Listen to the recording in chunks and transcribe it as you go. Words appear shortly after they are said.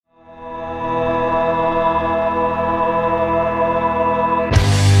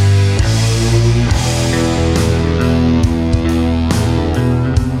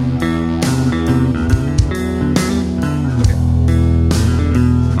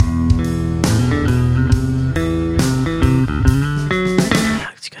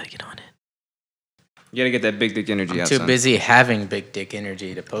gotta get that big dick energy out. Too son. busy having big dick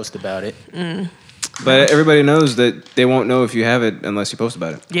energy to post about it. But everybody knows that they won't know if you have it unless you post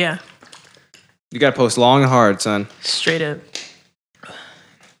about it. Yeah. You gotta post long and hard, son. Straight up.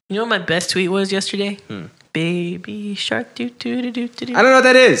 You know what my best tweet was yesterday? Baby shark doo doo doo doo doo. I don't know what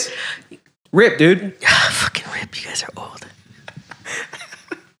that is. Rip, dude. Fucking rip. You guys are old.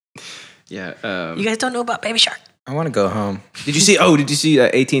 Yeah. You guys don't know about Baby Shark. I want to go home. Did you see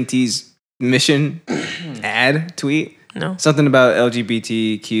AT&T's mission ad tweet? No. Something about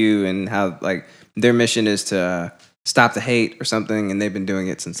LGBTQ and how like their mission is to stop the hate or something, and they've been doing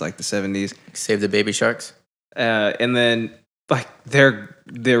it since like the 70s. Save the baby sharks. And then like their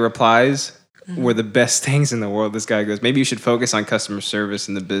replies were the best things in the world. This guy goes, maybe you should focus on customer service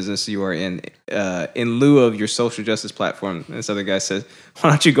in the business you are in lieu of your social justice platform. And this other guy says, why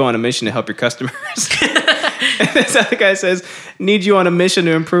don't you go on a mission to help your customers? And this other guy says, need you on a mission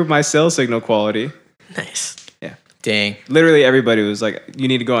to improve my cell signal quality. Nice. Yeah. Dang. Literally everybody was like, you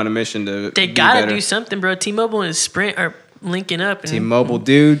need to go on a mission to They be gotta better. do something, bro. T-Mobile and Sprint are linking up. And T-Mobile,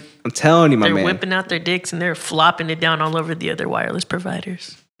 dude. I'm telling you, my they're man. whipping out their dicks and they're flopping it down all over the other wireless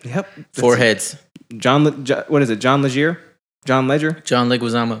providers. Yep. Foreheads. What is it? John Legier? John Ledger? John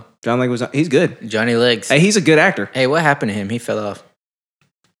Leguizamo. John Leguizamo. He's good. Johnny Legs. Hey, he's a good actor. Hey, what happened to him? He fell off.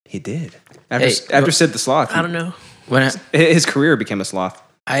 He did. Hey, After Sid the Sloth, I don't know. When his career became a sloth.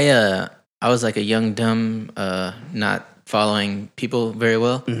 I was like a young dumb, not following people very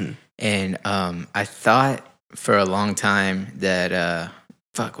well, and I thought for a long time that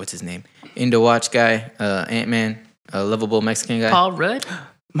what's his name? Indowatch guy, Ant-Man, a lovable Mexican guy, Paul Rudd?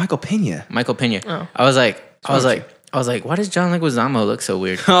 Michael Pena. Michael Pena. Oh. I was like, why does John Leguizamo look so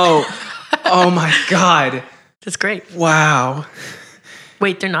weird? Oh my God! That's great. Wow.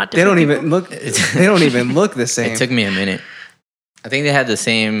 Wait, they're not They different don't people? even look. They don't even look the same. It took me a minute. I think they had the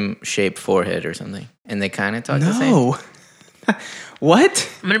same shaped forehead or something, and they kind of talk the same. No. What?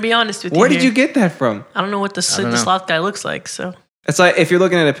 I'm going to be honest with you Where did here. you get that from? I don't know what the don't know. sloth guy looks like, so. It's like if you're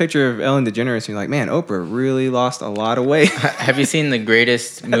looking at a picture of Ellen DeGeneres, and you're like, man, Oprah really lost a lot of weight. Have you seen the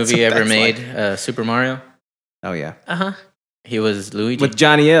greatest movie what ever that's made, Super Mario? Oh yeah, Uh-huh. He was Luigi. with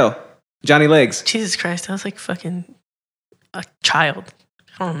Johnny Legs. Jesus Christ, I was like fucking a child.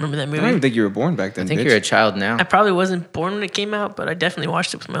 I don't remember that I don't movie. even think you were born back then. I think bitch. you're a child now. I probably wasn't born when it came out, but I definitely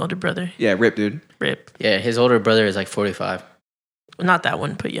watched it with my older brother. Yeah, rip, dude. Rip. Yeah, his older brother is like 45. Not that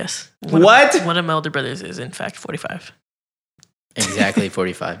one, but yes. What? One of my older brothers is, in fact, 45. Exactly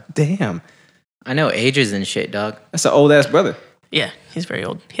 45. Damn, I know ages and shit, dog. that's an old ass brother. Yeah, he's very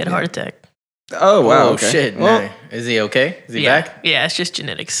old. He had a heart attack. Oh wow. Oh, okay. shit. Well, Nah. Is he okay? Is he Yeah. back? Yeah, it's just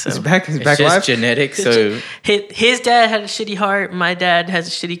genetics. So. he's back. He's It's back just alive. genetics. So His dad had a shitty heart. My dad has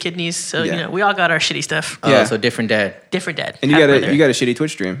shitty kidneys. So, Yeah. we all got our shitty stuff. Yeah. so different dad. Different dad. And you half got brother. a shitty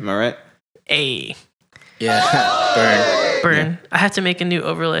Twitch stream. Am I right? Hey, Yeah. burn. I have to make a new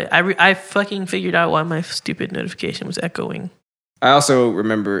overlay. I fucking figured out why my stupid notification was echoing. I also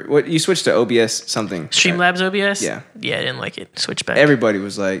remember what you switched to OBS something. Streamlabs OBS? Yeah. Yeah, I didn't like it. Switch back. Everybody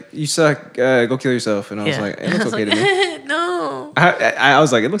was like, "You suck. Go kill yourself." And I was like, "It looks I was okay like, to me." No. I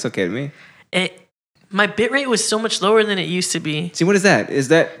was like, "It looks okay to me." My bitrate was so much lower than it used to be. See, what is that? Is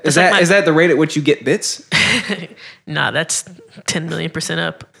that That's like the rate at which you get bits? Nah, that's 10 million%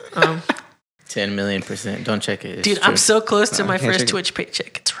 up. 10 million%. Don't check it. It's Dude, true. I'm so close to I my can't first check it. Twitch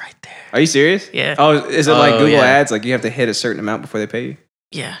paycheck. It's right there. Are you serious? Yeah. Oh, is it like Oh, Google yeah. Ads? Like you have to hit a certain amount before they pay you?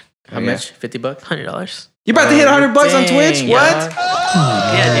 Yeah. How Yeah. much? $50? $100. You about to hit $100 on Dang, Twitch? What? dog.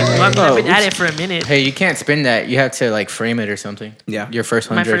 Yeah, dude. I've been at it for a minute. Hey, you can't spend that. You have to like frame it or something. Yeah. Your first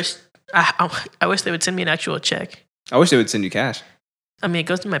My 100. first. I wish they would send me an actual check. I wish they would send you cash. I mean, it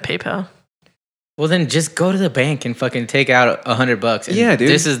goes to my PayPal. Well, then just go to the bank and fucking take out $100. And Yeah, dude.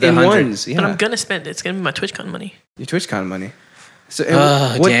 This is the in 100. ones. Yeah. But I'm gonna spend it. It's gonna be my TwitchCon money. Your TwitchCon money. So,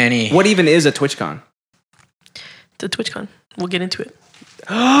 Oh, what, Danny. What even is a TwitchCon? The TwitchCon. We'll get into it.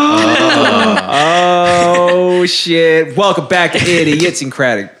 Oh shit! Welcome back to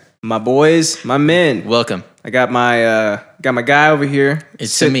Idiosyncratic, my boys, my men. Welcome. I got my guy over here.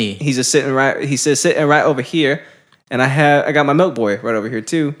 It's to me. He's sitting right. He says sitting right over here, and I got my milk boy right over here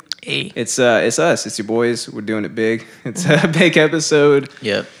too. Hey, It's us. It's your boys. We're doing it big. It's a big episode.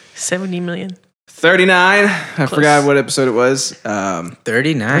 Yep. 70 million. 39. I forgot what episode it was. 39.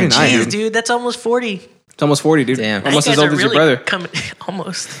 39. Jeez, dude. dude, that's almost 40. It's almost 40, dude. Damn. Almost You as guys old are as your really brother. Coming,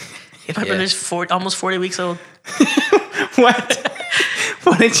 almost. Yeah, my Yeah. brother's almost 40 weeks old. What?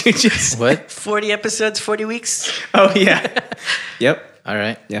 What did you just? What? 40 episodes, 40 weeks. Oh yeah. Yep. All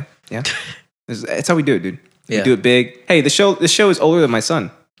right. Yeah. Yeah. It's how we do it, dude. We Yeah. do it big. Hey, the show is older than my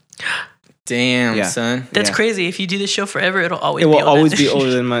son. Damn, Yeah. son. That's Yeah. crazy. If you do this show forever, it'll always It be will older. always be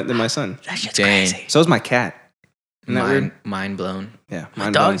older than my son. That shit's Dang. crazy. So is my cat. Isn't that weird? Mind blown. Yeah. My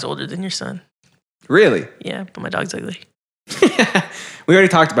mind dog's blown. older than your son. Really? Yeah, but my dog's ugly. We already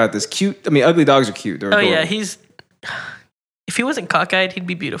talked about this. Ugly dogs are cute. They're Oh adorable. yeah, he's. If he wasn't cockeyed, he'd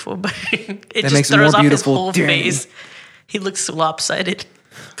be beautiful. But it just makes him throws more off beautiful. his whole Dang. face. He looks lopsided.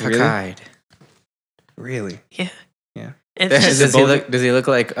 Really? Cockeyed. Really? Yeah. Yeah. It's just Does he look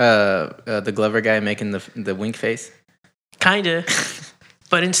like the Glover guy making the wink face? kind of.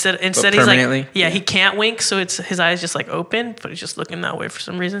 But instead he's permanently? like, yeah, he can't wink, so it's his eyes just like open, but he's just looking that way for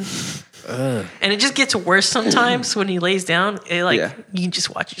some reason. Ugh. And it just gets worse sometimes when he lays down. It like Yeah. you can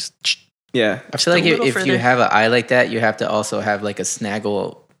just watch it just. Yeah. I feel like a little if you further. have an eye like that, you have to also have like a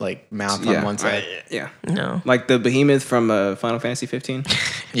snaggle like mouth Yeah. on one side. Yeah. No. Like the behemoth from Final Fantasy 15.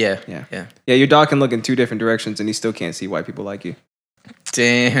 Yeah. Yeah. Yeah. Yeah, your dog can look in two different directions and he still can't see why people like you.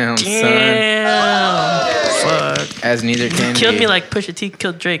 Damn, son. Damn. Fuck. As neither can Killed be. me like Pusha T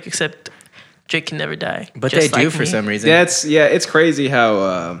killed Drake, except Drake can never die. But Just they do like for me. some reason. It's crazy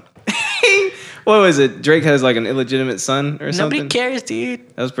how what was it? Drake has like an illegitimate son or Nobody something. cares, dude.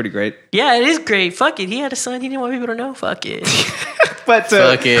 That was pretty great. Yeah, it is great. Fuck it. He had a son. He didn't want people to know. Fuck it. But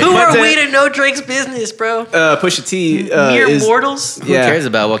Fuck it. Who but, are we to know Drake's business, bro? Pusha T Mere is, mortals. Who yeah. cares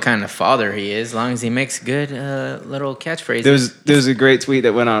about what kind of father he is, as long as he makes good little catchphrases? There was a great tweet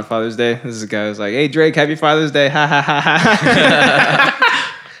that went on Father's Day. This is a guy who was like, "Hey Drake, happy Father's Day!" Ha ha ha ha.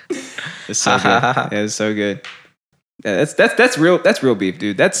 It's so good. Yeah, it's so good. Yeah, that's real beef,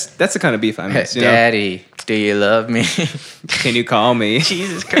 dude. That's the kind of beef I miss. You know? Daddy, do you love me? Can you call me?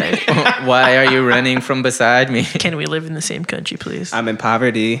 Jesus Christ. Why are you running from beside me? Can we live in the same country, please? I'm in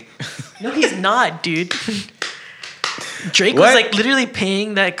poverty. No, he's not, dude. Drake What? was like literally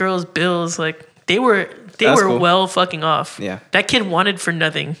paying that girl's bills. Like they were That's cool. well fucking off. Yeah. That kid wanted for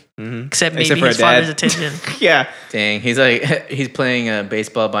nothing except maybe Except for his a dad. father's attention. Yeah. Dang, he's like he's playing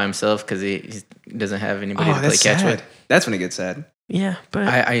baseball by himself because he doesn't have anybody to play that's catch sad. with. That's when it gets sad. Yeah, but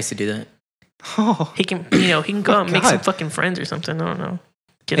I used to do that. Oh. he can go out and make some God. fucking friends or something. I don't know.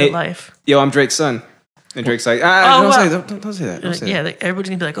 Get Hey, a life. Yo, I'm Drake's son. And Drake's like, Oh, don't, wow. say, don't say that. Don't say Yeah, that. like, everybody's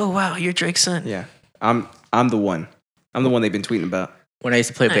gonna be like, "Oh wow, you're Drake's son." Yeah. I'm the one. I'm the one they've been tweeting about. When I used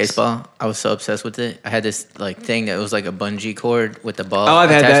to play Nice. baseball, I was so obsessed with it. I had this like thing that was like a bungee cord with the ball Oh, I've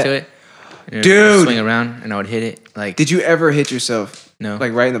had attached that. to it. And it would Dude. swing around and I would hit it. Like Did you ever hit yourself? No.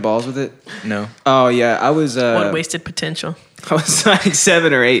 Like right in the balls with it? no. Oh yeah, I was What wasted potential. I was like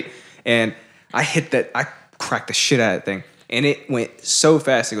 7 or 8 and I hit that I cracked the shit out of that thing. And it went so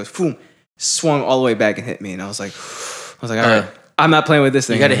fast. It goes boom, swung all the way back and hit me. And I was like, all right, I'm not playing with this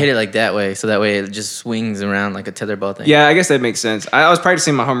thing. You got to anymore. hit it like that way, so that way it just swings around like a tetherball thing. Yeah, I guess that makes sense. I was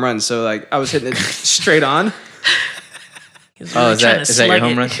practicing my home runs, so like I was hitting it straight on. He was Oh, really is trying that to is that your slug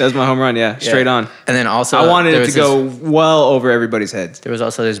home it. run? That was my home run, yeah, straight on. And then also, I wanted there it to was go well over everybody's heads. There was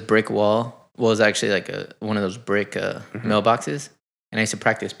also this brick wall. Well, it was actually like one of those brick mailboxes. And I used to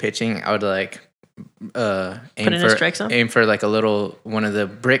practice pitching. I would like Put in a strike zone? aim for like a little one of the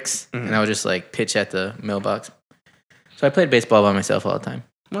bricks, and I would just like pitch at the mailbox. So I played baseball by myself all the time.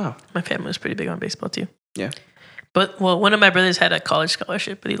 Wow. My family was pretty big on baseball too. Yeah. But one of my brothers had a college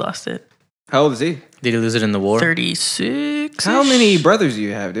scholarship, but he lost it. How old is he? Did he lose it in the war? 36. How many brothers do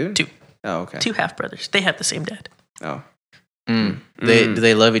you have, dude? 2. Oh, okay. 2 half brothers. They have the same dad. Oh. Do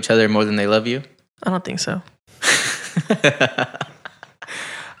they love each other more than they love you? I don't think so.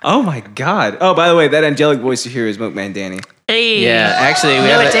 Oh my God. Oh, by the way, that angelic voice you hear is Milkman Danny. Hey. Yeah, actually, we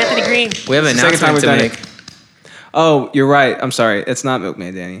No, have it's a- Anthony Green. We have an It's the second time announcement we've to done make. Oh, you're right. I'm sorry. It's not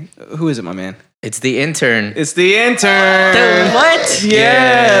Milkman Danny. Who is it, my man? It's the intern. It's the intern. The what? Yeah,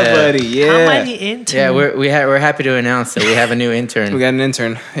 Yeah. buddy. Yeah. How many intern? Yeah, we're happy to announce that we have a new We intern. got an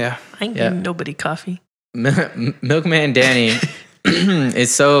intern. Yeah. I ain't Yeah. giving nobody coffee. Milkman Danny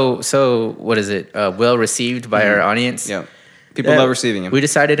is so what is it? Well received by our audience. Yeah. People Yeah. love receiving him. We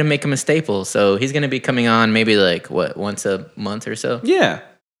decided to make him a staple, so he's gonna be coming on maybe like once a month or so. Yeah.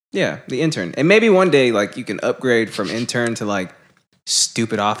 Yeah. The intern. And maybe one day, like, you can upgrade from intern to, like,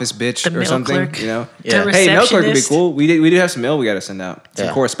 stupid office bitch The or mail something. clerk. You know? Yeah. The Hey, mail clerk would be receptionist. cool. We do have some mail we got to send out. Some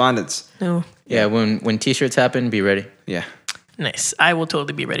Yeah. correspondence. No. Yeah, when t-shirts happen, be ready. Yeah. Nice. I will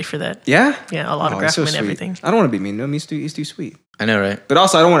totally be ready for that. Yeah? Yeah, I'll Oh, autograph he's so him and sweet. everything. I don't want to be mean to him. He's too sweet. I know, right? But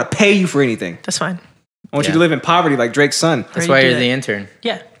also, I don't want to pay you for anything. That's fine. I want you Yeah. to live in poverty like Drake's son. That's Ready why to you're do the that. intern.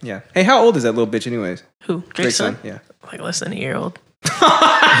 Yeah. Yeah. Hey, how old is that little bitch, anyways? Who? Drake's son? Yeah. Like less than a year old.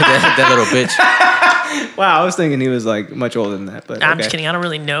 that little bitch. Wow, I was thinking he was like much older than that. But Nah, I'm okay. just kidding. I don't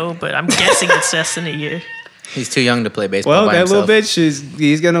really know, but I'm guessing it's less than a year. He's too young to play baseball. Well, by that himself. little bitch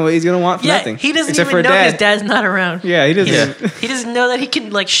he's gonna want for Yeah, nothing. he doesn't except even for know dad. his dad's not around. Yeah, he doesn't. Yeah. He doesn't know that he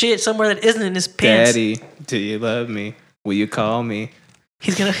can like shit somewhere that isn't in his pants. Daddy, do you love me? Will you call me?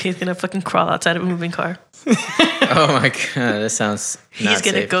 He's gonna fucking crawl outside of a moving car. Oh my god, that sounds. He's not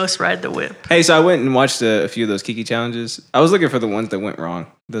gonna safe. ghost ride the whip. Hey, so I went and watched a few of those Kiki challenges. I was looking for the ones that went wrong.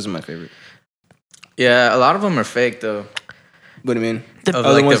 Those are my favorite. Yeah, a lot of them are fake though. What do you mean? The, Of Oh,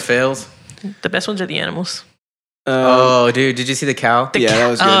 the like the ones- fails. the best ones are the animals. Oh, dude, did you see the cow? The Yeah, cow- that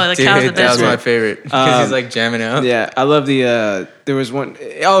was good. Oh, the Dude, cow's the that best was my one. favorite because he's like jamming out. Yeah, I love the. There was one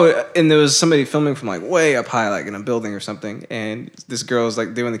oh and there was somebody filming from like way up high, like in a building or something. And this girl's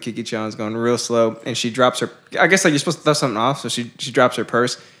like doing the Kiki challenge, going real slow, and she drops her. I guess like you're supposed to throw something off, so she drops her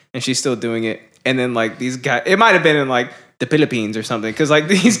purse, and she's still doing it. And then like these guys, it might have been in like the Philippines or something, because like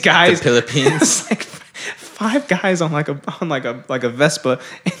these guys, The Philippines? it's like 5 guys on a Vespa,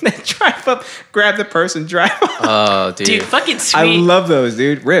 and they drive up, grab the purse, and drive off. Oh, dude. Dude, fucking I sweet. love those,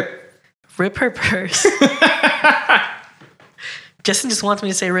 dude. Rip. Rip her purse. Justin just wants me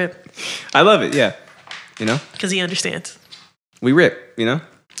to say rip I love it. Yeah, you know, because he understands. we rip. You know.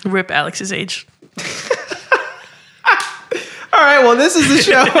 Rip Alex's age. All right, well, this is the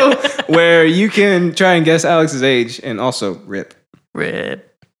show where you can try and guess Alex's age and also rip. Rip.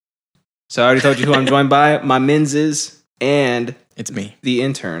 So I already told you who I'm joined by, my menses and It's me. the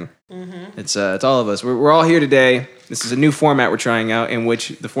intern. It's all of us. We're all here today. This is a new format we're trying out in which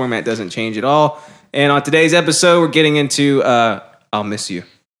the format doesn't change at all. And on today's episode, we're getting into I'll Miss You.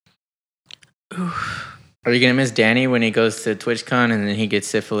 Are you gonna miss Danny when he goes to TwitchCon and then he gets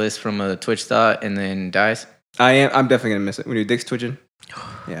syphilis from a Twitch thought and then dies? I'm definitely going to miss it. When your dick's twitching,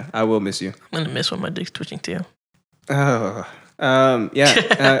 yeah, I will miss you. I'm gonna miss when my dick's twitching too. Oh,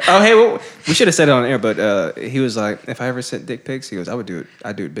 yeah. Hey, well, we should have said it on air, but he was like, if I ever sent dick pics, he goes, I'd do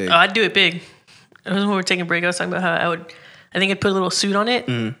it big. Oh, I'd do it big. It was when we were taking a break. I was talking about how I think I'd put a little suit on it.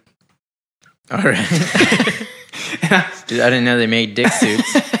 All right. Dude, I didn't know they made dick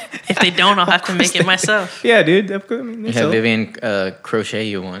suits. If they don't, I'll have to make it myself. Yeah, dude. Of course, I mean, You have Vivian crochet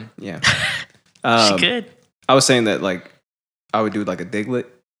you one. Yeah. She could. I was saying that like I would do like a Diglett,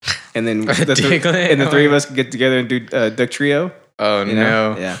 and then A Diglett? and the three of us could get together and do Duck Trio. Oh You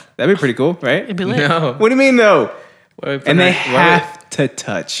know? no. Yeah, that'd be pretty cool, right? It'd be lit. No. What do you mean, no? Why are we And they putting our- have to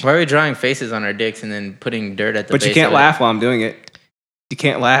touch, why are we drawing faces on our dicks and then putting dirt at the but base you can't of it? laugh while I'm doing it. You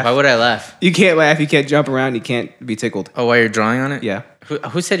can't laugh. Why would I laugh? You can't laugh. You can't jump around. You can't be tickled. Oh, while you're drawing on it? Yeah,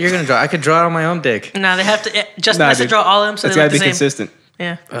 Who said you're gonna draw? I could draw it on my own dick. No, they have to. Justin Nah, has to dude. draw all of them so it's they got look to the be same. consistent.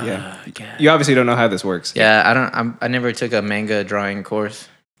 Yeah. Yeah, God. you obviously don't know how this works. Yeah, I never took a manga drawing course.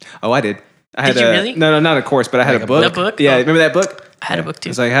 Oh, I did. I had Did you a, really? No, not a course, but I had Like a a book. book? A book? Yeah, Oh. remember that book? I had a book too.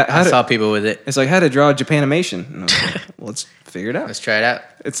 It's like how I to, saw people with it. It's like how to draw Japanimation. And I was like, well, let's figure it out. Let's try it out.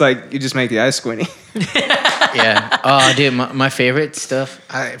 It's like you just make the eyes squinty. Yeah. Oh, dude, my favorite stuff.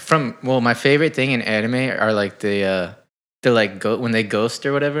 My favorite thing in anime are like they're like when they ghost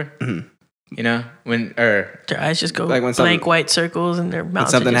or whatever. Mhm. You know, Their eyes just go Like when blank something- white circles and their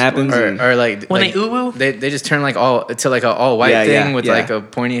mouths. something are just happens going- and- or like When like, they uwu. they just turn like all to like a all white Yeah, thing yeah, with yeah. like a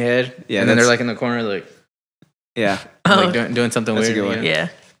pointy head. Yeah, and then they're that's- like in the corner like Yeah, Oh, doing something That's a weird. good one. you know?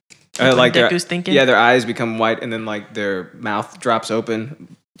 yeah. like their Deku's thinking. yeah, their eyes become white, and then like their mouth drops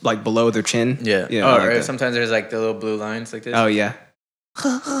open, like below their chin. Yeah. yeah. Oh, like or that. sometimes there's like the little blue lines like this. Oh yeah.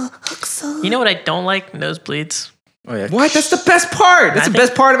 You know what I don't like? Nosebleeds. Oh yeah. What? That's the best part. That's I the think-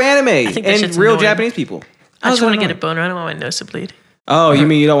 best part of anime think that and shit's real annoying. Japanese people. I just How's want to that get a annoying? boner. I don't want my nose to bleed. Oh, you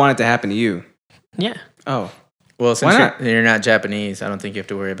mean you don't want it to happen to you? Yeah. Oh, Well, since Why not? you're not Japanese, I don't think you have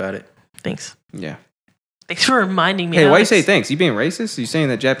to worry about it. Thanks. yeah. Thanks for reminding me. Hey, why you Alex. say thanks? You being racist? You saying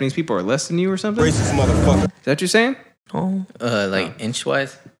that Japanese people are less than you or something? Is Racist motherfucker. that what you're saying? Oh. Like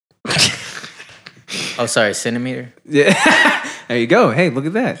inch-wise? Oh, sorry, centimeter? Yeah. There you go. Hey, look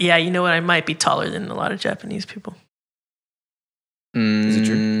at that. Yeah, you know what? I might be taller than a lot of Japanese people. Is it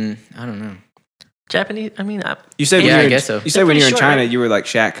true? I don't know. Japanese, I mean, You said Yeah, when I you were, guess so. You said when pretty you were in short, China, right? you were like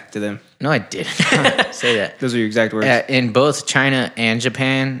Shaq to them. No, I didn't say that. Those are your exact words. In both China and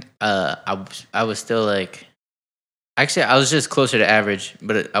Japan, I was still like, actually, I was just closer to average,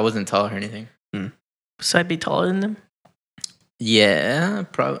 but I wasn't tall or anything. so I'd be taller than them. Yeah,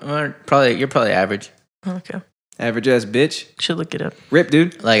 probably. You're probably average. Okay. Average ass bitch. Should look it up. Rip,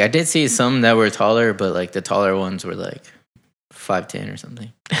 dude. Like I did see some that were taller, but like the taller ones were like 5'10" or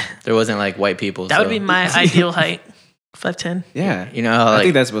something. There wasn't like white people. That would be my ideal height. 5'10". Yeah. You know, how, I like,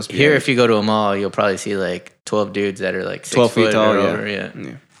 think that's supposed to be here. average. If you go to a mall, you'll probably see like 12 dudes that are like 12 feet foot tall, or yeah. over. Yeah.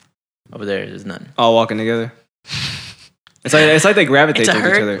 Yeah. Over there, there's none. All walking together. It's like they gravitate It's a towards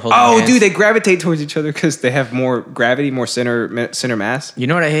each herd. other. Holding Oh, hands. dude, they gravitate towards each other because they have more gravity, more center mass. You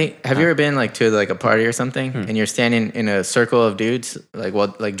know what I hate? Have you ever been like to like a party or something, and you're standing in a circle of dudes like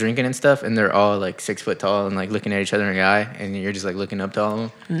while like drinking and stuff, and they're all like 6 foot tall and like looking at each other in the eye, and you're just like looking up to all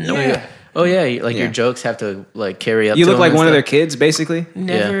of them. No. Oh yeah, like Yeah. your jokes have to like carry up. You to look them like and one of their stuff. kids, basically.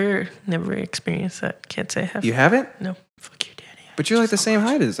 Never experienced that. Can't say I have. You haven't, No. Fuck your daddy. but you're like the same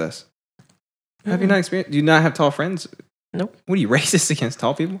height as us. Have you not experienced? Do you not have tall friends? Nope. What are you racist against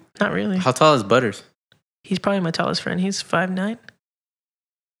tall people? Not really. How tall is Butters? He's probably my tallest friend. He's 5'9".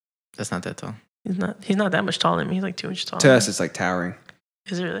 That's not that tall. He's not that much taller than me. He's like 2 inches taller. To us, it's like towering.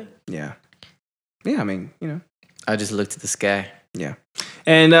 Is it really? Yeah. Yeah, I mean, you know. I just looked at the sky. Yeah.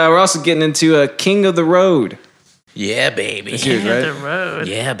 And we're also getting into a King of the Road. Yeah, baby. It's yours, King of right? the road.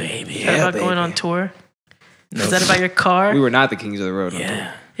 Yeah, baby. Is that about going on tour? Is that about your car? We were not the Kings of the Road.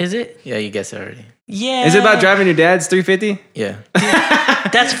 Yeah. Is it? Yeah, you guessed it already. Yeah. Is it about driving your dad's 350? Yeah.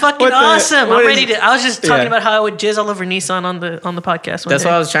 That's fucking What the- awesome. what I'm is- ready to. I was just talking Yeah. about how I would jizz all over Nissan on the podcast. That's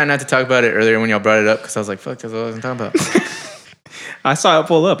why I was trying not to talk about it earlier when y'all brought it up because I was like, fuck, that's what I wasn't talking about. I saw it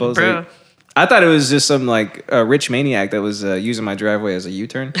pull up. I was Bro. like, I thought it was just some like rich maniac that was using my driveway as a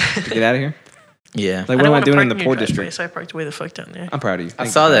U-turn to get out of here. Yeah. Like, what am I doing in the poor district? So I parked way the fuck down there. I'm proud of you. I Thank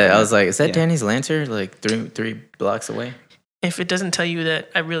saw you. that. I was like, is that Yeah. Danny's Lancer? Like three blocks away? If it doesn't tell you that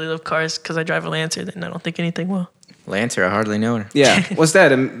I really love cars because I drive a Lancer, then I don't think anything will. Lancer, I hardly know her. Yeah. What's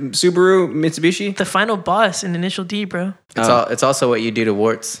that? A Subaru, Mitsubishi? The final boss in Initial D, bro. It's also what you do to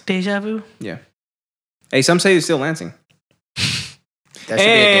warts. Deja vu. Yeah. Hey, some say it's still Lansing. That should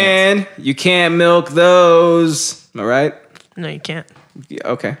be a dance. And you can't milk those. Am I right? No, you can't. Yeah,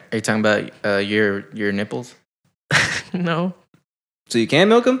 okay. Are you talking about your nipples? No, So you can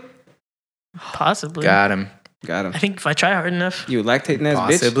milk them? possibly. Got him. Got him. I think if I try hard enough. You lactating ass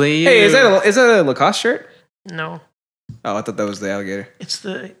bitch. Possibly. Hey, is you. that a Lacoste shirt? No, Oh, I thought that was the alligator. it's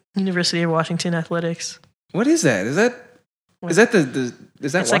the University of Washington Athletics. What is that? Is that What? is that the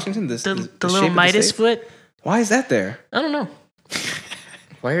is that It's like Washington? the shape little of the Midas state? foot. Why is that there? I don't know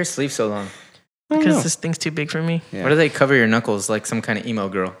Why are your sleeves so long? I don't because know. this thing's too big for me. Yeah. Why do they cover your knuckles like some kind of emo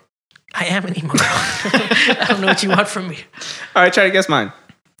girl? I am an emo girl. I don't know what you want from me. All right, try to guess mine.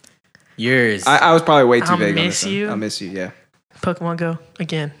 Yours. I was probably way too I'll vague on miss this one. you. I'll miss you. Yeah, Pokemon Go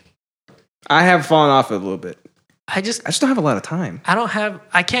again. I have fallen off it a little bit. I just I just don't have a lot of time.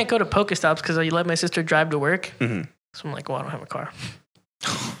 I can't go to Pokestops because I let my sister drive to work. Mhm. So I'm like, well, I don't have a car.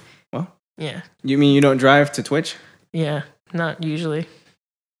 Well, Yeah. you mean you don't drive to Twitch? Yeah. Not usually.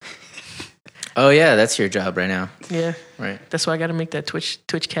 oh yeah, that's your job right now. Yeah. Right. That's why I got to make that Twitch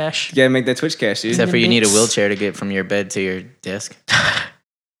cash. You gotta make that Twitch cash, dude. Except for you need a mix. wheelchair to get from your bed to your desk.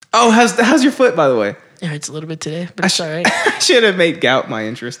 Oh, how's your foot, by the way? It hurts a little bit today, but it's all right. I should have made gout my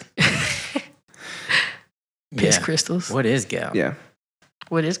interest. Piss Yeah. crystals. What is gout? Yeah,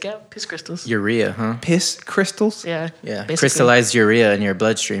 What is gout? Piss crystals. Urea, huh? piss crystals. Yeah. Yeah. Basically. Crystallized urea in your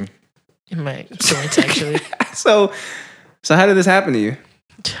bloodstream. In my joints, actually. So how did this happen to you?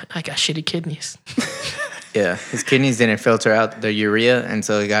 I got shitty kidneys. Yeah. His kidneys didn't filter out the urea, and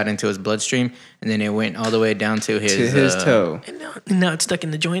so it got into his bloodstream, and then it went all the way down to his, To his toe. And now it's stuck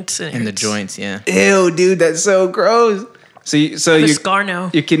in the joints. And it in the hurts. joints. Yeah. Ew, dude, that's so gross. So I have a your scar now.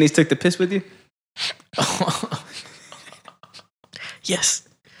 your kidneys took the piss with you? Yes.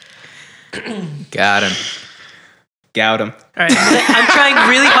 Got him. Gout him. All right. I'm trying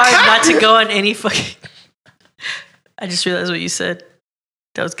really hard not to go on any fucking. I just realized what you said.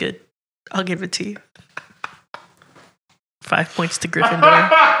 That was good. I'll give it to you. 5 points to Gryffindor.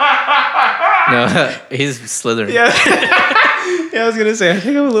 No, he's Slytherin. Yeah. Yeah, I was gonna say I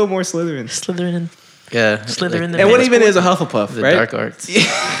think I'm a little more Slytherin. Slytherin and Yeah. Slytherin. And what even is a Hufflepuff, the right? dark arts.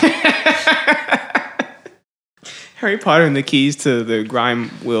 Harry Potter and the keys to the grime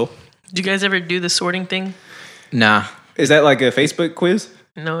wheel. Do you guys ever do the sorting thing? Nah. Is that like a Facebook quiz?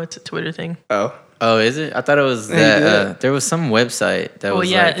 No, it's a Twitter thing. Oh. Oh, is it? I thought it was How you do that. that? There was some website that Well,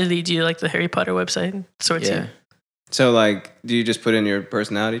 was yeah, like, it leads you like the Harry Potter website. Sorts yeah. you. So like, do you just put in your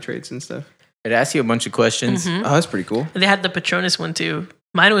personality traits and stuff? It asks you a bunch of questions. Mhm. Oh, that's pretty cool. They had the Patronus one too.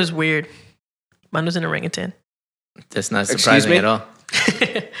 Mine was weird. Mine was an orangutan. That's not Excuse surprising me? at all.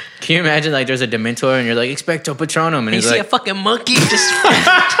 Can you imagine like there's a Dementor and you're like Expecto Patronum and And you he's see like, a fucking monkey just.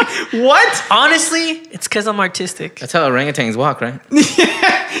 What? Honestly, it's because I'm artistic. that's how orangutans walk, right?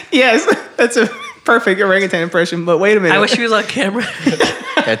 Yes, that's a perfect orangutan impression. But wait a minute. I wish he was on camera.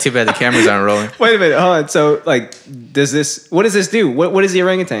 Yeah, too bad the cameras aren't rolling. Wait a minute. Hold on. So like, what does this do? What is the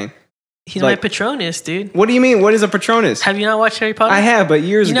orangutan? He's Like- my Patronus, dude. What do you mean? What is a Patronus? Have you not watched Harry Potter? I have, but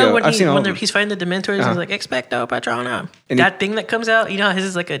years You know ago. when, I've seen all of them. he's fighting the Dementors, Uh-huh. he's like Expecto Patronum. And That thing that comes out, you know how his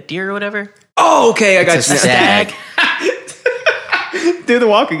is like a deer or whatever. Oh, okay. I got It's a you. stag. do the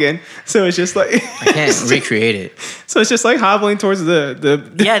walk again. So it's just like I can't recreate it. So it's just like hobbling towards the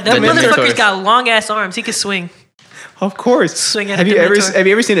Yeah, that The motherfucker's Dementors. got long ass arms. He can swing. Of course. Swing at have a you Dementor.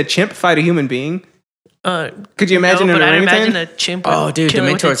 ever seen a chimp fight a human being? Could you imagine no, an but I'd orangutan? imagine a chimp. would Oh, dude, kill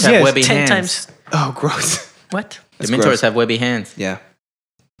it with Dementors its have Yes, webby 10 hands. times. Oh, gross. What? That's Dementors gross. have webby hands. Yeah.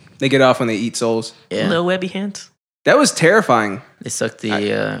 They get off when they eat souls. Yeah, Little webby hands. That was terrifying. they suck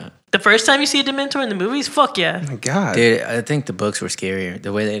the. The first time you see a Dementor in the movies, fuck yeah. Oh my God. Dude, I think the books were scarier.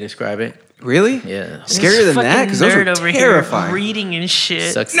 The way they describe it. Really? Yeah, Scarier than that? Fucking Because those nerd are over terrifying. here reading and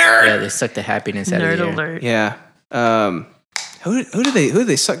shit. sucks. Yeah, they suck the happiness out of Nerd the air. alert. Yeah. Who did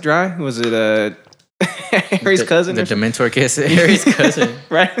they suck dry? Was it Harry's cousin? The or something? Dementor kiss Harry's cousin.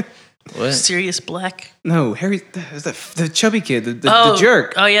 Right? What? Sirius Black. No, Harry. The chubby kid, the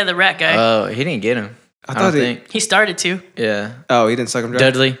jerk. Oh yeah, the rat guy. Oh, he didn't get him. I I thought don't he- think. he started to. Yeah, Oh, he didn't suck him dry.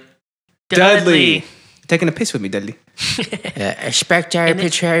 Dudley. Dudley. Taking a piss with me, Dudley. Yeah, expect our And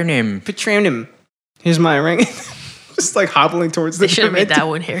it- patronum. Betraying him. Here's my ring. Just like hobbling towards the They should have made Dementor. that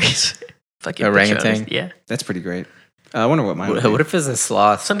one Harry's. Fucking Orangutan? Patronus. Yeah. That's pretty great. I wonder what mine would What be. if it's a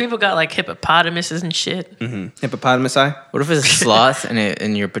sloth? Some people got like hippopotamuses and shit. Hippopotamus eye? What if it's a sloth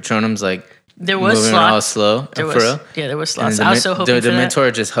and your patronum's like There was moving all sloths. slow? There for was, real? yeah, there was And sloths. I was so hoping the for that.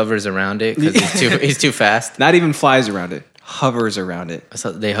 Dementor just hovers around it because he's too fast. Not even flies around it. Hovers around it.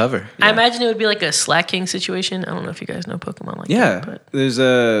 So they hover. I imagine it would be like a Slack King situation. I don't know if you guys know Pokemon like Yeah. that. But There's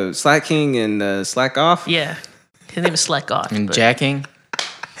a Slack King and Slack Off. yeah. His name is Slack Off. And but- jacking.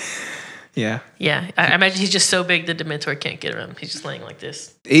 Yeah. Yeah. I imagine he's just so big the Dementor can't get around. He's just laying like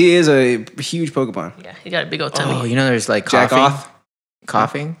this. He is a huge Pokemon. Yeah. He got a big old tummy. Oh, you know there's like Jack coughing. off.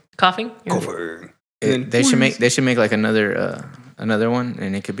 Coughing. Coughing? You're- Over. They should make like another one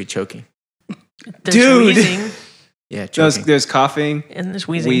and it could be choking. There's Dude. wheezing Yeah, choking There's coughing. and there's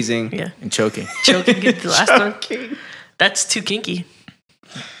wheezing. Wheezing. Yeah. and choking. Choking get the last one. That's too kinky.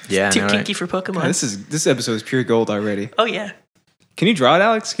 Yeah, I Too know, right? kinky for Pokemon. God, this episode is pure gold already. Oh yeah. Can you draw it,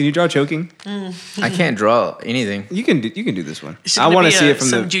 Alex? Can you draw choking? I can't draw anything. You can do this one. It's I want to see it from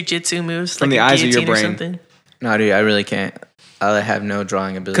some the jujitsu moves from like the a eyes of your guillotine or brain. something. No, dude, I really can't. I have no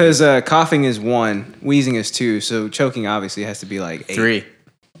drawing ability. because coughing is 1, wheezing is 2, so choking obviously has to be like 8. 3.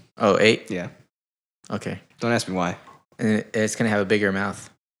 Oh, 8? Yeah. Okay. Don't ask me why. And it's gonna have a bigger mouth.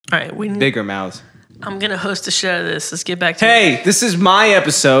 All right, Bigger mouths. I'm gonna host the shit out of this. Let's get back to Hey, this is my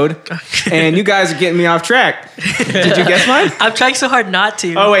episode, and you guys are getting me off track. Did you guess mine? I'm trying so hard not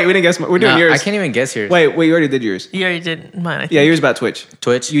to. Oh wait, we didn't guess mine. We're doing No, yours. I can't even guess yours. Wait, you already did yours. You already did mine. I think. Yeah, yours about Twitch.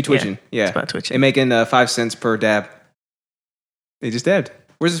 Twitch? You twitching? Yeah, about twitching. They making 5 cents per dab. They just dabbed.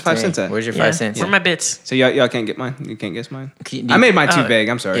 Where's this 5 Dang, cents at? Where's your Yeah. 5 cents? Where are my bits? So y'all can't get mine. You can't guess mine. Can I made mine too Oh. vague.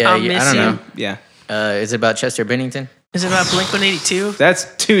 I'm sorry. Yeah, I'll I miss don't you. know. Yeah. Is it about Chester Bennington? Is it about Blink 182?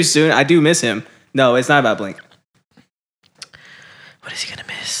 That's too soon. I do miss him. No, it's not about Blink. What is he gonna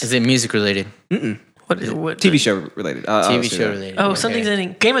miss? Is it music related? What is what? TV show related. I'll TV say show that. related. Oh, Okay. something's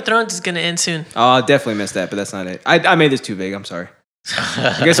ending. Game of Thrones is gonna end soon. Oh, I'll definitely miss that, but that's not it. I made this too vague. I'm sorry.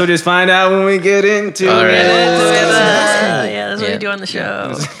 I guess we'll just find out when we get into All right. it. Yeah, that's what Yeah. we do on the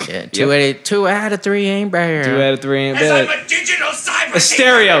show. Yeah, 2 out of 3 ain't bad. 2 out of 3 ain't I'm bad. a digital cyber.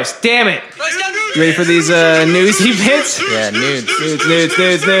 Stereos, damn it. You ready for these newsy bits? Yeah, nudes.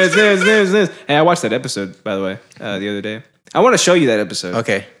 News. Hey, I watched that episode, by the way, the other day. I want to show you that episode.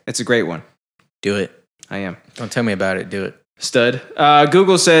 Okay, It's a great one. do it. I am. Don't tell me about it. Do it. Stud.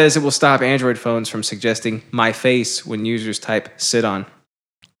 Google says it will stop Android phones from suggesting my face when users type sit on.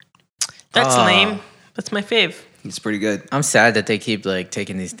 That's Ah. lame. That's my fave. It's pretty good. I'm sad that they keep like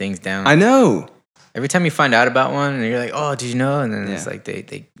taking these things down. I know. Every time you find out about one, and you're like, "Oh, did you know?" And then it's Yeah. like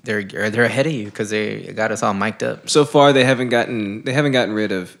they're ahead of you because they got us all mic'd up. So far, they haven't gotten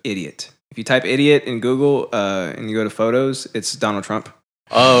rid of idiot. If you type idiot in Google and you go to photos, it's Donald Trump.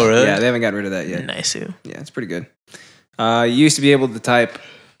 Oh, really? Yeah, they haven't gotten rid of that yet. Nice. Yeah, it's pretty good. You used to be able to type,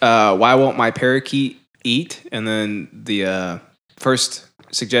 why won't my parakeet eat? And then the first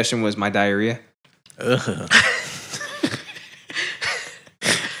suggestion was my diarrhea. Ugh.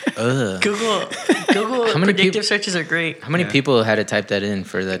 Ugh. Google How many predictive searches are great. How many people had to type that in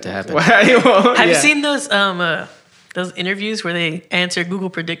for that to happen? Have you seen those interviews where they answer Google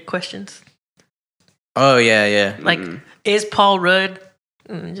Predict questions? Oh yeah. Like, is Paul Rudd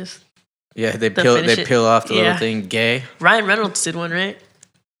just Yeah, they They'll peel finish it. off the Yeah. little thing. Gay. Ryan Reynolds did one, right?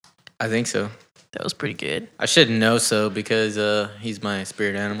 I think so. That was pretty good. I should know so because he's my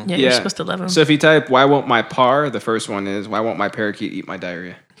spirit animal. Yeah, you're supposed to love him. So if you type, why won't my par? The first one is, why won't my parakeet eat my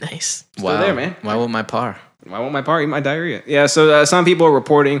diarrhea? Nice. Wow, there, man. Why won't my par? Why won't my par eat my diarrhea? Yeah, so some people are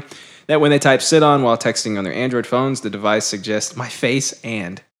reporting that when they type sit on while texting on their Android phones, the device suggests my face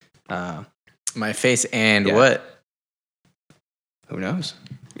and My face and Yeah. what? Who knows?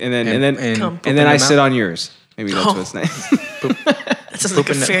 And then Come and then I them sit out. on yours. Maybe that's what's nice. That sounds like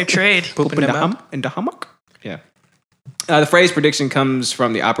a fair trade. Poop in the mouth. In the hammock. Yeah. The phrase prediction comes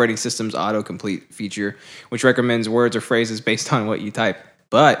from the operating system's autocomplete feature, which recommends words or phrases based on what you type.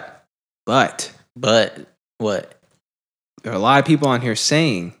 But But what? there are a lot of people on here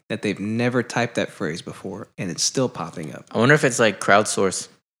saying that they've never typed that phrase before, and it's still popping up. I wonder if it's like crowdsource.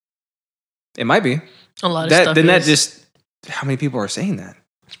 It might be. A lot of That stuff. then that is. just how many people are saying that?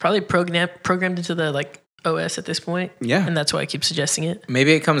 It's probably programmed into the like OS at this point, Yeah. and that's why I keep suggesting it.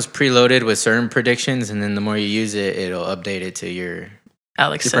 Maybe it comes preloaded with certain predictions, and then the more you use it, it'll update it to your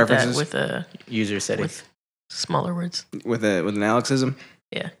Alex Your said that preferences? with user settings. with smaller words. With an Alexism.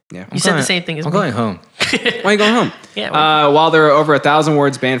 Yeah, Yeah. you said the same thing as I'm me. going home. Why are you going home? Yeah, well, While there are over 1,000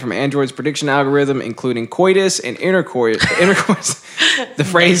 words banned from Android's prediction algorithm, including coitus and intercourse, the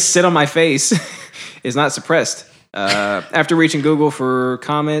phrase "sit on my face" is not suppressed. After reaching Google for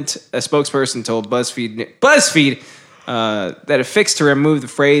comment, a spokesperson told BuzzFeed that a fix to remove the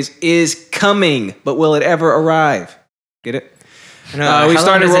phrase is coming, but will it ever arrive? Get it? No, we how long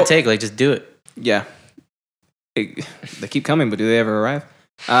started does ro- it take? Like, just do it. Yeah. They keep coming, but do they ever arrive?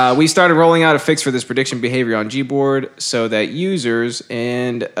 We started rolling out a fix for this prediction behavior on Gboard so that users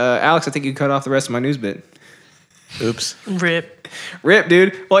and Alex, I think you cut off the rest of my news bit. Oops. rip. Rip,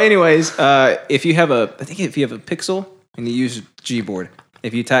 dude. Well, anyways, if you have a Pixel and you use Gboard,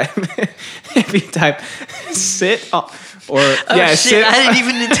 if you type sit or Oh shit! sit. I didn't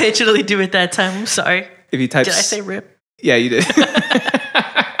even intentionally do it that time. I'm sorry. If you type, Did I say rip? Yeah, you did.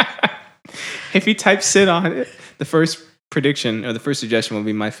 If you type sit on it, the first prediction or the first suggestion will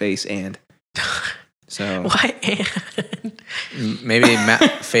be my face and. So Why? And Maybe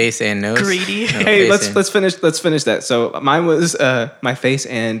face and nose. Greedy. No, hey, face let's finish that. So mine was my face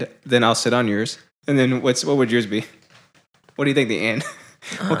and then I'll sit on yours. And then what would yours be? What do you think the and?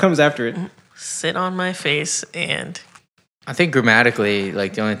 What comes after it? sit on my face and. I think grammatically,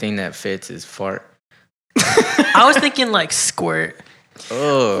 like the only thing that fits is fart. I was thinking like squirt.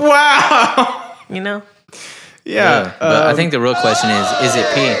 Oh. Wow. You know, Yeah. But I think the real question is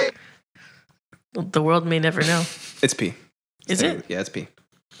it pee? the world may never know. It's P. Is it Yeah, it's P.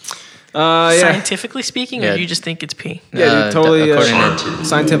 Yeah. scientifically speaking, Yeah. or you just think it's P? Yeah, dude, totally. According to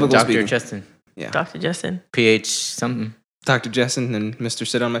Scientific Dr. speaking. Justin. Dr. Justin. PH something. Dr. Jessen and Mr.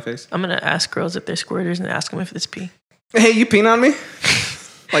 Sit on my face. I'm gonna ask girls if they're squirters and ask them if it's P. Hey, you peeing on me?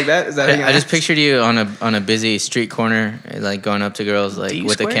 Like that? Is that how you I just ask? pictured you on a busy street corner, like going up to girls like Do you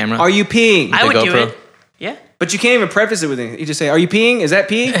with a squirt? camera. Are you peeing? I would do GoPro? it. Yeah. But you can't even preface it with anything. You just say, "Are you peeing? Is that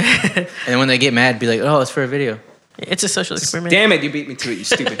pee?" And then when they get mad, be like, "Oh, it's for a video." It's a social experiment. Damn it! You beat me to it, you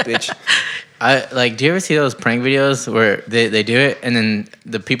stupid bitch. I like. Do you ever see those prank videos where they do it and then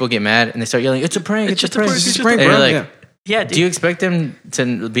the people get mad and they start yelling, "It's a prank! It's, just a a prank! prank, It's it's a just a prank!" prank, And bro. you're like, Yeah. Yeah, dude. do you expect them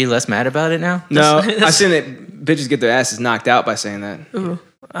to be less mad about it now? No, That's- I've seen it. Bitches get their asses knocked out by saying that. Ooh,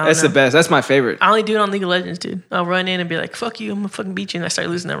 I don't That's know. the best. That's my favorite. I only do it on League of Legends, dude. I'll run in and be like, "Fuck you! I'm gonna fucking beat you," and I start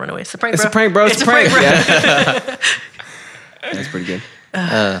losing. I run away. It's a prank, It's bro. a prank, bro. It's a prank. bro. Yeah. That's pretty good.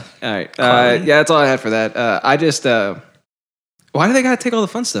 Uh, All right. Quality. Yeah, that's all I had for that. I just. Why do they gotta take all the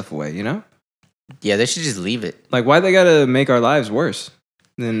fun stuff away? You know, yeah, they should just leave it. like why they gotta make our lives worse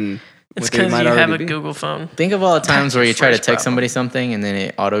than It's what they because might you have already a be? Google phone. Think of all the times where you try to First text problem. somebody something and then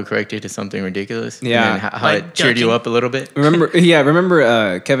it auto-corrected you to something ridiculous. Yeah. And then how Like it cheered you ducking. up a little bit.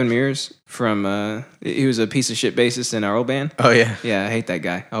 Remember Kevin Mears from he was a piece of shit bassist in our old band. Oh yeah. Yeah, I hate that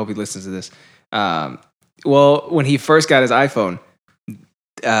guy. I hope he listens to this. Well, when he first got his iPhone,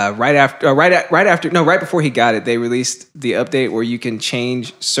 right before he got it, they released the update where you can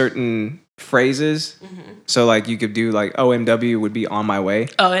change certain phrases. So like you could do like OMW would be on my way.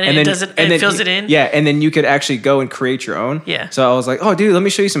 Oh, and it does it. And it fills it in. Yeah, and then you could actually go and create your own. Yeah. So I was like, oh, dude, let me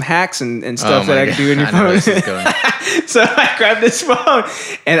show you some hacks and stuff that my I can God. do in your I know where this is phone. going. So I grabbed this phone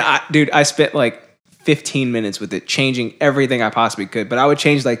and I spent like 15 minutes with it, changing everything I possibly could. But I would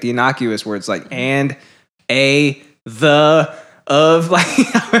change like the innocuous words like and, a, the, of, like,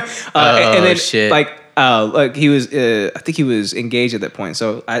 and then shit. like he was, I think he was engaged at that point.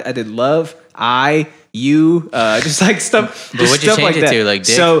 So I did love, I, you, just like stuff. But just what'd you stuff change it that. to, like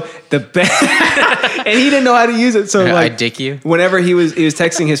dick? So the best, and he didn't know how to use it. So I like, dick you. whenever he was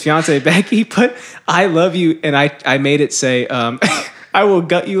texting his fiance back, he put "I love you" and I made it say "I will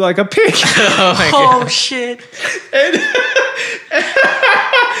gut you like a pig." Oh my Oh god. shit! and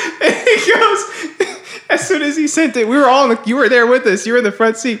he goes, as soon as he sent it, we were all you were there with us. You were in the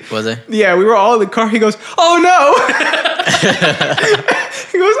front seat. Was I? Yeah, we were all in the car. He goes, "Oh no!"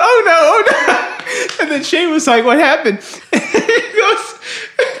 He goes, "Oh no!" And then Shane was like, "What happened?" He goes,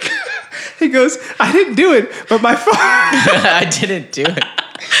 He goes, I didn't do it, but my phone. I didn't do it.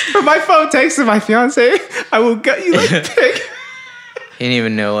 But my phone texted my fiance, I will gut you like a pig. He didn't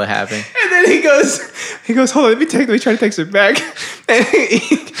even know what happened. And then he goes, hold on, let me try to text it back. And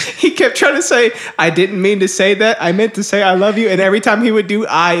he kept trying to say, I didn't mean to say that. I meant to say I love you. And every time he would do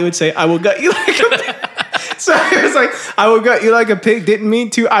he would say, I will gut you like a pig. So it was like, I will gut you like a pig. Didn't mean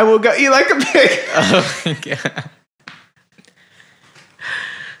to. I will gut you like a pig. Oh my god.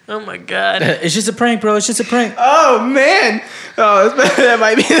 Oh my god. It's just a prank, bro. It's just a prank. Oh man. Oh, that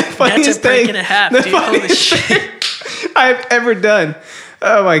might be the funniest That's a prank thing. and a half, the dude. Holy funniest shit. thing I've ever done.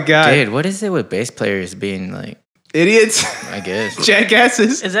 Oh my god. Dude, what is it with bass players being like, Idiots. I guess.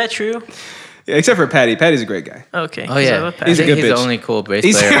 Jackasses. Is that true? Yeah, except for Patty. Patty's a great guy. Okay. Oh yeah, So He's a good he's bitch. the only cool bass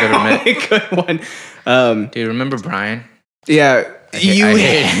He's player I've ever met. a good one. Dude, remember Brian? Yeah, you I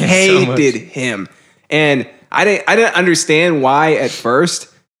hated him so much. hated him, and I didn't understand why at first.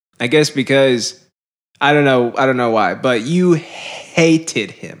 I guess because I don't know why, but you hated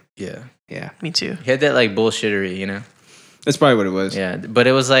him. Yeah. Yeah, Me too. He had that like bullshittery, you know? that's probably what it was. Yeah, but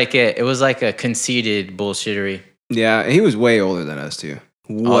it was like a conceited bullshittery. Yeah, and he was way older than us too.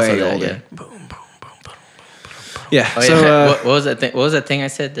 Way Also that, older. yeah. Boom, boom, boom, boom. Yeah. Oh, So yeah. What was that thing? What was that thing I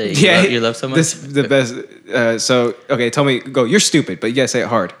said that you love so much? This the best. So okay, tell me. Go. You're stupid, but you gotta say it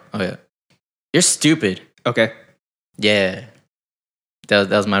hard. Oh yeah. You're stupid. Okay. Yeah. That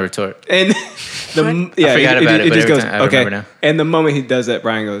was my retort. And What? yeah, I forgot about it, but just every goes time I okay. remember now. And the moment he does that,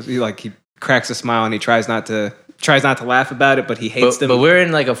 Brian goes, he cracks a smile and he tries not to laugh about it, but he hates them. But we're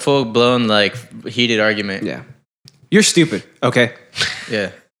in like a full blown like heated argument. Yeah, you're stupid. Okay.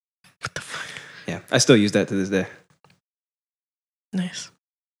 Yeah. Yeah, I still use that to this day. Nice.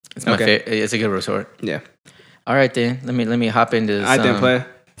 It's my Okay. favorite. It's a good retort. Yeah, All right then. Let me hop into I didn't some- play.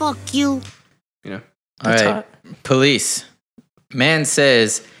 Fuck you. You know, All That's right. hot. Police. Man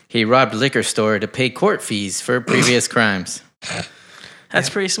says he robbed liquor store to pay court fees for previous crimes. That's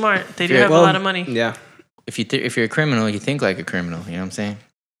pretty smart. They do Yeah, have a lot of money. Yeah, If you're a criminal, you think like a criminal. You know what I'm saying?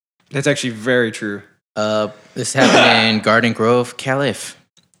 that's actually very true. This happened in Garden Grove, Calif.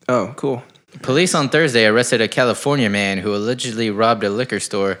 Oh, cool. Police on Thursday arrested a California man who allegedly robbed a liquor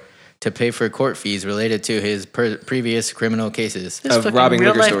store to pay for court fees related to his previous criminal cases. This Of fucking robbing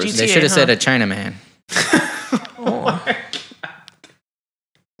real liquor life stores. GTA, They should have said huh? a Chinaman.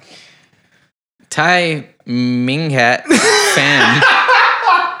 Tai Minghat Fan.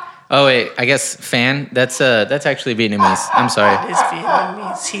 Oh wait, I guess Fan. That's actually Vietnamese. I'm sorry. It's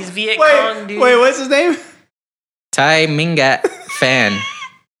Vietnamese. He's Viet Cong, dude. Wait, what's his name? Tai Minghat Fan.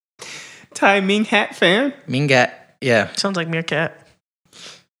 Tai Ming Hat fan. Minghat. Yeah. Sounds like Meerkat.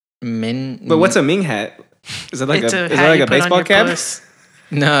 But what's a Ming hat? Is it like It's a hat you put on baseball your cap? puss.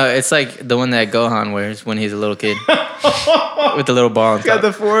 No, it's like the one that Gohan wears when he's a little kid with the little ball on It's got top.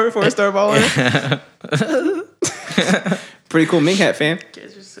 the four-star ball on it. Pretty cool Ming hat fan.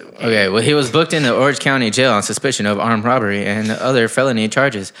 Okay, well, he was booked into Orange County Jail on suspicion of armed robbery and other felony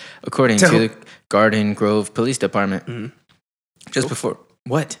charges, according to the Garden Grove Police Department. Just before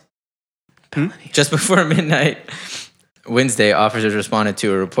what? Just before midnight Wednesday, officers responded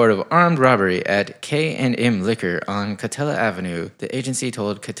to a report of armed robbery at K&M Liquor on Catella Avenue. The agency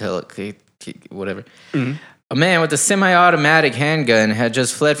told Catella, whatever. A man with a semi-automatic handgun had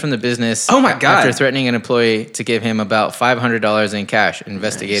just fled from the business. Oh my God. After threatening an employee to give him about $500 in cash.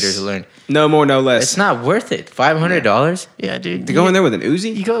 Investigators learned No more, no less. it's not worth it. $500. Yeah, dude. To go in there with an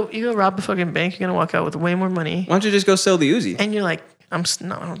Uzi? You go rob a fucking bank. You're gonna walk out with way more money, Why don't you just go sell the Uzi? and you're like, I don't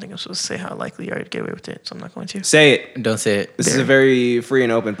think I'm supposed to say how likely you are to get away with it, so I'm not going to. Say it. Don't say it. This is a very free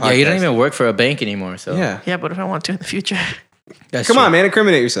and open podcast. Yeah, you don't even work for a bank anymore. So Yeah. Yeah, but if I want to in the future, that's Come true. on, man.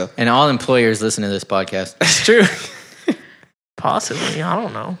 Incriminate yourself. And all employers listen to this podcast. It's true. possibly. I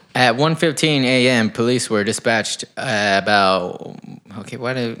don't know. At 1:15 a.m., police were dispatched about. Okay,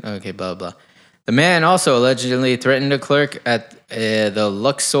 blah blah. The man also allegedly threatened a clerk at the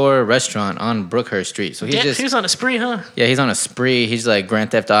Luxor restaurant on Brookhurst Street. So he Damn, just he was on a spree, huh? yeah, he's on a spree. He's like Grand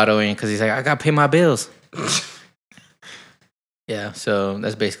Theft Autoing because he's like, I gotta pay my bills. Yeah, so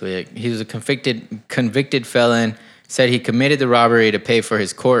that's basically it. He was a convicted felon. Said he committed the robbery to pay for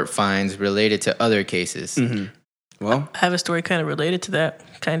his court fines related to other cases. Well, I have a story kind of related to that,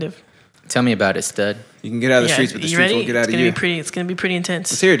 kind of. Tell me about it, stud. you can get out of the streets, but the you streets ready? won't get out of you. It's gonna be pretty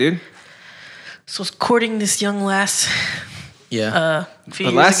intense. Let's hear it, dude. So I was courting this young lass Yeah. a few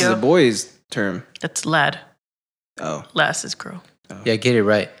But years last is ago. a boy's term. That's lad. Oh, Lass is girl. Yeah, get it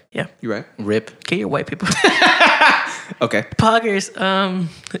right. Yeah. you right. Rip. Get your white people. Okay. Poggers.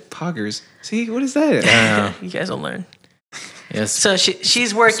 Poggers. See, what is that? You guys will learn. Yes. So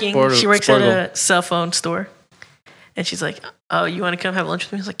she's working. She works at a cell phone store, And she's like, "Oh, you want to come have lunch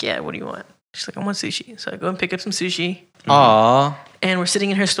with me?" I was like, "Yeah, what do you want?" She's like, "I want sushi." So I go and pick up some sushi. Aw. And we're sitting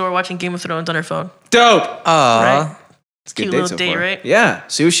in her store watching Game of Thrones on her phone. Dope. Aw. Right? It's a good Cute date little so date, far. right? Yeah.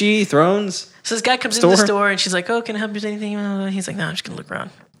 Sushi, Thrones. So this guy comes into the Store? store and she's like, "Oh, can I help you with anything?" He's like, "No, I'm just going to look around."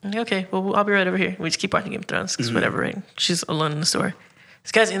 I'm like, "Okay, well, I'll be right over here." We just keep watching Game of Thrones because whatever, right? She's alone in the store.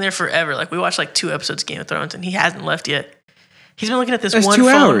 This guy's in there forever. Like, we watched like 2 episodes of Game of Thrones and he hasn't left yet. He's been looking at this That's one 2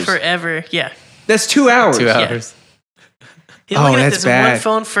 phone hours. forever. Yeah. That's 2 hours. 2 hours. He's Oh, looking at that's this bad. one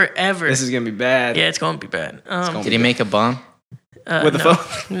phone forever. This is gonna be bad. Yeah, it's going to be bad. Did he make a bomb With the no.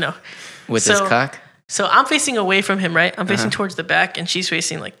 phone? No. with his So- cock? So I'm facing away from him, right? I'm facing towards the back, and she's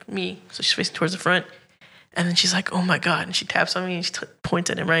facing like me. So she's facing towards the front. And then she's like, "Oh my God." And she taps on me and she points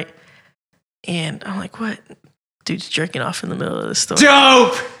at him, right? And I'm like, "What?" Dude's jerking off in the middle of the store.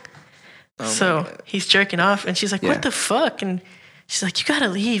 Dope. So he's jerking off, and she's like, Yeah. "What the fuck?" And she's like, "You gotta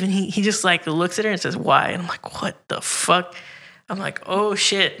leave." And he just like looks at her and says, "Why?" And I'm like, "What the fuck?" I'm like, "Oh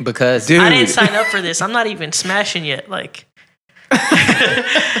shit." Because Dude. I didn't sign up for this. I'm not even smashing yet. Like,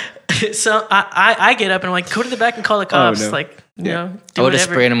 so I get up and I'm like, "Go to the back and call the cops." no. Like, you Yeah. know, I do would have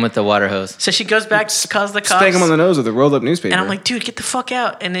whatever. sprayed him with the water hose. So she goes back, calls the cops. Spank him on the nose with a rolled up newspaper. And I'm like, "Dude, get the fuck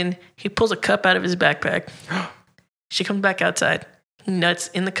out." And then he pulls a cup out of his backpack. She comes back outside, nuts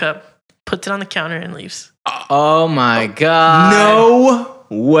in the cup, puts it on the counter and leaves. Oh my God. no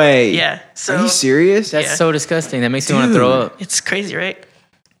way. Yeah. So Are you serious? That's Yeah. so disgusting. That makes me want to throw up. it's crazy, right?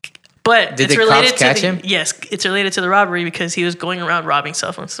 But Did it's the related cops catch to the, him? Yes, it's related to the robbery because he was going around robbing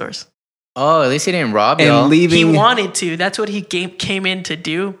cell phone stores. Oh, at least he didn't rob And y'all. leaving He wanted to. That's what he came in to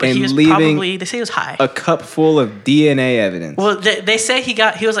do. But And he was leaving probably, they say he was high. a cup full of DNA evidence. Well, they say he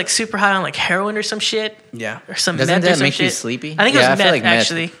was like super high on like heroin or some shit yeah. or some Doesn't meth or that some make you shit. sleepy? I think it was Yeah, I meth feel like meth.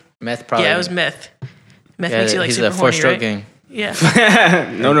 actually. Meth probably. Yeah, it was meth. Meth Yeah, makes you like he's super a horny, four-stroke right? gang. Yeah.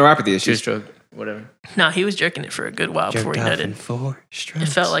 No neuropathy issues. Two-stroke, whatever. No, he was jerking it for a good while before he nutted. 4 strokes.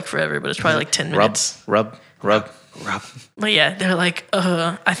 It felt like forever, but it's probably like 10 Rub, minutes. rub. Rub. But yeah, they're like,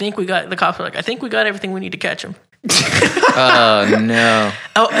 the cops were like, "I think we got everything we need to catch him." Oh, no.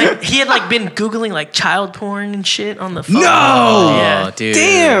 Oh, and he had like been Googling like child porn and shit on the phone. No! Yeah. Oh, dude.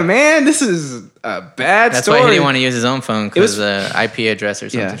 Damn, man, this is a bad That's story. why he didn't want to use his own phone was- because IP address or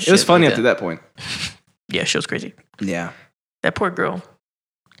something. Yeah, it was funny up to that point. Yeah, she was crazy. Yeah. That poor girl.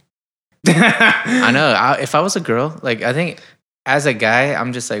 I know. If I was a girl, like, I think as a guy,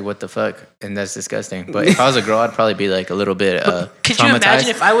 I'm just like, what the fuck? And that's disgusting. But if I was a girl, I'd probably be like a little bit Could you traumatized. imagine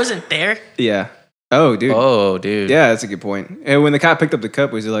if I wasn't there? Yeah. Oh, dude. Oh, dude. Yeah, that's a good point. And when the cop picked up the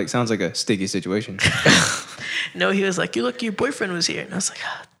cup, was he like, sounds like a sticky situation? No, he was like, "You look, your boyfriend was here," and I was like,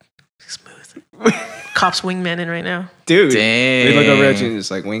 "Smooth." Cops wingman in right now. Dude. Dang. We look over at you and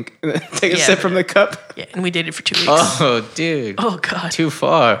just like wink. Take a Yeah. sip from the cup. Yeah, and we dated for 2 weeks. Oh, dude. Oh God. Too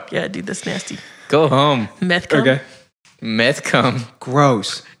far. Yeah, dude, that's nasty. Go home. Meth cum? Okay. Meth cum.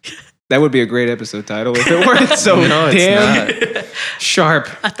 Gross. That would be a great episode title if it weren't so No, it's damn not. sharp.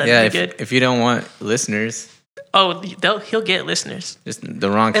 I thought Yeah, it'd be if, good. if you don't want listeners, Oh, he'll get listeners. just the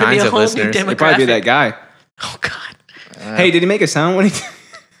wrong It'll be kinds a of whole new listeners. demo- It'd probably be Demographic. that guy. Oh God. Hey, did he make a sound when he?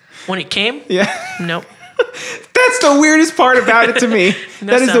 When it came, Yeah. nope. That's the weirdest part about it to me.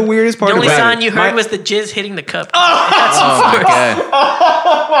 No That is the sound. weirdest part The only about sound it. you heard was the jizz hitting the cup. Oh my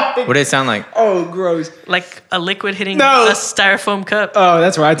god. What did it sound like? Oh, gross. Like a liquid hitting No. a styrofoam cup. Oh,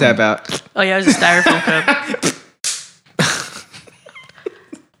 that's where I tap out. Oh yeah, it was a styrofoam cup.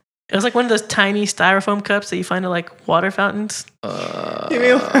 It was like one of those tiny styrofoam cups that you find at like water fountains. You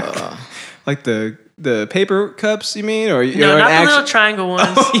mean like the paper cups? You mean, or No, or not an the little triangle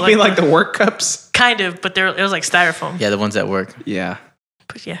ones. Oh, you mean like the work cups? kind of, but it was like styrofoam. Yeah, the ones at work. Yeah.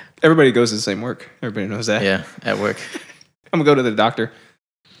 But yeah, Everybody goes to the same work. Everybody knows that. Yeah, at work. I'm gonna go to the doctor.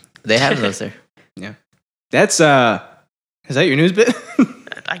 They have those there. Yeah. That's is that your news bit?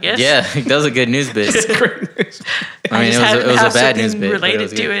 I guess. Yeah, that was a good news bit. It's great news. I mean, just it happened to was have a bad news something bit. but related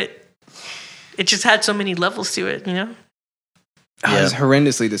was to good. it. It just had so many levels to it, you know. Oh, it's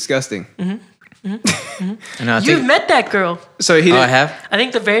horrendously disgusting. And I You've think, met that girl. So he oh, I didn't, have? I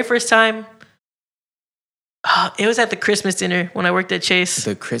think the very first time. It was at the Christmas dinner when I worked at Chase.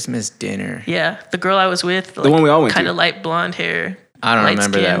 The Christmas dinner. Yeah, the girl I was with, The one we all went kind to. of light blonde hair. I don't light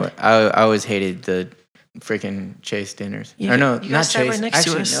remember skinned. that one. I always hated the freaking Chase dinners. You- or no, you not guys sat Chase. right next to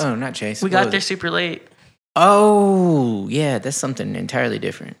Actually, us. no, not Chase. We What got was there it? super late. Oh, yeah, that's something entirely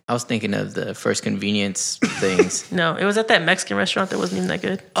different. I was thinking of the first convenience things. No, it was at that Mexican restaurant that wasn't even that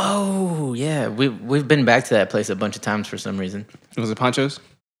good. Oh, yeah. We've been back to that place a bunch of times for some reason. was it Pancho's?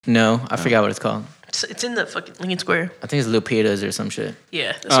 No, I forgot what it's called. It's in the fucking Lincoln Square. I think it's Lupita's or some shit.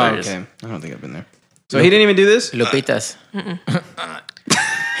 Yeah, that's Oh, what it is. okay. I don't think I've been there. So he didn't even do this? Lupitas.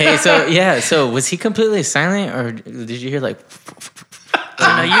 Hey, so was he completely silent, or did you hear like?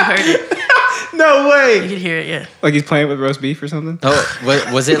 No, you heard it. No You way. could hear it, yeah. Like he's playing with roast beef or something? Oh,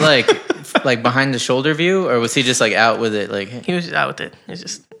 was it like behind the shoulder view, or was he just like out with it? Like, He was out with it. He's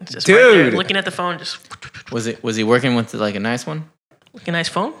just right Dude. there, looking at the phone, just was he working with like a nice one? looking nice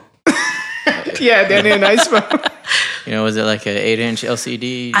phone. Yeah, Danny, a nice phone. You know, was it like an 8-inch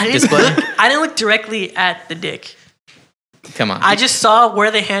LCD I didn't display? I didn't look directly at the dick. Come on. I just saw where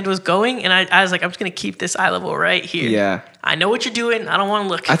the hand was going, and I was like, I'm just gonna keep this eye level right here. Yeah. I know what you're doing. I don't want to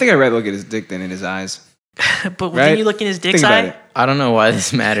look. I think I'd rather look at his dick than in his eyes. But Right? then you look in his dick's Think about eye. it. I don't know why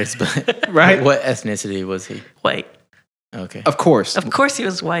this matters, but Right? what ethnicity was he? White. Okay. Of course. Of course he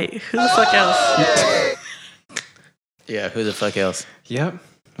was white. Who the fuck else? Yeah, who the fuck else? Yep.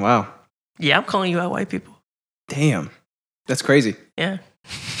 Wow. Yeah, I'm calling you out white people. Damn. That's crazy. Yeah.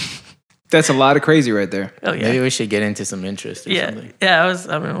 That's a lot of crazy right there. Oh yeah. Maybe we should get into some interest or Yeah. something. Yeah.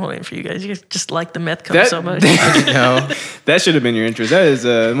 I've been waiting for you guys. You guys just like the meth cup That, so much. No. that should have been your interest. That is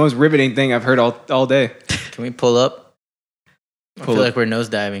the most riveting thing I've heard all day. Can we pull up? I Pull feel up. like we're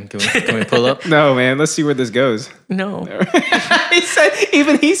nosediving. Can we pull up? No, man. Let's see where this goes. No. he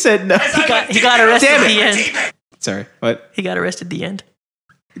said no. He got arrested Damn at it. the end. Sorry. What? He got arrested at the end.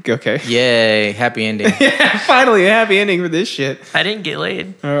 Okay. Yay! Happy ending. Yeah, finally a happy ending for this shit. I didn't get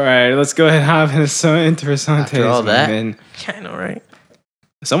laid. All right, let's go ahead and hop into some interesantes. After all that? man. Yeah, I know, right?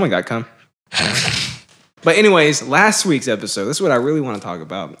 Someone got cum. But anyways, last week's episode, this is what I really want to talk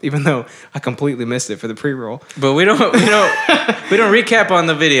about, even though I completely missed it for the pre-roll. But we don't recap on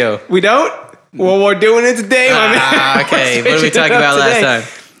the video. We don't? Well, we're doing it today, my man. Okay. We're What did we switching talk it up about last today. time?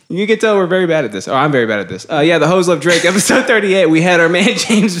 You can tell we're very bad at this. Oh, I'm very bad at this. Yeah, the Hoes Love Drake, episode 38. We had our man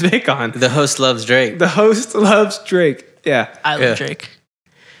James Vick on. The host loves Drake. The host loves Drake. Yeah. I love Yeah. Drake.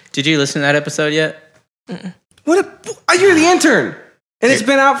 Did you listen to that episode yet? You're the intern. And it's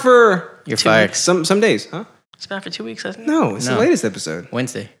been out for You're fired. some days, huh? It's been out for 2 weeks, hasn't it? No, it's the No. latest episode.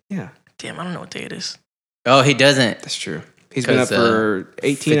 Wednesday. Yeah, Damn, I don't know what day it is. Oh, he doesn't. that's true. He's been up 'Cause, for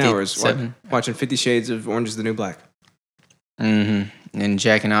 18 hours 57. watching 50 Shades of Orange is the New Black. Mm-hmm. And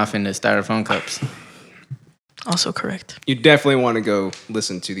jacking off into styrofoam cups. Also correct. You definitely want to go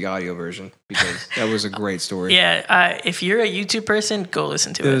listen to the audio version because that was a great story. Yeah, if you're a YouTube person, go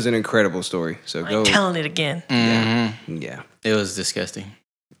listen to It it. was an incredible story. So I'm go. telling it again. Mm-hmm. Yeah. It was disgusting.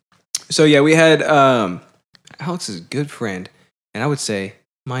 So yeah, we had Alex's good friend, and I would say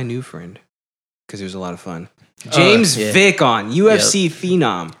my new friend because it was a lot of fun. James yeah. Vick on UFC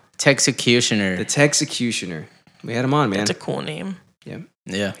phenom, Texecutioner. the Texecutioner. We had him on, man. That's a cool name.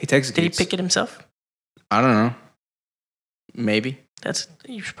 Yeah. He texecutes. Did he pick it himself? I don't know. Maybe.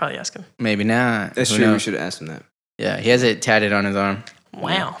 You should probably ask him. Maybe not. That's Who true. We knows? should have asked him that. Yeah, he has it tatted on his arm.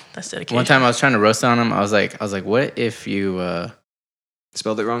 Wow, that's dedication. One time I was trying to roast on him. I was like, what if you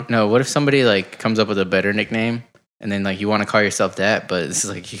Spelled it wrong. no, what if somebody like comes up with a better nickname and then like you want to call yourself that, but this is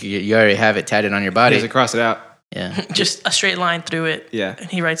like you already have it tatted on your He body. has to cross it out. Yeah. just a straight line through it. Yeah. And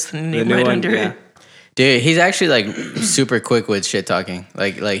he writes the The name new right one, under yeah. it. Dude, he's actually like super quick with shit talking.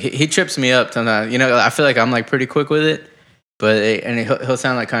 Like he trips me up sometimes. You know, I feel like I'm like pretty quick with it, but he'll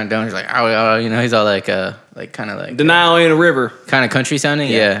sound like kind of dumb. He's like, oh, you know, he's all like kind of like Denial in a river. kind of country sounding.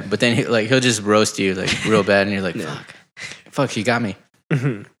 Yeah. Yeah, but then he'll just roast you like real bad, and you're like, fuck, you got me.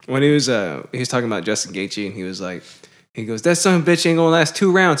 When he was talking about Justin Gaethje, and he goes, that son of a bitch ain't gonna last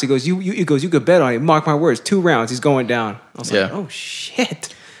 2 rounds. He goes, you could bet on it. Mark my words, 2 rounds, he's going down. I was Yeah. like, oh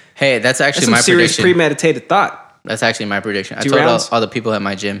shit. Hey, that's actually That's some my serious prediction. premeditated thought. That's actually my prediction. I 2 told rounds? all the people at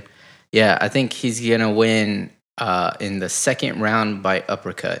my gym. Yeah, I think he's gonna win in the second round by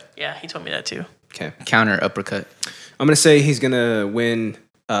uppercut, Yeah, he told me that too. Okay. counter uppercut. I'm gonna say he's gonna win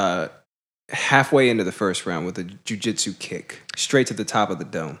halfway into the first round with a jiu-jitsu kick straight to the top of the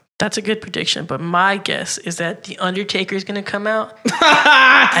dome. That's a good prediction, but my guess is that the Undertaker is going to come out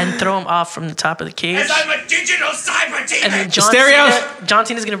and throw him off from the top of the cage. I'm a digital cyber demon. And then Stereos. John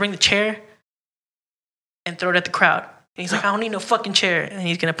Cena's going to bring the chair and throw it at the crowd. And he's like, I don't need no fucking chair. And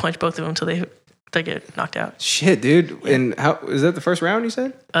he's going to punch both of them until they get knocked out. Shit, dude. And how is that the first round you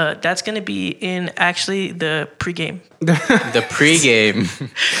said? That's going to be in actually the pregame. The pregame.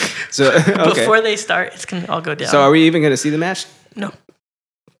 So okay. Before they start, it's going to all go down. So are we even gonna see the match? No.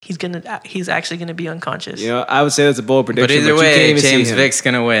 He's actually going to be unconscious. You know, I would say that's a bold But prediction. either you can't way, even see James him. Vick's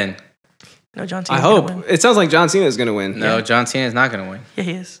gonna win. No, John I Cena's hope. gonna win. It sounds like John Cena is gonna win. No, John Cena's not gonna win. Yeah,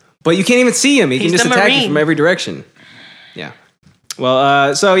 he is. But you can't even see him. He He's can just the attack you Marine. from every direction. Yeah.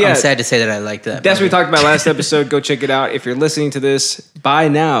 Well, so I'm yeah, sad to say that I liked that. that's what we movie. talked about last episode. Go check it out. If you're listening to this by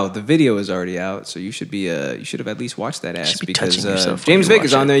now, the video is already out, so you should have at least watched that ass should be because touching yourself when James you Vick watch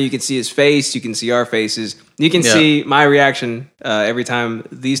is on it. there. You can see his face. You can see our faces. You can Yeah. see my reaction every time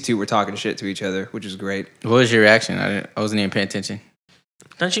these two were talking shit to each other, which is great. What was your reaction? I wasn't even paying attention.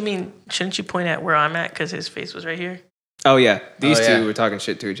 Don't you mean? Shouldn't you point at where I'm at because his face was right here? Oh yeah, these Oh, yeah. two were talking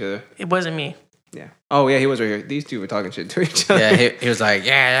shit to each other. It wasn't me. Yeah. Oh yeah, he was right here. These two were talking shit to each other. Yeah, he was like,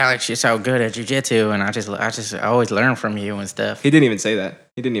 "Yeah, Alex, you're so good at jujitsu, and I always learn from you and stuff." He didn't even say that.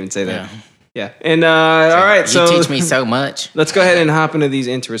 He didn't even say that. Yeah. Yeah. And all right, You so teach me so much. let's go ahead and hop into these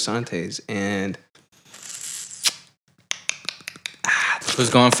interesantes. And Who's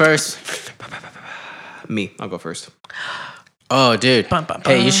going first? me, I'll go first. Oh, dude. Bum, bum,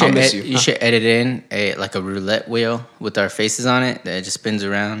 Hey, bum. you should I'll miss you. you should edit in a roulette wheel with our faces on it that just spins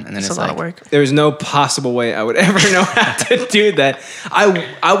around, and then It's it's a lot like of work. There's no possible way I would ever know how to do that.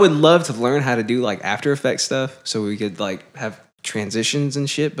 I would love to learn how to do like After Effects stuff so we could like have transitions and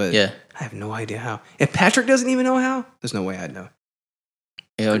shit, but Yeah. I have no idea how. If Patrick doesn't even know how, there's no way I'd know.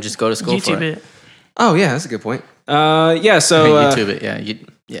 just go to school for YouTube it. it. Oh yeah, that's a good point. Yeah, so YouTube it. Yeah,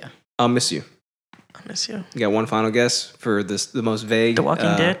 yeah. I'll miss you. I miss you. You got one final guess for the most vague? The Walking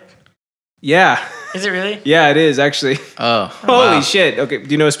Dead. Yeah. Is it really? Yeah, it is actually. Oh, Holy wow. shit. Okay, do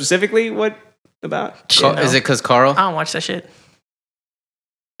you know specifically what about? Shit, no. Is it because Carl? I don't watch that shit.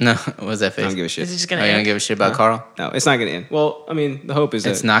 No, what was that I face? don't give a Is shit. it just Oh, gonna you don't end? give a shit about Carl? No, it's not gonna end. Well, I mean, the hope is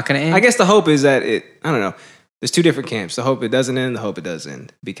It's that not gonna end. I guess the hope is that I don't know. There's two different camps. The hope it doesn't end, the hope it does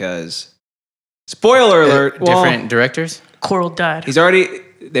end. Because spoiler alert, well, different directors. Coral died.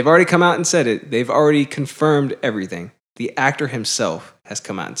 they've already come out and said it. They've already confirmed everything. The actor himself has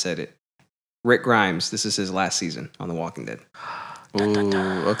come out and said it. Rick Grimes, this is his last season on The Walking Dead.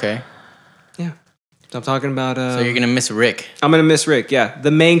 Ooh, okay. Yeah. So I'm talking about So you're gonna miss Rick. I'm gonna miss Rick. Yeah,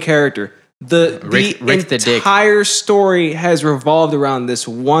 the main character. Rick the Dick. entire story has revolved around this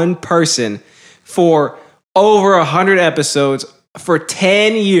one person for over 100 episodes for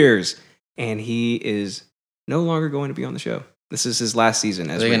 10 years, and he is no longer going to be on the show. This is his last season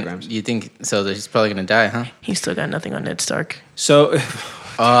as Rick Grimes. You think so? That he's probably gonna die, huh? He still got nothing on Ned Stark. So,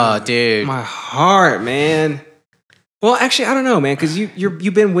 Oh, dude. my heart, man. Well, actually, I don't know, man, because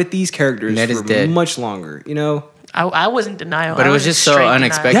you've been with these characters Ned is for dead. much longer. You know. I was in denial. But it I was in just so straight denial.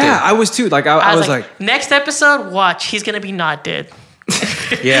 unexpected. Yeah, I was too. Like I was like, next episode, watch. He's gonna be not dead.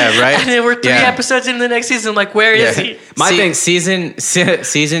 Yeah, right. And then we're 3 Yeah. episodes in the next season. Like, where is Yeah. he? My thing-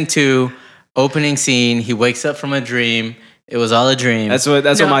 season 2, opening scene. He wakes up from a dream. It was all a dream. that's what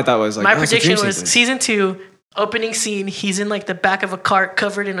No, my thought was. Like, my oh, it's a prediction dream was sequence. season 2, opening scene. He's in like the back of a cart,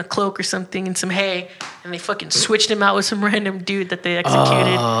 covered in a cloak or something, and some hay, and they fucking switched him out with some random dude that they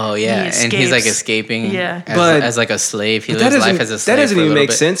executed. Oh yeah, He and he's like escapes. escaping. Yeah. as like a slave. He But lives life as a slave. that doesn't for a even little make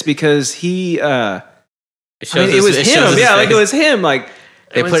bit. sense because he. It I shows mean, it his- was shows him. his Yeah, like it face. was him. Like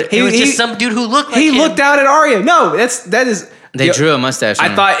They put it was he- just some dude who looked like he him. looked out at Arya. No, that is. They Yo, drew a mustache. on I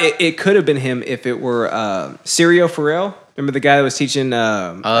him. thought it could have been him if it were Sirio Pharrell. Remember the guy that was teaching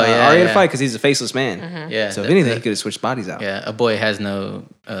yeah, Arya to yeah. fight because he's a faceless man. Yeah. So if the- anything, the- he could have switched bodies out. yeah, a boy has no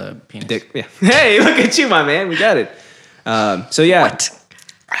penis. Dick. Yeah. Hey, look at you, my man. We got it. So yeah, What?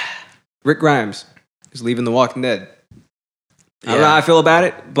 Rick Grimes is leaving The Walking Dead. I don't know Yeah. how I feel about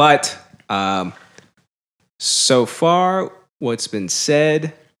it, but so far, what's been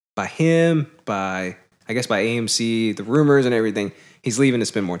said by him, by AMC, the rumors and everything, he's leaving to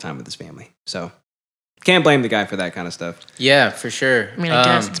spend more time with his family. So can't blame the guy for that kind of stuff. Yeah, for sure. I mean, I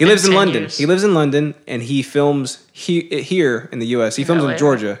guess it's He been lives in 10 London. years. He lives in London, and he films here in the U.S. He films in LA?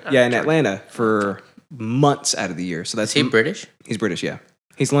 Georgia, Oh, yeah, in Georgia. Atlanta for months out of the year. So that's Is he British? He's British, yeah.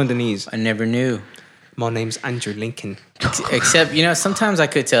 He's Londonese. I never knew. My name's Andrew Lincoln. Except, sometimes I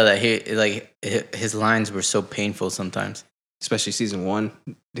could tell that his lines were so painful sometimes. Especially season 1.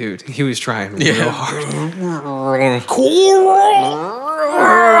 Dude, he was trying real hard.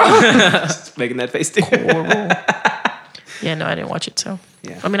 Just making that face too. Yeah, no, I didn't watch it. So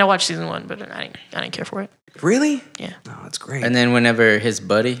Yeah. I mean, I watched season 1, but I didn't care for it. Really? Yeah. Oh, that's great. And then whenever his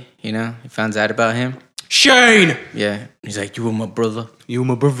buddy, he finds out about him, Shane! yeah, he's like, "You were my brother." You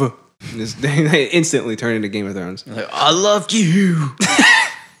my brother. They instantly turn into Game of Thrones. He's like, "I loved you."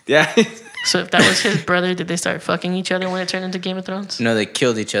 Yeah. So if that was his brother, did they start fucking each other when it turned into Game of Thrones? No, they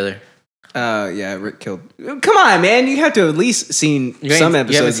killed each other. Yeah, Rick killed. Come on, man! You have to at least seen some episodes.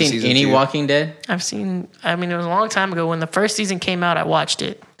 You haven't of seen season any 2. Walking Dead? I've seen. I mean, it was a long time ago when the first season came out. I watched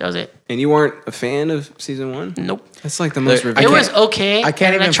it. That was it. And you weren't a fan of season 1? Nope. That's like the most Look, revered. It was okay. I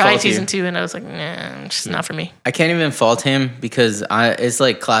can't and even I tried fault you. season 2, and I was like, nah, it's just not for me. I can't even fault him because it's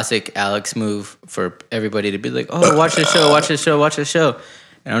like classic Alex move for everybody to be like, oh, watch this show, watch this show, watch this show.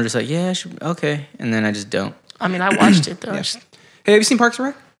 And I'm just like, yeah, okay. And then I just don't. I mean, I watched it though. Just- Hey, have you seen Parks and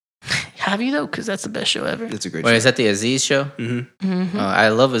Rec? have you though? Because that's the best show ever. It's a great Wait, show. is that the Aziz show? Mm-hmm. I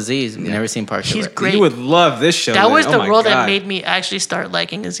love Aziz. Never seen Parks and He's Rec. great. You would love this show. That then. was Oh the my role that God. made me actually start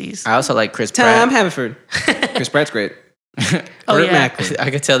liking Aziz. I also like Chris Tom Pratt. Haverford. Chris Pratt's great. Oh, Burt yeah. Macklin. I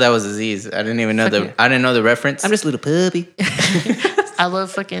could tell that was Aziz. I didn't even know I didn't know the reference. I'm just a little puppy. I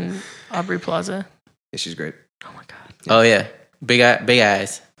love fucking Aubrey Plaza. Yeah, she's great. Oh my god. Oh yeah, big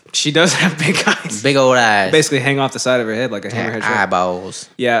eyes, She does have big eyes. big old eyes, Basically hang off the side of her head like a hammerhead shark. eyeballs.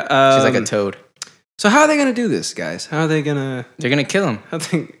 Yeah. She's like a toad. So how are they gonna do this, guys? How are they gonna? They're gonna kill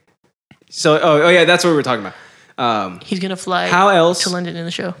him. So oh yeah, that's what we were talking about. He's gonna fly How else? to London in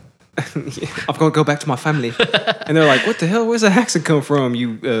the show. I'm gonna go back to my family, and they're like, "What the hell? Where's the accent come from,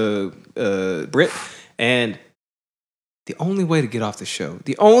 you Brit?" And the only way to get off the show,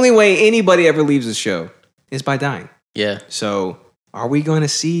 the only way anybody ever leaves the show, is by dying. Yeah. So, are we going to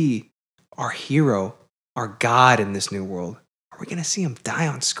see our hero, our god in this new world? Are we going to see him die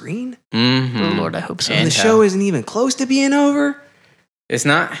on screen? Mm-hmm. Oh Lord, I hope so. And And the how? show isn't even close to being over? It's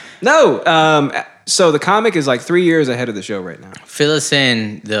not. No. So the comic is like 3 years ahead of the show right now. Fill us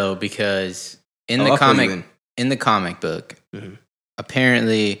in though, because in I'll the fill you in. comic book, Mhm.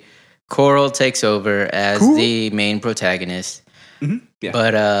 apparently Coral takes over as Cool. the main protagonist. Yeah.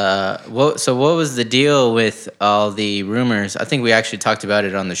 But what was the deal with all the rumors? I think we actually talked about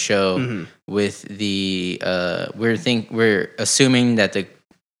it on the show. Mhm. With the we're assuming that the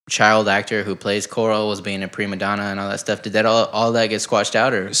child actor who plays Coral was being a prima donna and all that stuff. Did that all that get squashed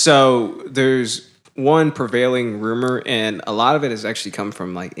out, or So there's one prevailing rumor, and a lot of it has actually come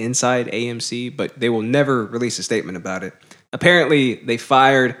from like inside AMC, but they will never release a statement about it. Apparently, they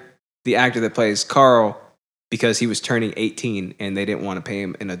fired the actor that plays Carl because he was turning 18 and they didn't want to pay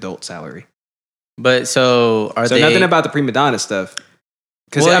him an adult salary. but so are So they? nothing about the prima donna stuff.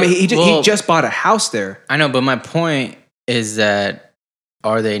 Because Well, I mean, he well- just bought a house there. I know, but my point is that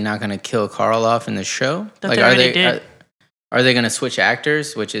are they not going to kill Carl off in the show? That they already did. Are they going to switch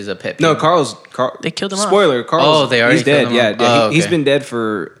actors, which is a pet peeve? No, Carl. They killed him off. Spoiler. Carl's. Oh, they already he's dead. killed him Yeah, off. yeah. Oh, He's okay. been dead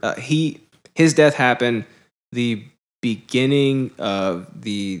for his death happened the beginning of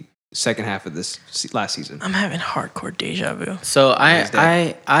the second half of this last season. I'm having hardcore deja vu. So He's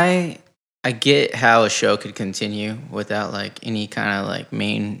dead. I get how a show could continue without like any kind of like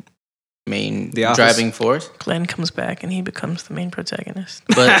main The Office? driving force, Glenn comes back and he becomes the main protagonist.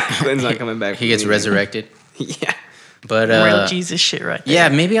 but Glenn's not coming back. he gets from anything. resurrected. Yeah. But Real Jesus shit right there. yeah,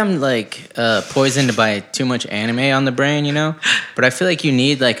 maybe I'm like poisoned by too much anime on the brain, you know. But I feel like you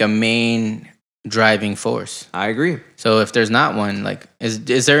need like a main driving force. I agree. So if there's not one, like,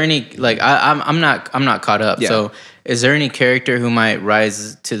 is there any like I'm not caught up. Yeah. So is there any character who might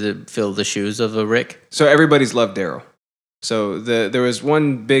rise to fill the shoes of a Rick? So everybody's loved Daryl. So there was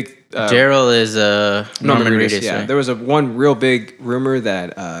one big Daryl is Norman Reedus. Yeah, right? there was one real big rumor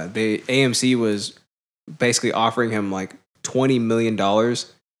that AMC was basically offering him like $20 million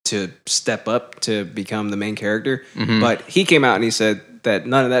to step up to become the main character. Mhm. But he came out and he said that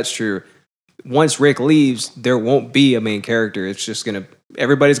none of that's true. Once Rick leaves, there won't be a main character. It's just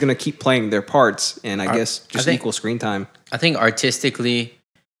everybody's gonna keep playing their parts, and I guess just think- equal screen time. I think artistically,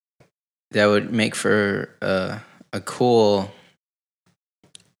 that would make for a cool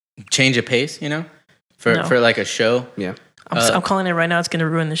change of pace, you know, No. for like a show. Yeah. I'm calling it right now. It's going to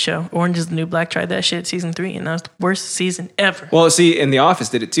ruin the show. Orange is the New Black tried that shit season 3, and that was the worst season ever. Well, see, in The Office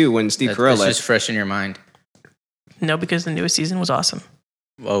did it too when Steve That, Carell it's left. just fresh in your mind. No, because the newest season was awesome.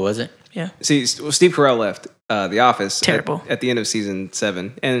 What was it? Yeah. See, Steve Carell left The Office Terrible. at the end of season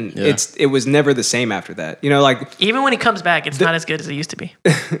 7, and Yeah. it was never the same after that. You know, like Even when he comes back, it's not as good as it used to be.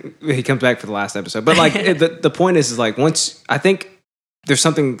 he comes back for the last episode, but like the point is like once I think there's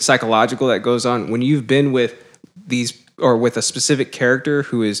something psychological that goes on when you've been with these or with a specific character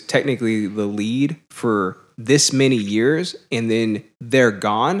who is technically the lead for this many years, and then they're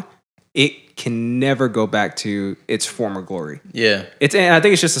gone. It can never go back to its former glory. Yeah. And I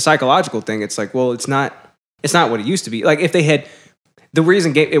think it's just a psychological thing. It's like, well, it's not what it used to be. Like if they had the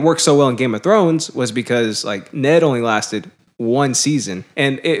reason it worked so well in Game of Thrones was because like Ned only lasted one season,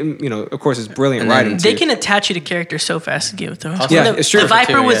 and of course, it's brilliant And then writing. They too. can attach you to characters so fast in Game of Thrones. Also, Yeah, the, it's true. the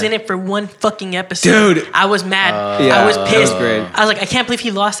Viper Too, was yeah. in it for one fucking episode. Dude. I was mad. Yeah, I was that pissed. was great. I was like, I can't believe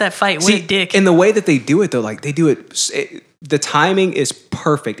he lost that fight. What See, a dick. and the way that they do it though, like they do it, the timing is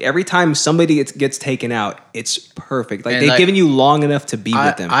perfect. Every time somebody gets taken out, it's perfect. Like And, they've like, given you long enough to be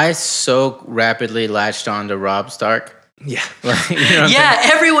with them. I so rapidly latched on to Rob Stark. yeah. Like, you know what I'm saying? yeah,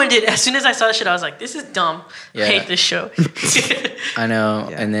 everyone did. As soon as I saw that shit, I was like, this is dumb. Yeah. I hate this show. I know.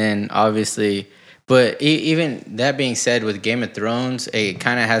 Yeah. And then obviously, but even that being said, with Game of Thrones, it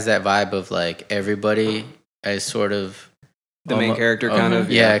kind of has that vibe of like everybody as sort of The main character kind of,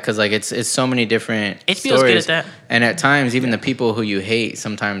 yeah, because like it's so many different HBO's good stories. at that. And at times, even the people who you hate,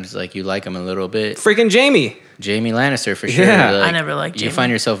 sometimes like you like them a little bit. Freaking Jamie. Jamie Lannister for sure. Yeah. Like, I never liked You Jamie.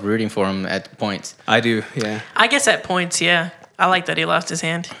 find yourself rooting for him at points. I do. Yeah. I guess at points, yeah. I like that he lost his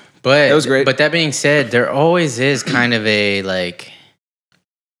hand. But That was great. But that being said, there always is kind of a like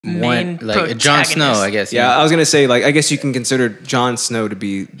Main one like Jon Snow, protagonist. I guess. Yeah, I was gonna say, like, I guess you can consider Jon Snow to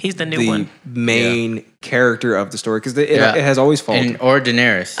be He's the new one. main character of the story because it Yeah. has always faltered. And or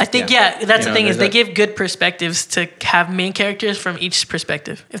Daenerys. I think, yeah, that's You the know, thing is there's they a- give good perspectives to have main characters from each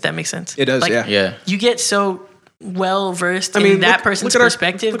perspective, if that makes sense. It does, Like, yeah. yeah. You get so well versed I mean, in that look- person's look at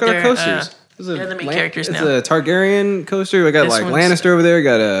perspective. Look at our they're, coasters. they're the main characters it's now. a Targaryen coaster. We got This like one's- Lannister over there. We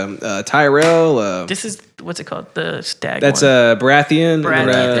got a Tyrell. This is, what's it called? The stag That's one. Baratheon.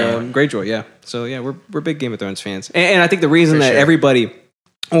 Baratheon. And, Greyjoy. Yeah. So yeah, we're big Game of Thrones fans, and I think the reason For that sure. everybody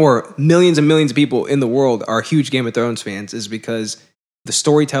or millions and millions of people in the world are huge Game of Thrones fans is because the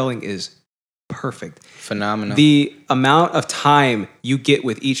storytelling is perfect. Phenomenal. The amount of time you get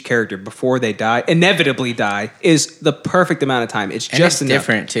with each character before they die, inevitably die, is the perfect amount of time. It's and just it's enough.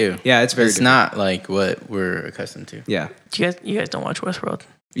 different too. Yeah, it's very It's different. not like what we're accustomed to. Yeah. You guys don't watch Westworld.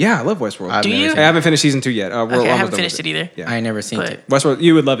 Yeah, I love Westworld. I've Do never you? seen I haven't finished season 2 yet. We're Okay, I almost haven't done finished with it either. Yeah. I ain't never seen But it. Westworld,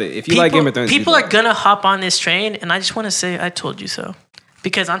 you would love it. If you like Game of Thrones, people you'd are love gonna hop on this train, and I just want to say, I told you so.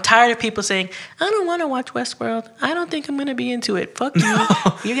 Because I'm tired of people saying, I don't want to watch Westworld. I don't think I'm going to be into it. Fuck you.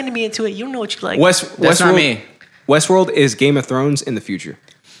 You're going to be into it. You know what you like. it. That's Westworld, not me. Westworld is Game of Thrones in the future.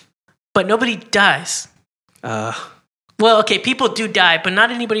 But nobody dies. Uh, Well, okay, people do die, but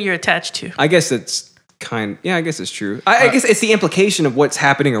not anybody you're attached to. I guess it's I guess it's true. I guess it's the implication of what's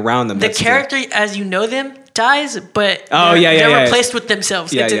happening around them. The that's character, as you know them, dies, but Oh, they're, yeah, yeah, they're yeah. replaced with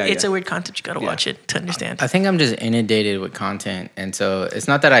themselves. Yeah, It's yeah. a weird concept. You got to watch it to understand. I think I'm just inundated with content, and so it's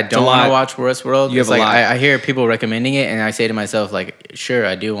not that I don't lot. want to watch Westworld. You have It's a like lot. I hear people recommending it, and I say to myself, like, sure,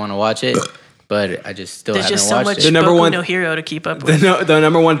 I do want to watch it, but I just still There's haven't just so watched much it. The number Boku one- no Hero to keep up the, with. no, the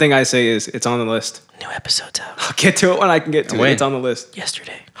number one thing I say is it's on the list. New episodes out I'll get to it when I can get to When? it. It's on the list.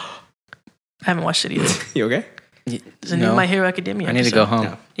 yesterday. I haven't watched it either. You okay? There's a new My Hero Academia. I need to go episode. home.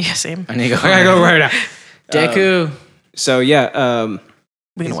 No. Yeah, same. I need to go I home. gotta go right now. Deku. So yeah,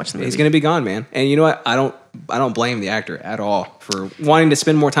 We're gonna watch the movie. he's gonna be gone, man. And you know what? I don't blame the actor at all for wanting to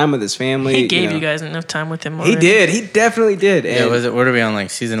spend more time with his family. He gave know. you guys enough time with him. He Already. did. He definitely did. And Yeah, what are we on,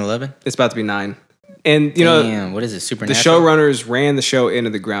 like season 11? it's about to be 9. And you know, Damn, what is it, the Supernatural? showrunners ran the show into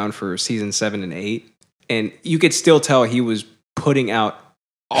the ground for season 7 and 8, and you could still tell he was putting out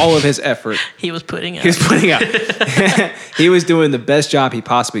all of his effort. He was putting out. He was putting out. He was doing the best job he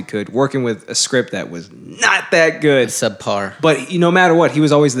possibly could, working with a script that was not that good. Subpar. But no matter what, he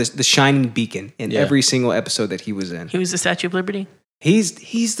was always the shining beacon in Yeah. every single episode that he was in. He was the Statue of Liberty.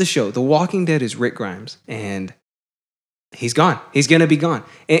 He's the show. The Walking Dead is Rick Grimes, and he's gone. He's gonna be gone.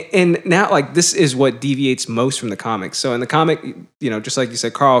 And now, like, this is what deviates most from the comics. So in the comic, you know, just like you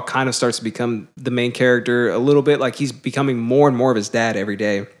said, Carl kind of starts to become the main character a little bit. Like he's becoming more and more of his dad every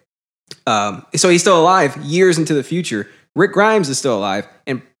day. So he's still alive years into the future. Rick Grimes is still alive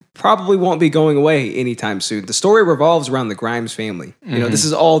and probably won't be going away anytime soon. The story revolves around the Grimes family. You know, this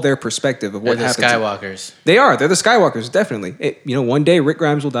is all their perspective of They're what the happened. Skywalkers. They're the Skywalkers, definitely. You know, one day Rick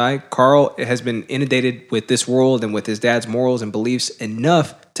Grimes will die. Carl has been inundated with this world and with his dad's morals and beliefs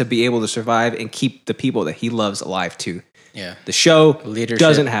enough to be able to survive and keep the people that he loves alive too. Yeah. The show Leadership.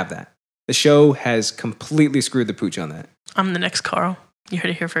 doesn't have that. The show has completely screwed the pooch on that. I'm the next Carl. You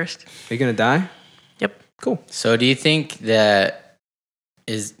heard it here first. Are you gonna die? Yep. Cool. So do you think that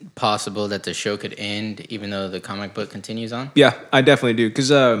is possible that the show could end even though the comic book continues on? Yeah, I definitely do. Because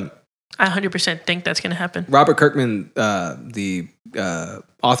I 100% think that's gonna happen. Robert Kirkman, the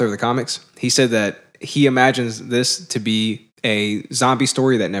author of the comics, he said that he imagines this to be a zombie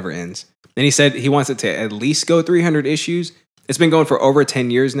story that never ends. And he said he wants it to at least go 300 issues. It's been going for over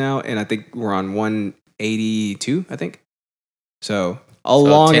 10 years now, and I think we're on 182, I think. So a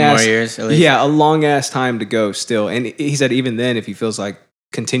long 10 ass more years at least? Yeah, a long ass time to go still. And he said even then, if he feels like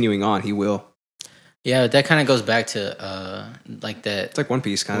continuing on, he will. Yeah, that kind of goes back to like that. It's like One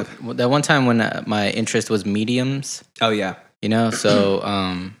Piece, kind of. That one time when my interest was mediums, Oh yeah, so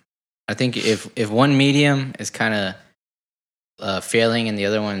I think if one medium is kind of failing and the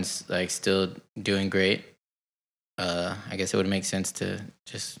other one's like still doing great, I guess it would make sense to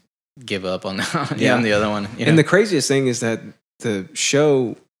just give up on on the other one. And the craziest thing is that the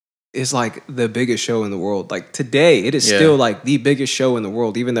show is like the biggest show in the world. Like today, it is still like the biggest show in the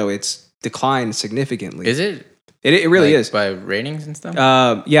world, even though it's declined significantly. Is it? It really is. By ratings and stuff?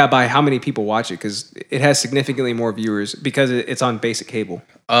 Yeah, by how many people watch it, because it has significantly more viewers because it's on basic cable.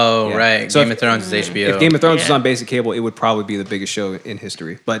 Oh, Yeah. right. So Game of Thrones is HBO. If Game of Thrones was Yeah. on basic cable, it would probably be the biggest show in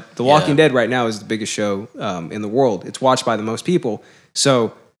history. But The Walking Dead right now is the biggest show in the world. It's watched by the most people.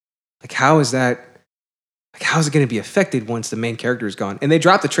 So, like, how is that? Like, how is it going to be affected once the main character is gone? And they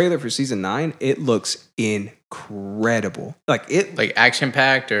dropped the trailer for season 9. It looks incredible. Like it, like action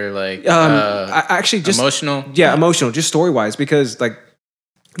packed or like I actually just emotional. Yeah, emotional, just story wise, because like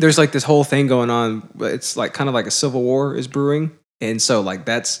there's like this whole thing going on. It's like kind of like a civil war is brewing, and so like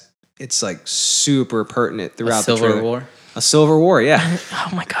it's like super pertinent throughout the trailer. War. A civil war, yeah.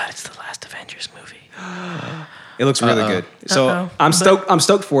 Oh my god, it's the last Avengers movie. It looks really good. So Uh-oh. I'm stoked. I'm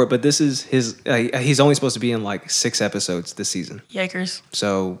stoked for it. But this is his. He's only supposed to be in like 6 episodes this season. Yikers.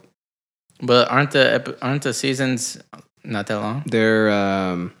 So But aren't the seasons not that long?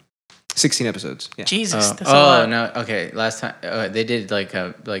 they're 16 episodes. Yeah. Jesus, that's a lot. No, okay. Last time they did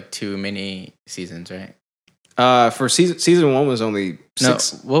like 2 mini seasons, right? For season 1 was only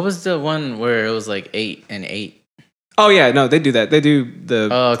 6. No, what was the one where it was like 8 and 8? Oh yeah, no, they do that. They do the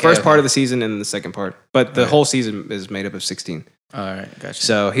first part okay. of the season and the second part, but the whole season is made up of 16. All right, gotcha.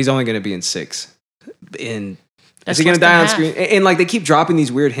 So he's only going to be in 6. Is That's he going less to die than on half. screen? And like they keep dropping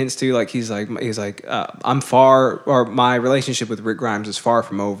these weird hints too. Like he's like I'm far, or my relationship with Rick Grimes is far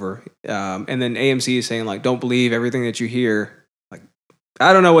from over. And then AMC is saying like, don't believe everything that you hear. Like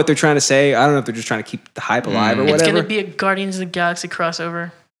I don't know what they're trying to say. I don't know if they're just trying to keep the hype alive or It's whatever. going to be a Guardians of the Galaxy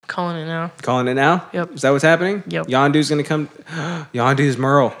crossover. Calling it now. Calling it now. Yep. Is that what's happening? Yep. Yondu's going to come. Yondu's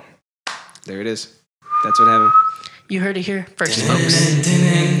Merle. There it is. That's what happened. You heard it here first, folks.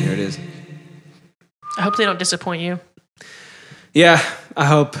 There it is. I hope they don't disappoint you. Yeah, I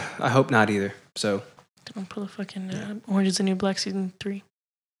hope not either. So Don't pull a fucking Orange is the New Black season 3.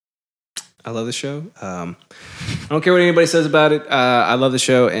 I love the show. I don't care what anybody says about it. I love the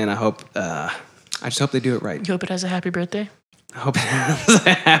show, and I hope. I just hope they do it right. You hope it has a happy birthday. I hope it has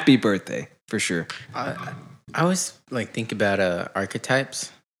a happy birthday for sure. I always like think about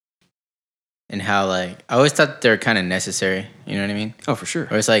archetypes and how like I always thought they're kind of necessary. You know what I mean? Oh, for sure.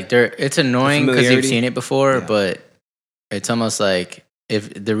 Or it's like it's annoying because you've familiarity. seen it before, Yeah. but it's almost like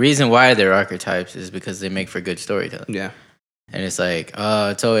if the reason why they're archetypes is because they make for good storytelling. Yeah. And it's like,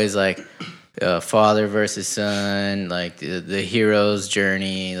 it's always like father versus son, like the hero's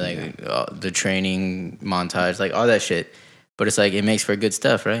journey, like the training montage, like all that shit. But it's like, it makes for good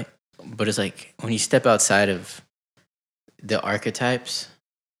stuff, right? But it's like, when you step outside of the archetypes,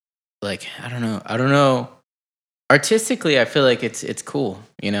 like, I don't know. Artistically, I feel like it's cool,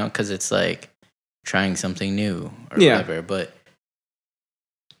 you know, because it's like trying something new or whatever. But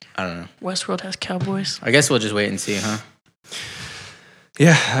I don't know. Westworld has cowboys. I guess we'll just wait and see, huh?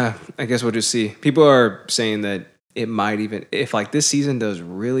 Yeah, I guess we'll just see. People are saying that it might even, if like this season does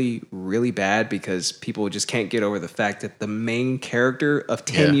really, really bad because people just can't get over the fact that the main character of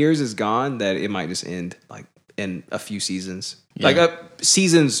 10 years is gone, that it might just end like in a few seasons. Yeah. Like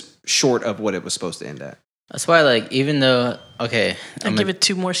seasons short of what it was supposed to end at. That's why, like, even though, okay. I'd give it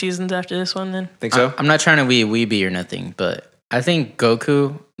 2 more seasons after this one then. Think so? I'm not trying to be weeby or nothing, but I think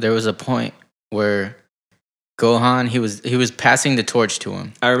Goku, there was a point where Gohan, he was passing the torch to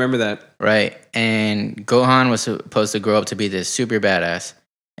him, I remember that. right? And Gohan was supposed to grow up to be this super badass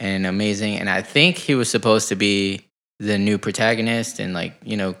and amazing, and I think he was supposed to be the new protagonist and, like,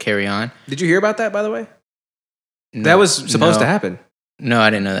 you know, carry on. Did you hear about that, by the way? No, That was supposed to no. happen. No,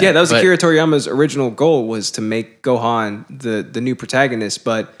 I didn't know that. Yeah, that was but, Akira Toriyama's original goal, was to make Gohan the new protagonist,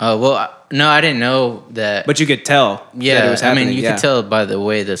 but no, I didn't know that. you could tell that Yeah, it was I happening. mean, you yeah. could tell by the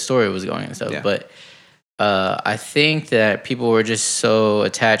way the story was going and stuff. Yeah. But I think that people were just so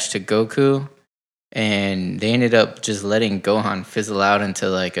attached to Goku, and they ended up just letting Gohan fizzle out into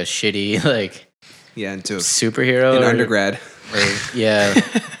like a shitty like Yeah, into superhero an or- undergrad. or- yeah,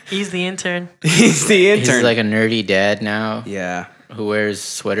 He's the intern. He's the intern. he's like a nerdy dad now yeah. who wears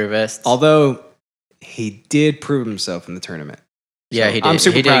sweater vests. Although he did prove himself in the tournament. yeah, So he did. I'm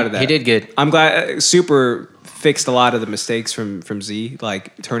super He proud did, of that. He did good. I'm glad Super fixed a lot of the mistakes from Z,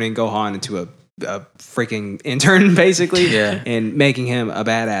 like turning Gohan into a a freaking intern, basically, Yeah. and making him a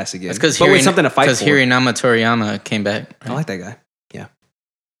badass again. It's because but with something to fight for. Hirinama Toriyama came back. I like that guy. Yeah.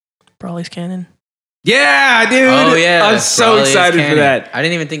 Brawley's canon. Yeah, dude. Oh yeah, I'm so Brawley is excited for canon. that. I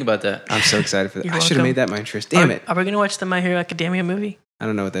didn't even think about that. I'm so excited for that. You're I should have welcome. made that my interest. Damn it. Are we gonna watch the My Hero Academia movie? I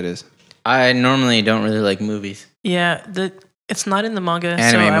don't know what that is. I normally don't really like movies. Yeah, it's not in the manga,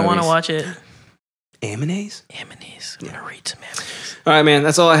 Anime so I want to movies. watch it. Animes? Animes. I'm gonna read some animes. All right, man.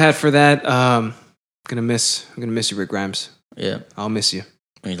 That's all I had for that. I'm gonna miss you, Rick Grimes. Yeah, I'll miss you.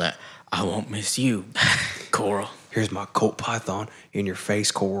 and you're like, I won't miss you, Coral. Here's my coat python in your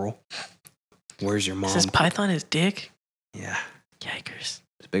face, Coral. Where's your mom? Is this python his dick? Yeah, Yikers.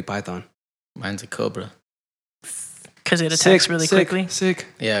 it's a big python. Mine's a cobra. Because it attacks really quickly. Sick.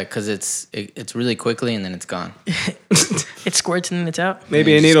 Yeah, because it's really quickly and then it's gone. It squirts and then it's out.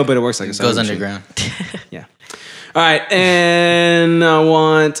 Maybe a needle, but it works like a It goes sewing machine. underground. Yeah. All right, and I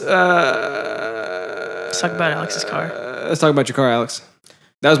want. Let's talk about Alex's car. Let's talk about your car, Alex.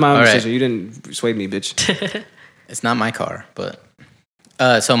 That was my own All right. decision. You didn't sway me, bitch. It's not my car, but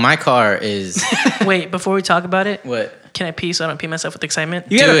so my car is Wait, before we talk about it, what? can I pee so I don't pee myself with excitement?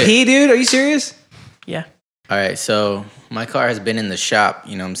 You Do gotta it. pee, dude? Are you serious? Yeah. All right, so my car has been in the shop.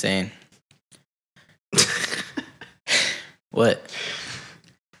 You know what I'm saying? What?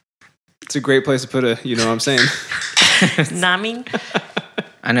 It's a great place to put a. You know what I'm saying? Namin?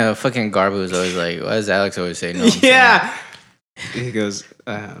 I know. Fucking Garbu is always like, why does Alex always say no? I'm saying? Yeah. He goes,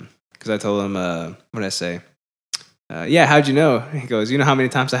 because I told him, what did I say? Yeah, how'd you know? He goes, you know how many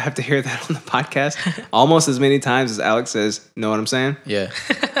times I have to hear that on the podcast? Almost as many times as Alex says, know what I'm saying? Yeah.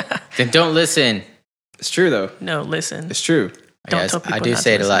 Then don't listen. It's true, though. No, listen. It's true. Don't Yes, tell people I do not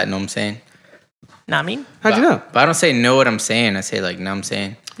say to it a lot. listen. Know what I'm saying? Namin? How'd you know? But I don't say know what I'm saying. I say like know what I'm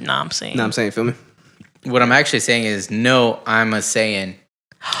saying. Nah, I'm saying. No, I'm saying, feel me? What I'm actually saying is no, I'm a saying.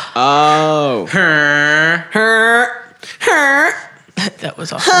 Oh. Her. That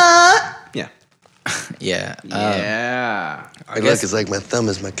was awesome. Yeah. Yeah. Yeah. I guess- look, it's like my thumb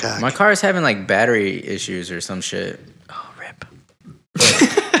is my cock. My car is having like battery issues or some shit. Oh, rip.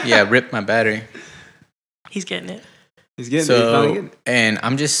 Yeah, rip my battery. He's getting it. He's getting it. He's finally So, getting it. and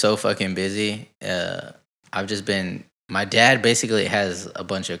I'm just so fucking busy. I've just been, my dad basically has a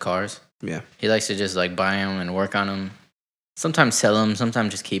bunch of cars. Yeah. He likes to just like buy them and work on them. Sometimes sell them,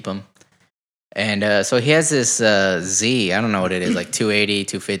 sometimes just keep them. And so he has this Z, I don't know what it is, like 280,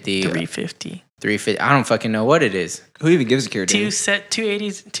 250, 350. 350. I don't fucking know what it is. Who even gives a care, Two dude? set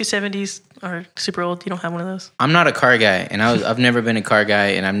 280s, 270s are super old. You don't have one of those? I'm not a car guy, and I've never been a car guy,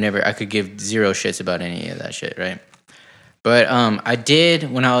 and I could give zero shits about any of that shit, right? But I did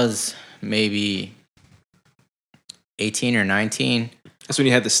when I was maybe 18 or 19. That's when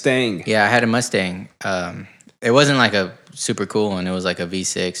you had the Stang. Yeah, I had a Mustang. It wasn't like a super cool one. It was like a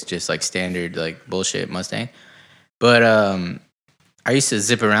V6, just like standard like bullshit Mustang. But I used to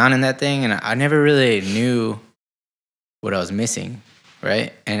zip around in that thing, and I never really knew what I was missing,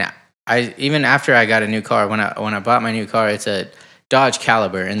 right? And I even after I got a new car, when I bought my new car, it's a Dodge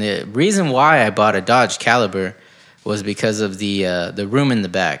Caliber, and the reason why I bought a Dodge Caliber was because of the room in the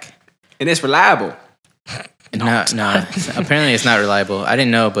back. And it's reliable. No, apparently it's not reliable. I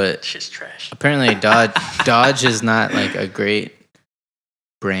didn't know, but Shit's trash. apparently Dodge is not like a great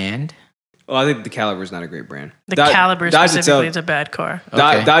brand. Well, I think the Caliber is not a great brand. The Caliber Dodge specifically itself, is a bad car.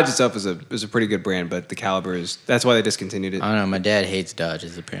 Okay. Dodge itself is a pretty good brand, but the Caliber is, that's why they discontinued it. I don't know. My dad hates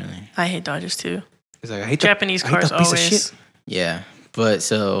Dodges apparently. I hate Dodges too. He's like, I hate Japanese I hate cars that piece of always. shit. Yeah, but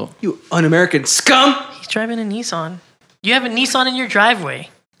so You un-American scum. He's driving a Nissan. You have a Nissan in your driveway.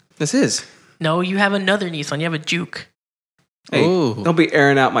 That's his. No, you have another Nissan. You have a Juke. Hey, Ooh. don't be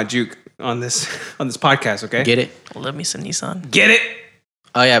airing out my juke on this podcast, okay? get it. Love me some Nissan. Get it?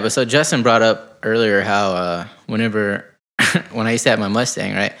 Oh yeah, but so Justin brought up earlier how whenever when I used to have my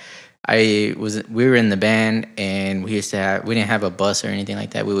Mustang, right? We were in the band and we didn't have a bus or anything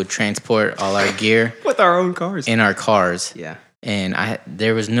like that. We would transport all our gear With our own cars. in our cars. Yeah. And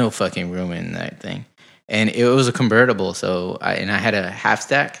there was no fucking room in that thing. And it was a convertible, so I had a half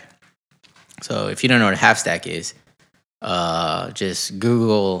stack. So if you don't know what a half stack is, just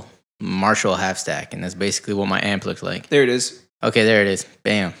Google Marshall half stack, and that's basically what my amp looks like. There it is. Okay, there it is.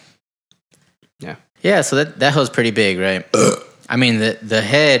 Bam. Yeah. Yeah, so that was pretty big, right? I mean, the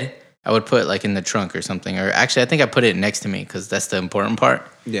head I would put like in the trunk or something, or actually I think I put it next to me because that's the important part.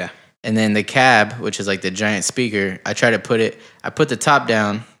 Yeah. And then the cab, which is like the giant speaker, I put the top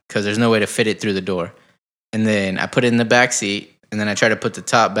down because there's no way to fit it through the door. And then I put it in the back seat, and then I tried to put the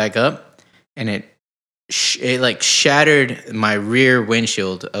top back up, and it like shattered my rear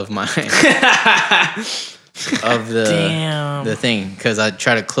windshield of my of Damn. the thing because I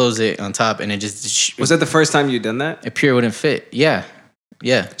tried to close it on top and it just Was that the first time you'd done that? it pure wouldn't fit. Yeah.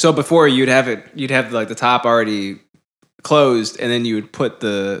 So before you'd have like the top already closed, and then you would put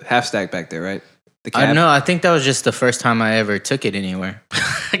the half stack back there, right? The cab. No, I think that was just the first time I ever took it anywhere.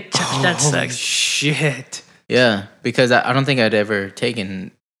 That sucks. Shit. Yeah, because I don't think I'd ever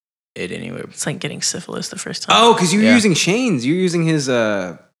taken it anywhere. It's like getting syphilis the first time. Oh, because you were Yeah. using Shane's. You were using his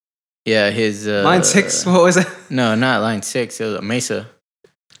Yeah, his line 6. What was it? No, not line 6. It was a Mesa.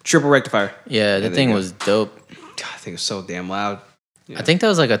 Triple rectifier. Yeah, the there thing you go. was dope. God, I think it was so damn loud. I think that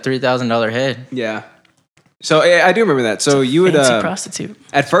was like a $3,000 head. Yeah. So I do remember that. So you would Fancy prostitute.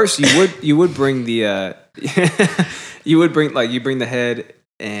 at first you would bring the you bring the head,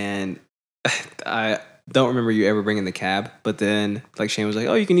 and I don't remember you ever bringing the cab. But then like Shane was like,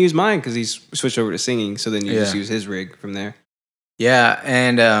 oh, you can use mine because he's switched over to singing. So then you just Yeah. use his rig from there. Yeah,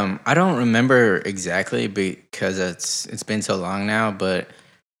 and I don't remember exactly because it's been so long now, but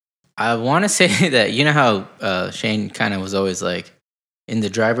I want to say that you know how Shane kind of was always like in the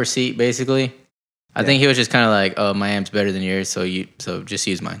driver's seat, basically. I think he was just kind of like, "Oh, my amp's better than yours, so just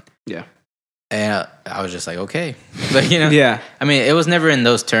use mine." Yeah. And I was just like, "Okay," but you know, Yeah. I mean, it was never in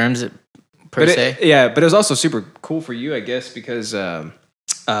those terms per se. But it was also super cool for you, I guess, because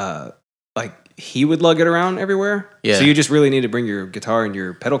like he would lug it aroround everywhere. Yeah. So you just really need to bring your guitar and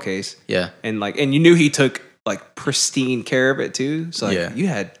your pedal case, Yeah, and you knew he took like pristine care of it too. So like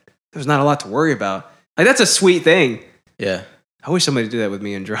Yeah. there was not a lot to worry about. Like that's a sweet thing. yeah, I wish somebody would do that with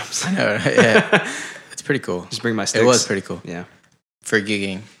me in drums. I know, right? Yeah, it's pretty cool. Just bring my sticks. It was pretty cool. Yeah. For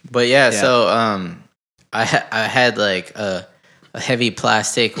gigging. But yeah, Yeah. so I had like a heavy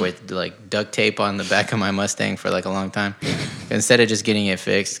plastic with like duct tape on the back of my Mustang for like a long time. Instead of just getting it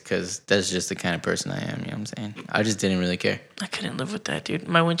fixed, because that's just the kind of person I am, you know what I'm saying? I just didn't really care. I couldn't live with that, dude.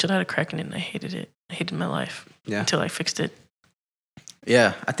 My windshield had a crack in it and I hated it. I hated my life Yeah. until I fixed it.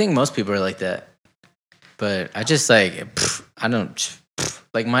 Yeah, I think most people are like that. But I just like, I don't,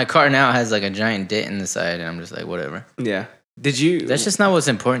 like my car now has like a giant dent in the side and I'm just like, whatever. Yeah. Did you? That's just not what's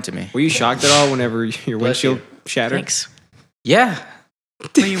important to me. Were you shocked at all whenever your Bless windshield you. shattered? Thanks. Yeah.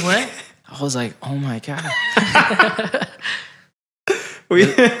 Were you what? I was like, oh my God. Were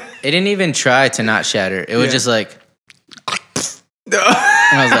you- It didn't even try to not shatter. It was Yeah. just like, and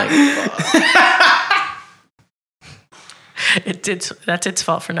I was like, That's its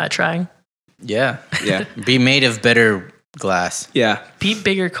fault for not trying. yeah. Yeah. Be made of better glass. Yeah. Be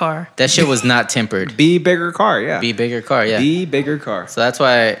bigger car. That shit was not tempered. Be bigger car. Yeah. Be bigger car, yeah. Be bigger car. So that's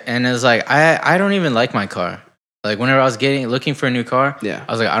why, and it was like, I don't even like my car. Like whenever I was looking for a new car, Yeah.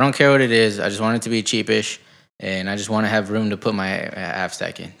 I was like, I don't care what it is. I just want it to be cheapish, and I just want to have room to put my half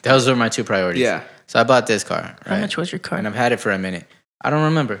stack in. Those were my two priorities. Yeah. So I bought this car. How right? much was your car? And I've had it for a minute. I don't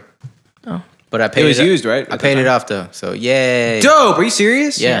remember. Oh. But I paid It was it used, right? I paid it off though. So yay. Dope. Are you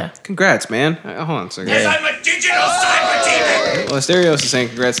serious? Yeah. Congrats, man. Hold on a second. Because I'm a digital cyber demon. Well, Asterios is saying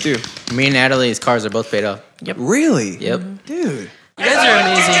congrats too. Me and Natalie's cars are both paid off. Really? Yep. Dude. You guys are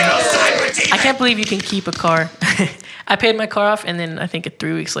amazing. Digital cyber demon. I can't believe you can keep a car. I paid my car off, and then I think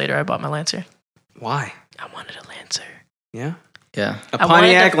 3 weeks later, I bought my Lancer. Why? I wanted a Lancer. Yeah. Yeah. A I wanted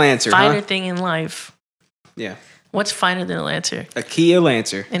Pontiac the Lancer, finer huh? thing in life. Yeah. What's finer than a Lancer? A Kia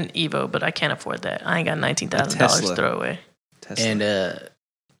Lancer. An Evo, but I can't afford that. I ain't got $19,000 Tesla. to throw away. Tesla. And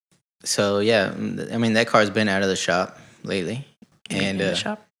so yeah, I mean that car's been out of the shop lately. You mean And in the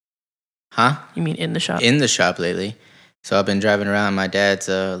shop? huh? You mean in the shop? In the shop lately. So I've been driving around my dad's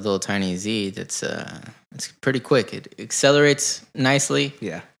little tiny Z that's it's pretty quick. It accelerates nicely.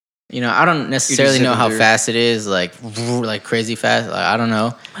 yeah. You know, I don't necessarily know how zipping through. fast it is, like crazy fast. Like, I don't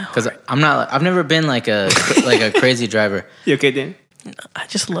know, because I've never been like a crazy driver. You okay, Dan? I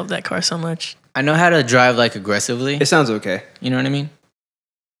just love that car so much. I know how to drive like aggressively. It sounds okay. You know what I mean?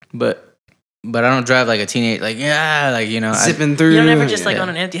 But I don't drive like a teenage, like yeah, like you know. Zipping through. You don't ever just like Yeah. on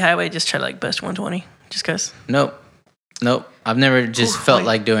an empty highway just try to like bust 120 just because Nope. I've never just Ooh, felt wait.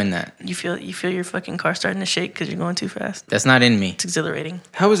 like doing that. you feel your fucking car starting to shake because you're going too fast. That's not in me. It's exhilarating.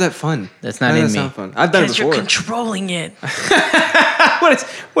 How is that fun? That's not How in does that me. sound fun? I've done it Because you're before. controlling it.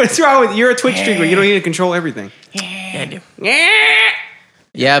 What's wrong with you? You're a Twitch streamer. You don't need to control everything. Yeah, I do.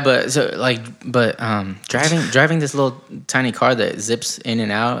 Yeah, but driving this little tiny car that zips in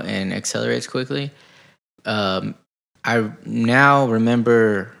and out and accelerates quickly. I now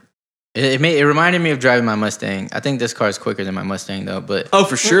remember it reminded me of driving my Mustang. I think this car is quicker than my Mustang though, but Oh,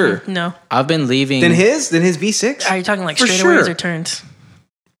 for sure. No. I've been leaving. Then his V6. Are you talking like For straightaways sure. or turns?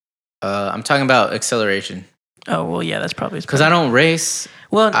 I'm talking about acceleration Oh, well, yeah, that's probably. because I don't race.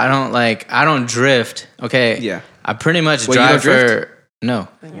 Well, I don't drift. Okay. Yeah. I pretty much What, you drive don't drift? for. No.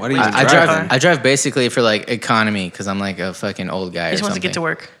 What do you I drive? drive. I drive basically for like economy because I'm like a fucking old guy. He just or wants to get something. to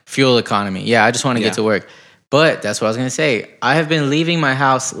work. Fuel economy. Yeah, I just want to Yeah. get to work. But that's what I was gonna say. I have been leaving my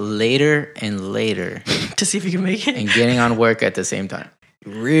house later and later To see if you can make it. and getting on work at the same time.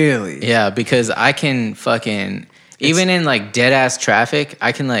 Really? Yeah, because I can fucking even in like dead ass traffic,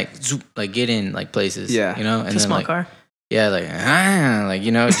 I can like zoop, like get in like places. Yeah. You know, and It's a small like, car. Yeah, like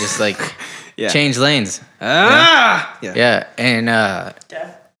you know, just like Yeah. change lanes. Ah. Yeah. Yeah, and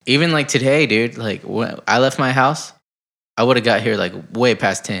even like today, dude, like when I left my house, I would have got here like way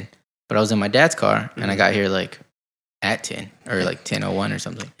past 10, but I was in my dad's car and I got here like at 10 or like 10:01 or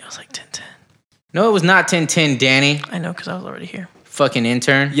something. It was like 10:10. No, it was not 10:10, Danny. I know because I was already here. Fucking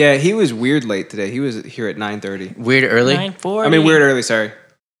intern. Yeah, he was weird late today. He was here at 9:30. Weird early. 9:40. I mean, weird early. Sorry.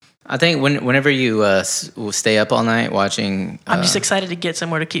 I think whenever you will stay up all night watching. I'm just excited to get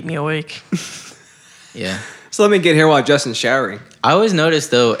somewhere to keep me awake. Yeah. So let me get here while Justin's showering. I always notice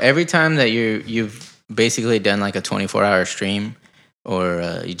though, every time that you've basically done like a 24-hour stream,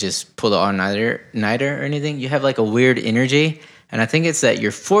 or you just pull the all-nighter or anything, you have like a weird energy, and I think it's that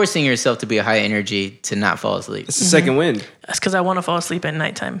you're forcing yourself to be a high energy to not fall asleep. It's the second wind. That's because I want to fall asleep at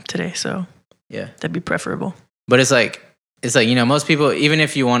nighttime today, so Yeah, that'd be preferable. but it's like you know, most people, even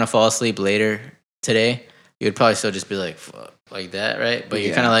if you want to fall asleep later today, you would probably still just be like fuck, like that, right? But you're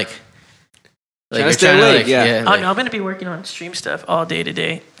Yeah. kind of like Trying to you're stay trying to awake, like yeah. Oh like- no, I'm gonna be working on stream stuff all day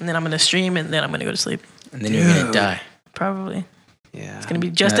today, and then I'm gonna stream, and then I'm gonna go to sleep. and then you're gonna Dude. die. Probably. Yeah. It's gonna be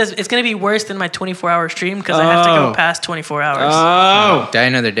it's gonna be worse than my 24-hour stream because I have to go Oh. past 24 hours. Oh. Die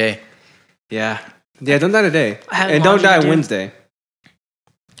another day. Yeah. Yeah. Don't die today, I have and don't laundry die to do. Wednesday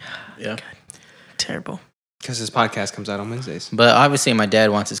Yeah. Terrible. because this podcast comes out on Wednesdays. But obviously, my dad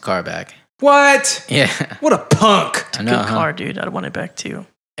wants his car back. What? Yeah, What a punk! I know. Good huh? car, dude. I want it back too.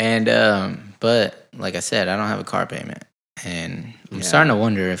 And but like I said, I don't have a car payment, and I'm Yeah. starting to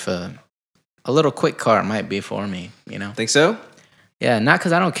wonder if a little quick car might be for me. You know? Think so? Yeah, not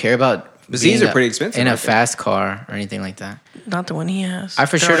because I don't care about. But being these are pretty expensive. in a aren't they? fast car or anything like that. Not the one he has. I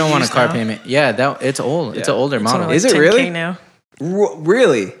for They're sure all don't want a used car now. payment. Yeah, that it's old. It's an Yeah. older It's model. only Is like it 10K really? now?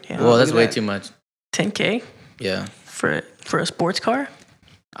 Really? Yeah. Well, that's Look at way that. too much. 10K Yeah, for a sports car?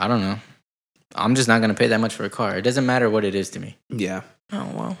 I don't know. I'm just not gonna pay that much for a car. It doesn't matter what it is to me. Yeah. Oh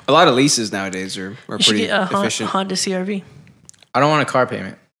well. A lot of leases nowadays are You should pretty get a efficient. Honda CRV. I don't want a car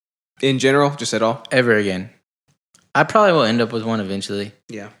payment In general, just at all. ever again. I probably will end up with one eventually.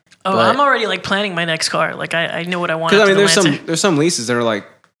 Yeah. Oh, But- I'm already like planning my next car. Like I know what I want. Because I After mean, the Lancer. there's some leases that are like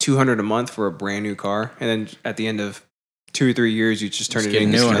 $200 a month for a brand new car, and then at the end of 2 or 3 years, you just turn Just it get a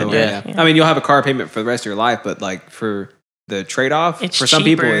in. new just one, throw it yeah. away. Yeah. I mean, you'll have a car payment for the rest of your life, but like for the trade off, It's for some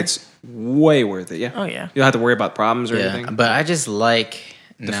people, cheaper. it's way worth it. Yeah. Oh yeah. You don't have to worry about problems or Yeah, anything. but I just like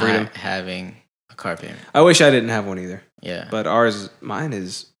The not freedom. having a car payment. I wish I didn't have one either. Yeah, But mine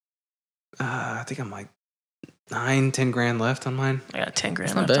is, I think I'm like 9-10 grand left on mine. I got 10 grand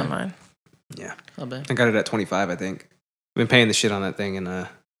That's not left bad. on mine. Yeah. not bad. I got it at 25, I think. I've been paying the shit on that thing, and I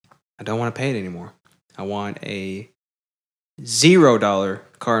don't want to pay it anymore. I want a $0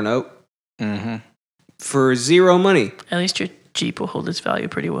 car note Mm-hmm. for zero money. At least your Jeep will hold its value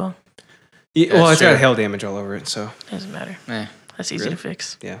pretty well. Yeah, well, That's it's got true. hail damage all over it, so Doesn't matter. Eh. That's easy Really? to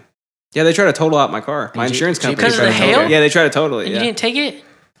fix. yeah. Yeah, they try to total out my car. My Jeep- insurance Jeep- company Because of tried the to total hail? it. Yeah, they try to total it. And Yeah. you didn't take it?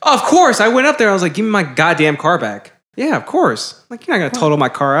 Of course, I went up there. I was like, "Give me my goddamn car back." Yeah, of course. Like, you're not gonna total my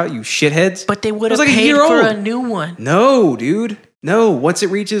car out, you shitheads. But they would It was have like a paid year for old. a new one. No, dude. No. Once it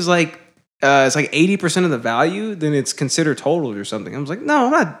reaches like it's like 80% of the value, then it's considered totaled or something. I was like, no,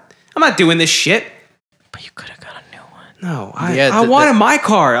 I'm not doing this shit. But you could have got a new one. No, Yeah, I wanted my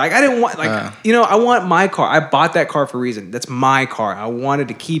car. Like, I didn't want like I want my car. I bought that car for a reason. That's my car. I wanted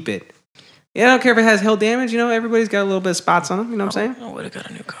to keep it. Yeah, I don't care if it has hail damage. You know, everybody's got a little bit of spots on them. You know what I'm saying? I would have got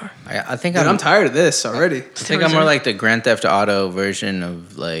a new car. I think Dude, I'm tired of this already. I think I'm more like the Grand Theft Auto version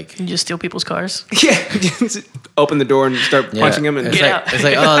of like. You just steal people's cars. Yeah, just open the door and start Yeah. punching them. And It's Get like, out. it's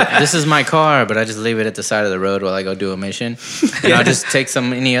like, oh, this is my car, but I just leave it at the side of the road while I go do a mission, and I'll just take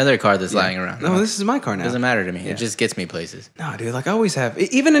any other car that's lying around. no, this is my car now. It doesn't matter to me. It just gets me places. No, dude, like I always have.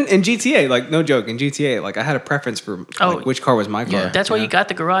 Even in GTA, like no joke, in GTA, like I had a preference for like, which car was my car. Yeah. That's why know? you got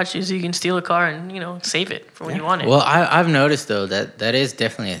the garage, is so you can steal a car and, save it for when you want it. Well, I've noticed though that is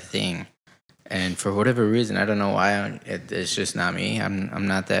definitely a thing, and for whatever reason, I don't know why. It's just not me. I'm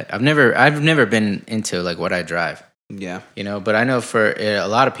not that. I've never been into like what I drive. Yeah. But I know for a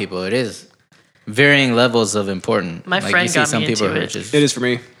lot of people, it is varying levels of important. My like, friend you see got some me people into who are it. just It is for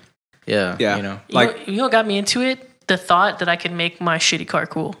me. yeah. Yeah. you know what got me into it? The thought that I could make my shitty car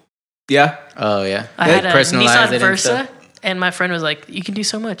cool. Yeah. Oh yeah. I had a Personalize Nissan it and Versa. stuff. And my friend was like, "You can do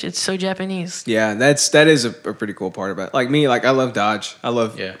so much. It's so Japanese." Yeah, that is a pretty cool part about it. Like me, like I love Dodge. I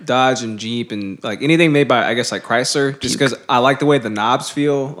love Yeah. Dodge and Jeep and like anything made by I guess like Chrysler. Just because I like the way the knobs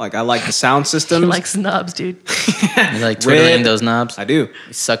feel. Like I like the sound He systems. likes knobs, dude. You like twiddling Red. those knobs? I do.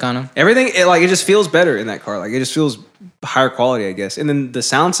 You suck on them? Everything it just feels better in that car. Like it just feels higher quality, I guess. And then the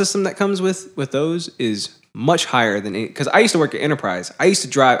sound system that comes with those is much higher than because I used to work at Enterprise. I used to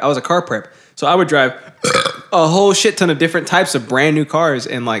drive. I was a car prep, so I would drive a whole shit ton of different types of brand new cars,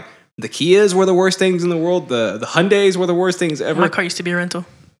 and like the Kias were the worst things in the world. The Hyundais were the worst things ever. My car used to be a rental.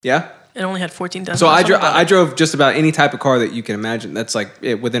 Yeah. It only had 14,000. So I drove just about any type of car that you can imagine. That's like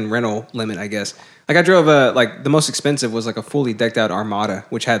within rental limit, I guess. Like I drove like the most expensive was like a fully decked out Armada,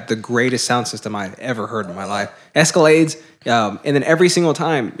 which had the greatest sound system I'd ever heard in my life. Escalades, and then every single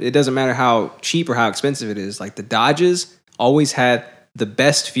time, it doesn't matter how cheap or how expensive it is. Like the Dodges always had the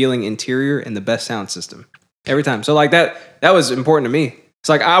best feeling interior and the best sound system every time. So like that was important to me. It's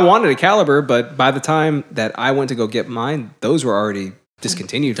like I wanted a Caliber, but by the time that I went to go get mine, those were already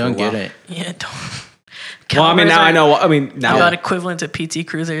discontinued. Don't for a get while. it. Yeah, don't. Well, I mean, now I know. I mean, About now, equivalent to PT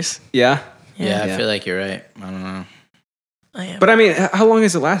Cruisers. yeah. Yeah, Yeah. I feel like you're right. I don't know. I am. But I mean, how long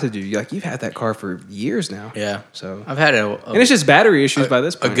has it lasted you? Like you've had that car for years now. Yeah. So, I've had and it's just battery issues by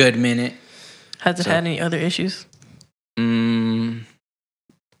this a point. good minute. Has it had any other issues?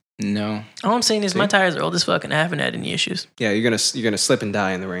 No. All I'm saying is See? my tires are old as fuck and I haven't had any issues. Yeah, you're gonna slip and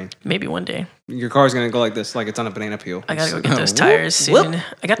die in the rain. Maybe one day. Your car's gonna go like this, like it's on a banana peel. I gotta go Just- get those Whoop, tires soon. whoop.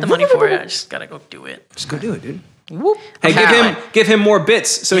 I got the money for it. I just gotta go do it. Just go do it, dude. Whoop. Hey, How? give him more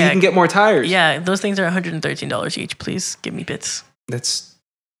bits so he Yeah. can get more tires. Yeah, those things are $113 each. Please give me bits. That's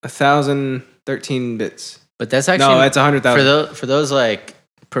 1,013 bits. But that's actually No, that's 100,000. for those like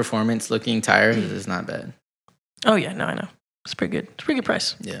performance looking tires. It's not bad. Oh yeah, no, I know. It's pretty good. It's a pretty good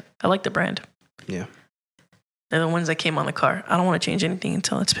price. Yeah. I like the brand. Yeah. They're the ones that came on the car. I don't want to change anything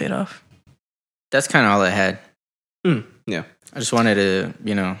until it's paid off. That's kind of all I had. Yeah. I just wanted to,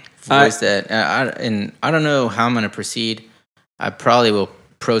 voice that. And I don't know how I'm going to proceed. I probably will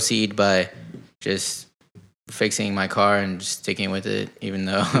proceed by just fixing my car and just sticking with it, even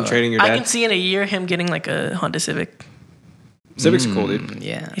though Trading your I dad. can see in a year him getting like a Honda Civic. Civic's cool, dude.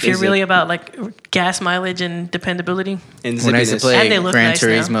 Yeah. If you're Is really about like gas mileage and dependability. And When I used to zippiness. play And they look Gran nice now.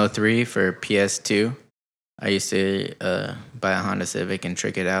 Turismo 3 for PS2, I used to buy a Honda Civic and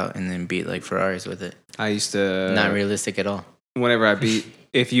trick it out and then beat like Ferraris with it. I used to Not realistic at all. Whenever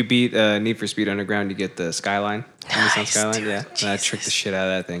if you beat Need for Speed Underground, you get the Skyline. Nissan Nice, Skyline, dude. yeah. And I tricked the shit out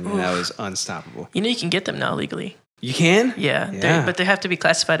of that thing, and that was unstoppable. You know you can get them now legally. You can? Yeah, Yeah. but they have to be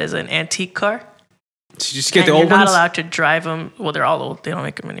classified as an antique car. So you just get And the old you're not ones? allowed to drive them. Well, they're all old. They don't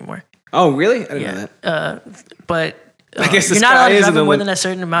make them anymore. Oh, really? I didn't know Yeah. that. But I guess the you're not Sky allowed to is drive the them more one- than a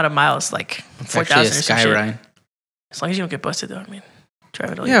certain amount of miles, like It's actually 4,000 a or some shit. Skyride. As long as you don't get busted, though. I mean,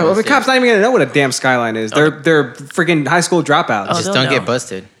 drive it all you Yeah, well, want. the cop's not even gonna know what a damn Skyline is. They're freaking high school dropouts. Oh, Just they'll don't know. get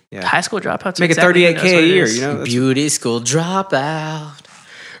busted. Yeah. High school dropouts. Make it exactly who 38K knows what a it year, is. you know? That's- Beauty school dropout.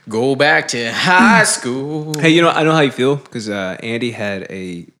 Go back to high school. Hey, I know how you feel because Andy had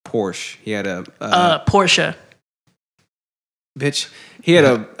a Porsche. He had a Porsche. bitch. He had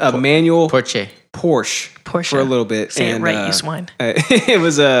a manual Porsche. Porsche for a little bit. Say and, it right, you swine. It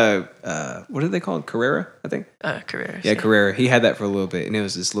was a what are they called? Carrera, I think. Carrera. Yeah, Carrera. He had that for a little bit, and it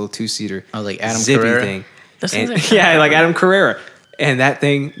was this little 2-seater. Oh, like Adam zippy Carrera? thing. Those things And- are yeah, like Adam Carrera. And that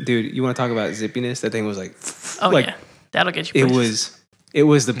thing, dude, you want to talk about zippiness? That thing was like, Oh, like yeah. That'll get you it places.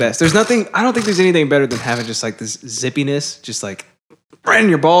 was the best. There's nothing. I don't think there's anything better than having just like this zippiness, just like right in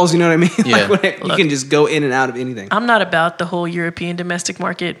your balls. You know what I mean? Yeah. Like when you Look. can just go in and out of anything. I'm not about the whole European domestic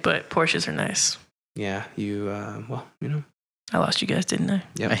market, but Porsches are nice. Yeah, you. Well, I lost you guys, didn't I?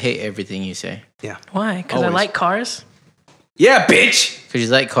 Yep. I hate everything you say. Why? Because I Always. like cars. Yeah, bitch. Because you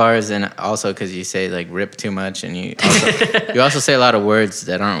like cars, and also because you say like rip too much, and you also say a lot of words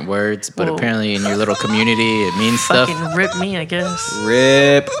that aren't words, but Whoa. apparently in your little community it means stuff. Fucking rip me, I guess.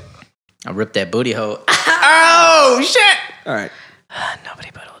 Rip. I rip that booty hole. Oh shit! All right. Nobody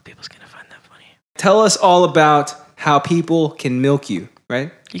but old people's gonna find that funny. Tell us all about how people can milk you.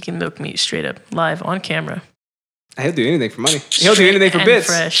 Right? You can milk me straight up live on camera. He'll do anything for money. He'll do anything for And bits.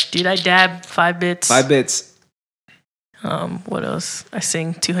 fresh. Dude, I dab 5 bits. 5 bits. What else? I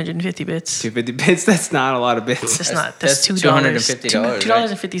sing 250 bits. 250 bits. That's not a lot of bits. That's not. That's that's $2. $250,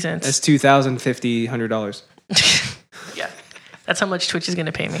 $2.50. That's $2,050. Yeah. That's how much Twitch is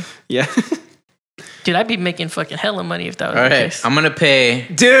gonna pay me. Yeah. Dude, I'd be making fucking hella money if that was All the right, case. I'm gonna pay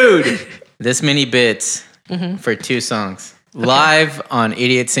Dude. this many bits for 2 songs live on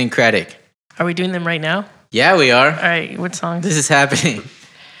Idiot Syncratic. Are we doing them right now? Yeah, we are. All right, what songs? This is happening.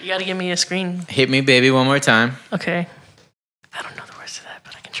 You gotta give me a screen. Hit Me Baby one more time. Okay. I don't know the words to that,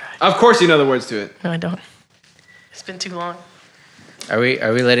 but I can try. Of course, you know the words to it. No, I don't. It's been too long. Are we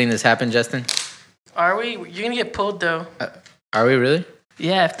letting this happen, Justin? Are we? You're gonna get pulled though. Are we really?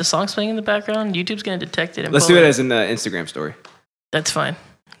 Yeah, if the song's playing in the background, YouTube's gonna detect it. And Let's pull do it as an Instagram story. That's fine.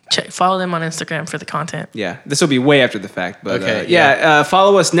 Follow them on Instagram for the content. Yeah, this will be way after the fact, but Okay,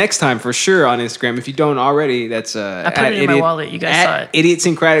 follow us next time for sure on Instagram. If you don't already, that's I put it in my wallet. You guys saw it.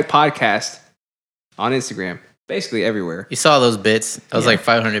 Idiosyncratic Podcast on Instagram, basically everywhere. You saw those bits. That was like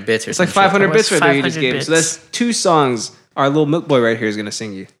 500 bits or It's like some shit. 500 bits right there you 500 just gave. bits. So that's 2 songs. Our little milk boy right here is gonna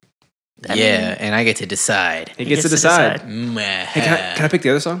sing you. Yeah, and I get to decide. He gets to decide. Hey, Hey, can I pick the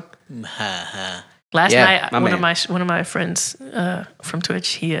other song? Last Yeah, night, my man. one of my friends from Twitch,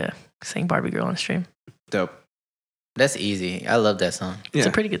 he sang Barbie Girl on stream. Dope. That's easy. I love that song. It's Yeah.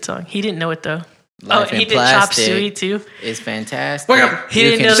 a pretty good song. He didn't know it though. Life he in did Chop Plastic Suey too. It's fantastic. Wake up. He You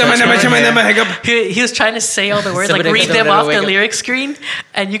didn't can know touch that my song. hair. He was trying to say all the words, like Somebody read come them down, off wake the up. lyric screen,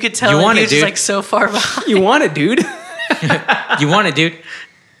 and you could tell You he want was it, just dude. like so far behind. You want it, dude? You want it, dude?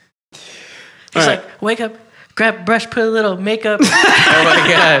 He's All right. like, wake up, grab brush, put a little makeup. Oh my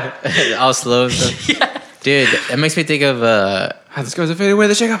god. All slow stuff. Dude, that makes me think of This goes a fade away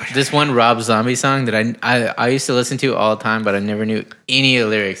the shake up. this one Rob Zombie song that I used to listen to all the time, but I never knew any of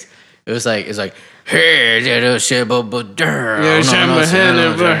the lyrics. It's like hey, little shibble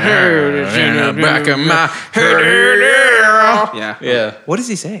back of my head. Yeah. What does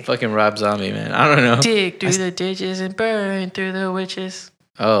he say? Fucking Rob Zombie, man. I don't know. Dig through the ditches and burn through the witches.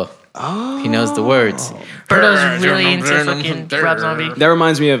 Oh, he knows the words. Birdo's really into fucking Rob Zombie. That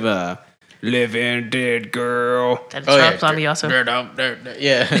reminds me of Living Dead Girl. That's Oh, Rob Zombie also. Yeah, I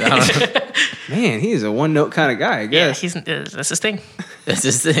don't know. Man, he's a one note kind of guy, I Yeah, guess. that's his thing. That's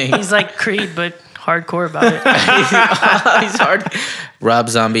his thing. He's like Creed, but hardcore about it. He's hard. Rob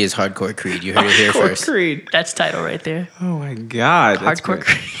Zombie is hardcore Creed. You heard it here Hardcore first. Creed. That's title right there. Oh my God. that's Hardcore great.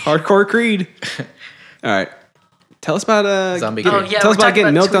 Creed. Hardcore Creed. All right. Tell us about Zombie get- Creed. Oh, yeah, tell us we're about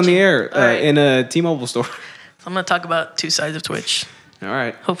getting talking about milked on the Twitching. air All right. in a T-Mobile store. I'm going to talk about 2 sides of Twitch. All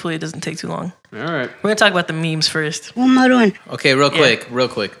right. Hopefully it doesn't take too long. All right. We're going to talk about the memes first. Okay, real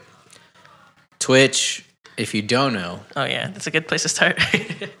quick. Twitch, if you don't know, Oh, yeah. That's a good place to start.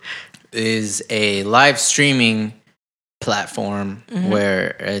 is a live streaming platform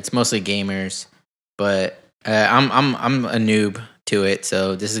where it's mostly gamers, but I'm a noob to it,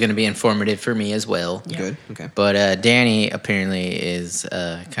 so this is going to be informative for me as well. Good. Okay. But Danny apparently is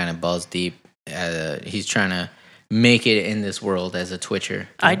kind of balls deep. He's trying to make it in this world as a Twitcher.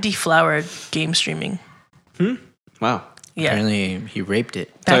 I deflowered game streaming. Wow. Yeah. Apparently he raped it.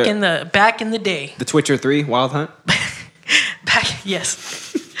 Back So- in the day. The Twitcher 3 Wild Hunt.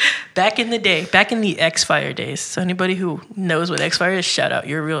 Yes. Back in the day. Back in the X-Fire days. So anybody who knows what X-Fire is, shout out.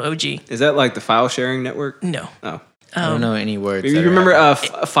 You're a real OG. Is that like the file sharing network? No. Oh. I don't know any words. You that are remember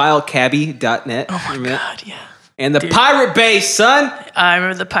happening. filecabby.net? Oh my Remember that? God, yeah. And the Dude. Pirate Bay, son. I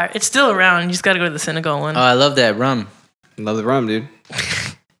remember the pirate. It's still around. You just got to go to the Senegal one. Oh, I love that rum. Love the rum, dude.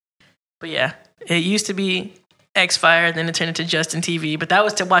 But yeah, it used to be X-Fire, then it turned into Justin TV. But that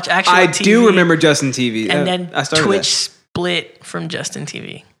was to watch actual I TV. do remember Justin TV. And then I started Twitch that. split from Justin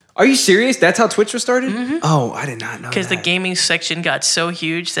TV. Are you serious? That's how Twitch was started? Oh, I did not know Because the that. gaming section got so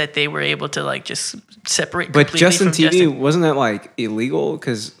huge that they were able to like just separate But completely Justin from TV, Justin. wasn't that like illegal?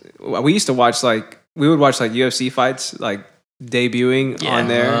 Because we used to watch we would watch like UFC fights like debuting Yeah. on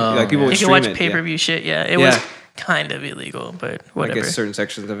there. Oh, Like people man. would You can stream watch it. pay-per-view shit, yeah. It Yeah. was kind of illegal, but I whatever. guess certain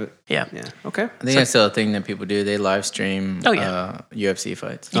sections of it. Yeah. Yeah. Okay. I think that's still a thing that people do. They live stream Oh, yeah. UFC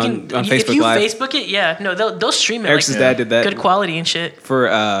fights. You On can, Facebook if you Live. Facebook it, yeah. No, they'll stream it Eric's like dad did that good quality and shit. for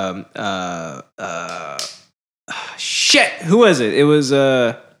shit. Who was it? It was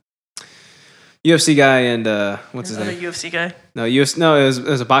UFC guy and what's his Another name? UFC guy. No, it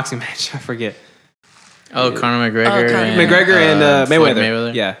was a boxing match. I forget. Oh, Conor McGregor. Conor. and, McGregor and Floyd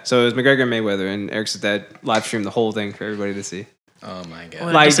Mayweather. Yeah, so it was McGregor and Mayweather, and Eric's dad live streamed the whole thing for everybody to see. Oh my god.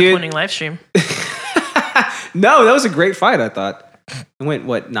 What Like, a disappointing live stream. No, that was a great fight. I thought it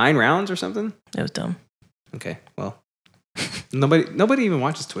went 9 rounds or something. It was dumb. Okay, well, nobody even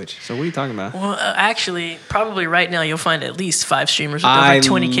watches Twitch. So what are you talking about? Well, actually, probably right now you'll find at least 5 streamers with over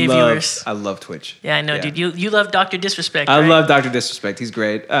 20K viewers. I love Twitch. Yeah, I know, Yeah. dude. You love Dr. Disrespect, I right? love Dr. Disrespect. He's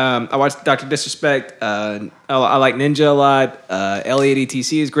great. I watched Dr. Disrespect. I like Ninja a lot. Elliot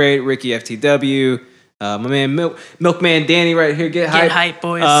ETC is great. Ricky FTW. My man Milkman Danny right here. Get hype. Get hype,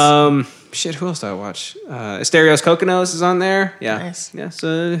 boys. Shit, who else do I watch? Asterios Kokonos is on there. Yeah. Nice. Yeah,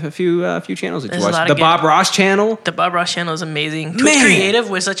 so a few channels that There's you a lot watch. of The good- Bob Ross channel. The Bob Ross channel is amazing. Twitch Man. Creative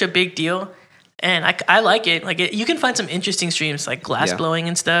was such a big deal. And I like it. You can find some interesting streams like glass Yeah. blowing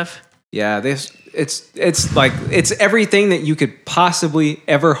and stuff. Yeah, it's like it's everything that you could possibly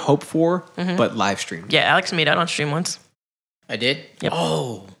ever hope for, but live streamed. Yeah, Alex made out on stream once. I did. Yep.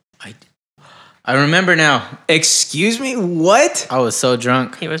 Oh, I remember now. Excuse me, what? I was so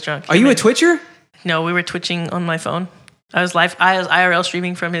drunk. He was drunk. Are you a Twitcher? No, we were twitching on my phone. I was IRL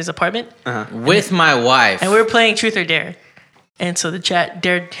streaming from his apartment, With my wife. and we were playing Truth or Dare. And so the chat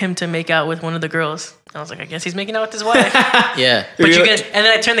dared him to make out with one of the girls. I was like, I guess he's making out with his wife. Yeah. But you're gonna, and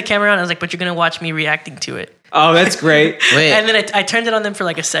then I turned the camera on. I was like, but you're gonna watch me reacting to it. Oh, that's great. Wait. And then I turned it on them for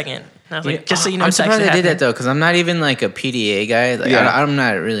like a second. And I was like, just so you know, I'm it's actually surprised I did happening. that though, because I'm not even like a PDA guy. Like, Yeah. I'm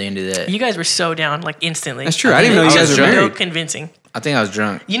not really into that. You guys were so down, like instantly. That's true. I didn't know you I guys was were drunk. So married. convincing. I think I was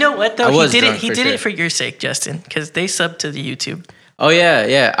drunk. You know what though? I He was did it. drunk He for did sure. it for your sake, Justin, because they subbed to the YouTube. Oh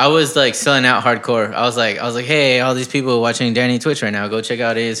yeah. I was like selling out hardcore. I was like, hey, all these people watching Danny Twitch right now, go check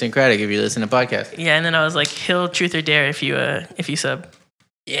out Idiosyncratic if you listen to podcasts. Yeah, and then I was like, he'll Truth or Dare if you sub.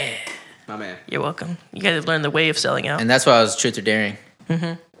 Yeah. My man. You're welcome. You guys have learned the way of selling out. And that's why I was truth or daring.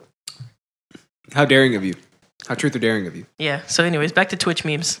 How daring of you. How truth or daring of you. Yeah. So, anyways, back to Twitch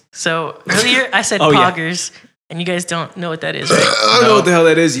memes. So earlier I said Oh, yeah. poggers, and you guys don't know what that is, right? I don't know what the hell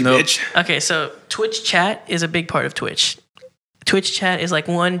that is, you Nope. bitch. Okay, so Twitch chat is a big part of Twitch. Twitch chat is like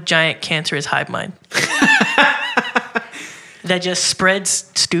one giant cancerous hive mind that just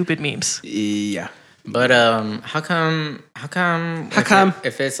spreads stupid memes. Yeah. But how come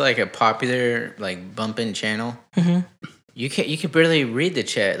if it's like a popular like bumping channel, you can barely read the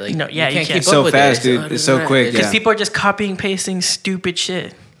chat. Like No, yeah, you can't can't. keep So up with fast, it. dude. It's so quick, Because yeah. people are just copying, pasting stupid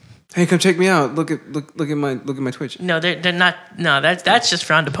shit. Hey, come check me out. Look at my Twitch. No, they're not. No, that's just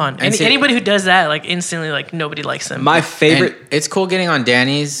frowned upon. see- Anybody who does that, like instantly, like nobody likes them. My And favorite. it's cool getting on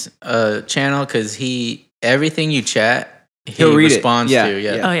Danny's channel because everything you chat, He'll read it. responds Yeah, to.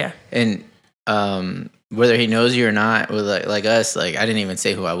 Yeah. yeah. Oh yeah. And whether he knows you or not, with like us, like I didn't even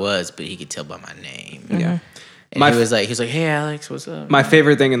say who I was, but he could tell by my name. Yeah. And My he was like, hey Alex, what's up? My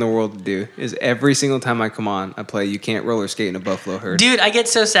favorite thing in the world to do is every single time I come on, I play You Can't Roller Skate in a Buffalo Herd. Dude, I get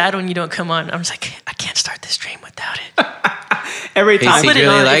so sad when you don't come on. I'm just like, I can't start this stream without it. Every He time. I'll put it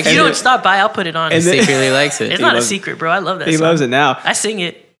secretly on. likes If you it. don't stop by, I'll put it on. And then- Secretly likes it. It's not a loves- secret, bro. I love that He song. loves it now. I sing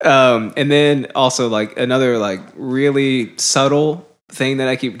it. And then also like another like really subtle thing that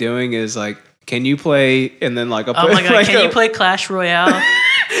I keep doing is like, can you play? And then like I'll Oh put my god, like can you play Clash Royale?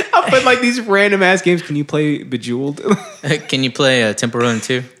 I'll put like these random ass games. Can you play Bejeweled? Can you play Temple Run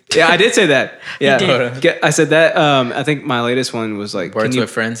 2? Yeah, I did say that. Yeah, did. I said that. I think my latest one was like Words can you, with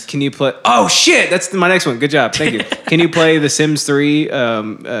Friends? Can you play? Oh shit, that's my next one. Good job, thank you. Can you play The Sims 3,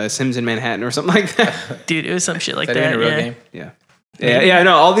 Sims in Manhattan or something like that? Dude, it was some shit like Is that that. even a real Yeah. game? Yeah. Yeah,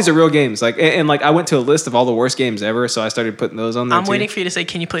 no, all these are real games. Like, and like, I went to a list of all the worst games ever, so I started putting those on there. I'm too. waiting for you to say,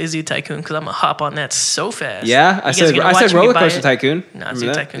 can you play Zoo Tycoon? Because I'm going to hop on that so fast. Yeah, You I guys said gonna watch me Roller buy Coaster it? Tycoon. No, Remember Zoo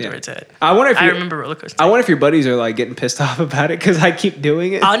that? Tycoon's Yeah. where it's at. I wonder if I you- remember Roller Coaster I wonder if your buddies are like getting pissed off about it because I keep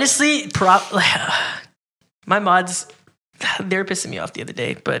doing it. Honestly, my mods, they're pissing me off the other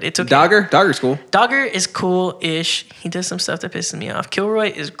day, but it's okay. Dogger's cool. Dogger is cool-ish. He does some stuff that pisses me off.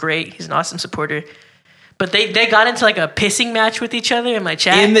 Kilroy is great. He's an awesome supporter. But they got into like a pissing match with each other in my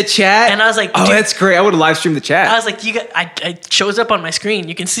chat. In the chat, And I was like, oh, dude- that's great. I would have live streamed the chat. I was like, it shows up on my screen.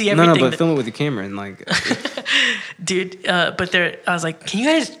 You can see no, everything. but film it with your camera and like. Dude, but I was like, can you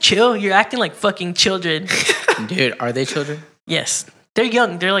guys chill? You're acting like fucking children. Dude, are they children? Yes. They're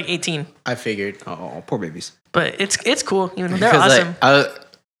young. They're like 18. I figured. Oh, poor babies. But it's cool. You know, they're Because awesome. like,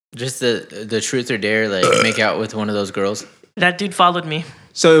 just the truth or dare, like make out with one of those girls. That dude followed me.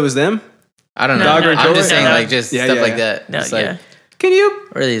 So it was them. I don't know. No, no, I'm just no, saying, no. like, just Yeah, stuff yeah, like yeah. that. No, It's yeah. like, Can you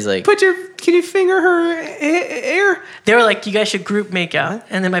or are these like, can you finger her hair? They were like, you guys should group make out.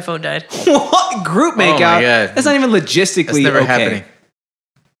 And then my phone died. What group make Oh my out? God. That's not even logistically that's never okay. happening.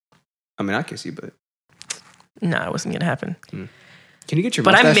 I mean, I kiss you, but No, it wasn't gonna happen. can you get your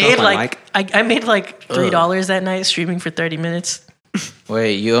But I mustache made off my like mic? I made like $3 that night streaming for 30 minutes.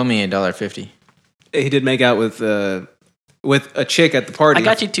 Wait, you owe me $1.50. He did make out with a chick at the party. I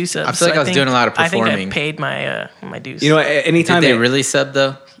got you 2 subs. I feel like I was doing a lot of I think performing. I paid my my dues. You know, Did anytime they really sub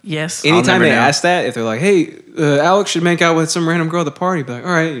though? yes. anytime never they know. ask that, if they're like, "Hey, Alex should make out with some random girl at the party," be like,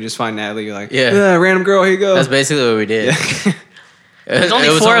 "All right," you just find Natalie. You're like, Yeah. random girl, here you go." That's basically what we did. There's only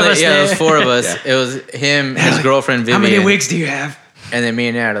 4 of us Yeah, there. it was 4 of us. It was him, his girlfriend How Vivian, many wigs do you have? and then me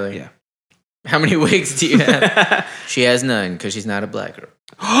and Natalie. Yeah. How many wigs do you have? She has none because she's not a black girl.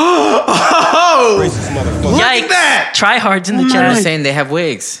 Oh, Yikes! that! Tryhards in the I'm just chat. saying they have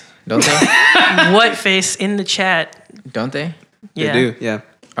wigs, don't they? What face in the chat? Don't they? Yeah. they do. Yeah.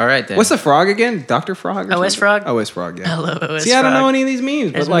 All right then. What's the frog again? Dr. Frog? Or OS something? Frog? OS Frog, yeah. I love OS See, I don't Frog. know any of these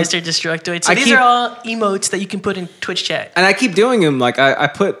memes, There's but like, Mr. Destructoid. So I these keep- are all emotes that you can put in Twitch chat. and I keep doing them. Like I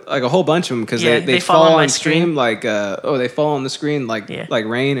put like a whole bunch of them because Yeah, they fall fall on my on stream. screen. Like they fall on the screen like Yeah. like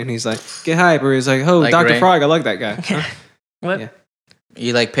rain. And he's like, get hype, or he's like, oh, Like Dr. rain. Frog, I like that guy. Huh? What? Yeah.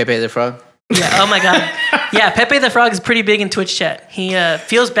 You like Pepe the Frog? Yeah. Oh my god. Yeah. Pepe the Frog is pretty big in Twitch chat. He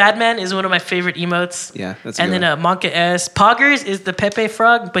feels Badman is one of my favorite emotes. Yeah, that's a And good then one. Monka S. Poggers is the Pepe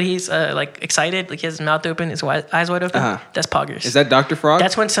Frog, but he's like excited, like he has his mouth open, his eyes wide open. Uh-huh. That's Poggers. Is that Dr. Frog?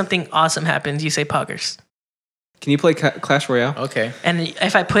 That's when something awesome happens. You say Poggers. Can you play Clash Royale? Okay. And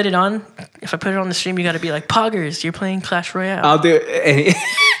if I put it on the stream, you got to be like, Poggers, you're playing Clash Royale. I'll do it.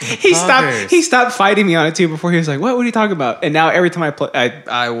 And he stopped. Poggers. He stopped fighting me on it too. Before he was like, "What? What are you talking about?" And now every time I play,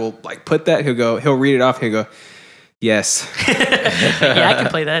 I will like put that. He'll read it off. He'll go, "Yes." Yeah, I can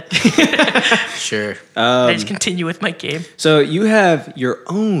play that. Sure. I just continue with my game. So you have your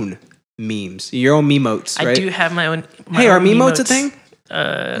own memes, your own memotes, right? I do have my own. Hey, are own memotes a thing?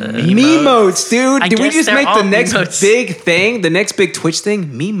 Memotes. Memotes, dude. I Did we guess just they're make all the next memotes. big thing, the next big Twitch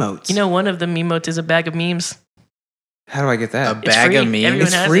thing? Memotes. You know, one of the memotes is a bag of memes. how do I get that? A It's bag free. of memes? Everyone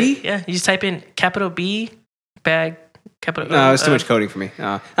It's has free? It. Yeah, you just type in capital B bag capital. No, it's too much coding for me.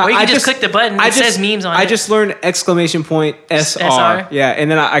 Or you can just click the button. It says memes on it. I just learned exclamation point SR. SR? Yeah, and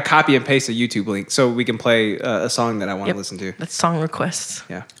then I copy and paste a YouTube link so we can play a song that I want to Yep. listen to. That's song requests.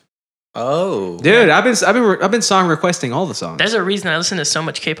 Yeah, Oh. dude, I've been song requesting all the songs. There's a reason I listen to so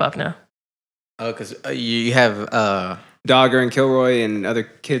much K-pop now. Oh, because you have Dogger and Kilroy and other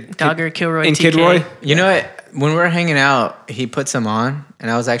Dogger, Kilroy, and TK. Kid Roy. you know what? When we were hanging out, he put some on,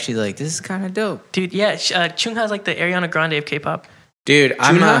 and I was actually like, "This is kind of dope, Dude, yeah, Chungha's like the Ariana Grande of K-pop. dude."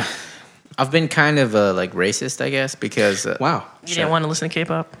 Junha? I've been kind of like racist, I guess, because Wow. You didn't want to listen to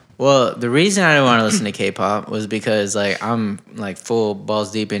K-pop? well, the reason I didn't want to listen to K-pop was because like I'm like full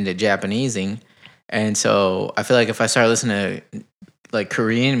balls deep into Japanesing, and so I feel like if I start listening to like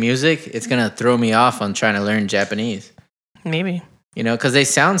Korean music, it's gonna throw me off on trying to learn Japanese. Maybe. You know, because they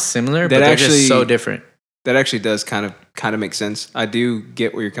sound similar, That but they're actually- just so different. That actually does kind of make sense. I do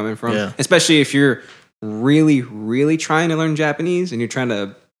get where you're coming from, Yeah. especially if you're really trying to learn Japanese and you're trying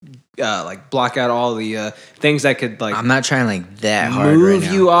to like block out all the things that could like I'm not trying like that hard move right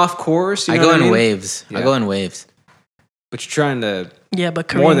now. you off course. You I know go what in mean? waves. I Yeah. go in waves. But you're trying to. Yeah,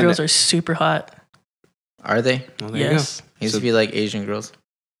 but More Korean than girls that. are super hot. Are they? Well, there Yes. Used So- to be like Asian girls.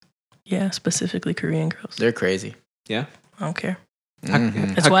 Yeah, specifically Korean girls. They're crazy. you go. Yeah. I don't care.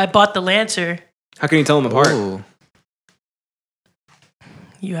 Mhm. That's why I bought the Lancer. How can you tell them apart? Ooh.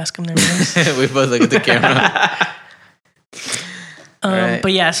 You ask them their names. We both look at the camera. Right.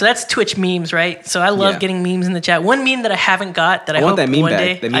 But yeah, so that's Twitch memes, right? So I love Yeah. getting memes in the chat. One meme that I haven't got that I, I want hope that meme one bag,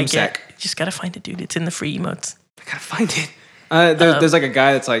 day that meme I get. sack. Just gotta find it, dude. It's in the free emotes. I gotta find it. There's like a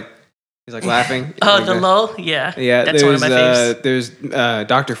guy that's like he's like laughing. Oh, Like the lol? Yeah. Yeah, That's one of my faves. there's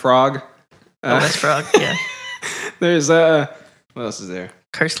Dr. Frog. Oh, that's Frog. Yeah. There's what else is there?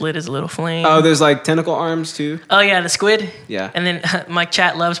 Cursed Lid is a little flame. Oh, there's like tentacle arms too. Oh, yeah, the squid. Yeah. And then my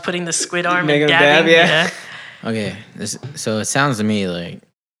chat loves putting the squid arm Making and him dab, dabbing. yeah. Okay, so it sounds to me like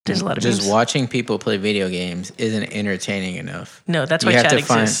There's a lot of just memes. watching people play video games isn't entertaining enough. No, that's why you have chat to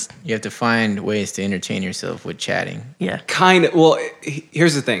find exists. you have to find ways to entertain yourself with chatting. Yeah. Kind of. Well,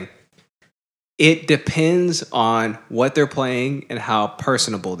 here's the thing. It depends on what they're playing and how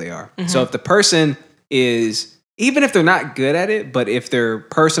personable they are. Mm-hmm. So if the person is, even if they're not good at it, but if they're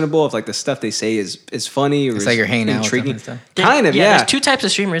personable, if like the stuff they say is funny or It's is like you're hanging out with them intriguing, and stuff. kind of, yeah. There's two types of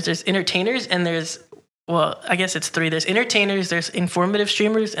streamers. There's entertainers and there's, well, I guess it's three. There's entertainers, there's informative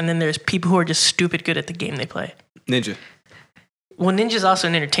streamers, and then there's people who are just stupid good at the game they play. Ninja. Well, Ninja's also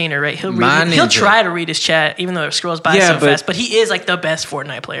an entertainer, right? He'll My he'll Ninja. try to read his chat, even though it scrolls by Yeah, so but- fast. But he is like the best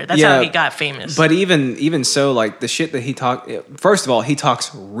Fortnite player. That's Yeah, how he got famous. But even so, like the shit that he first of all, he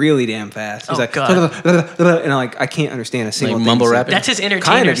talks really damn fast. He's Oh, like, God. and I can't understand a single Like thing mumble he said. rapping? that's his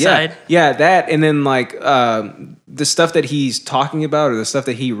entertainer Kind of, yeah. side. Yeah, that, and then like the stuff that he's talking about or the stuff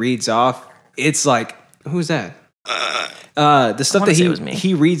that he reads off, it's like, who's that? The stuff wanna that say it was me.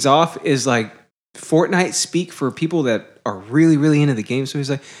 he reads off is like Fortnite speak for people that are really into the game. So he's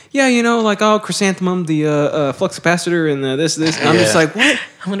like, yeah, you know, like chrysanthemum, the flux capacitor, and this. And I'm just Yeah. like, what?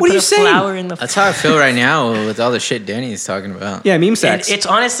 I'm gonna What put are you a saying? flower in the. That's how I feel right now with all the shit Danny's talking about. Yeah, meme And sacks. it's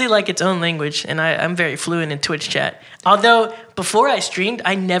honestly like its own language, and I'm very fluent in Twitch chat. Although before I streamed,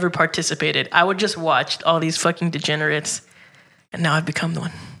 I never participated. I would just watch all these fucking degenerates, and now I've become the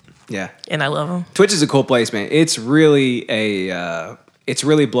one, yeah. and I love them. Twitch is a cool place, man. It's really it's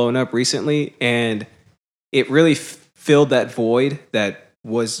really blown up recently, and it really filled that void that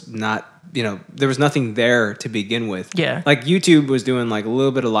was not there was nothing there to begin with. Yeah. Like YouTube was doing like a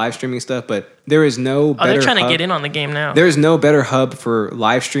little bit of live streaming stuff, but there is no better they're trying to hub. get in on the game now. There is no better hub for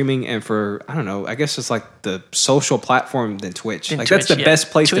live streaming and for, I don't know, I guess it's like the social platform than Twitch. Than Like that's the Twitch, yeah.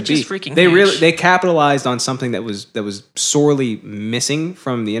 best place Twitch to be. is freaking they huge. they capitalized on something that was sorely missing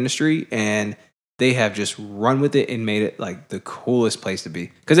from the industry, and they have just run with it and made it like the coolest place to be.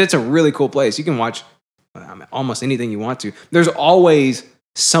 Because it's a really cool place. You can watch almost anything you want to. There's always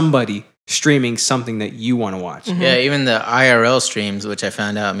somebody streaming something that you want to watch. Yeah, even the IRL streams, which I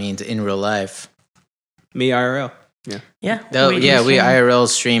found out means in real life. Me IRL. Yeah. Yeah. We IRL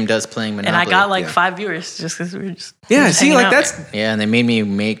streamed us playing And Monopoly. I got like Yeah. 5 viewers just because we were just Yeah, just see, hanging like out. that's Yeah, and they made me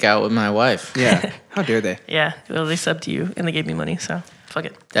make out with my wife. yeah. How dare they? Yeah, well, they subbed to you and they gave me money, so fuck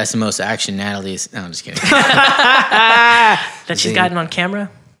it. That's the most action Natalie's. No, I'm just kidding. That she's Zing. gotten on camera.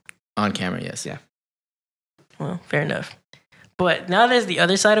 On camera, yes. Yeah. Well, fair enough. But now there's the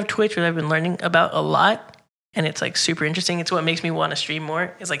other side of Twitch, which I've been learning about a lot, and it's like super interesting. It's what makes me want to stream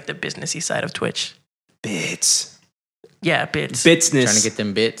more. It's like the businessy side of Twitch. Bits. Yeah, bits. Bitsness. Trying to get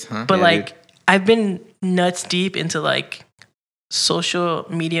them bits, huh? But Yeah, like, I've been nuts deep into like social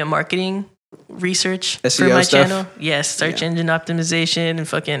media marketing research for SEO my stuff? channel. Yes, search Yeah. engine optimization and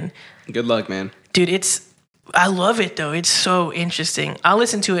fucking Good luck, man. dude. I love it though. It's so interesting. I'll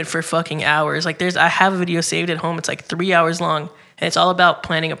listen to it for fucking hours. Like I have a video saved at home. It's like 3 hours long, and it's all about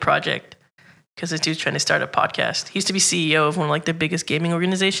planning a project. Because this dude's trying to start a podcast. He used to be CEO of one of like the biggest gaming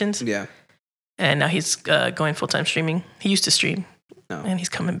organizations, Yeah. and now he's going full time streaming. He used to stream, No. and he's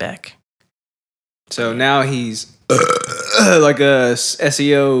coming back. So now he's like a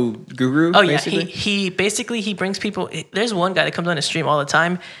SEO guru. Oh yeah, basically? he basically he brings people. There's one guy that comes on his stream all the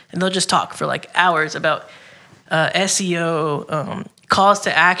time, and they'll just talk for like hours about SEO, calls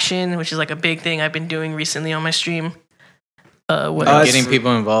to action, which is like a big thing I've been doing recently on my stream. What else? Getting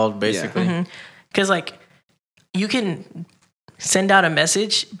people involved, basically. Because like you can send out a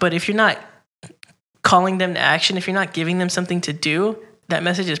message, but if you're not calling them to action, if you're not giving them something to do, that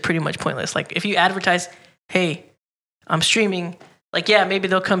message is pretty much pointless. Like if you advertise, "Hey, I'm streaming," like yeah, maybe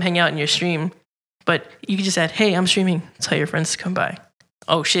they'll come hang out in your stream, but you can just add, "Hey, I'm streaming." Tell your friends to come by.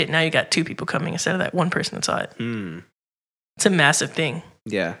 Oh shit! Now you got 2 people coming instead of that one person that saw it. It's a massive thing.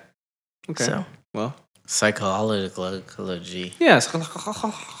 Yeah. Okay. So Well. Psychology. Yes.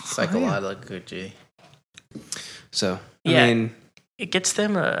 Psychology. So Yeah. I mean, it gets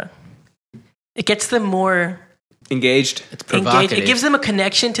them more engaged. It's engaged. provocative. It gives them a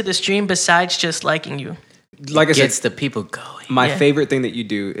connection to the stream besides just liking you. Like I Gets said, the people going. my Yeah. favorite thing that you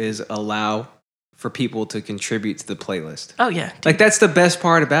do is allow for people to contribute to the playlist. Oh yeah, dude. Like that's the best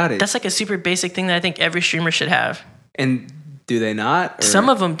part about it. That's like a super basic thing that I think every streamer should have. And do they not? Or- Some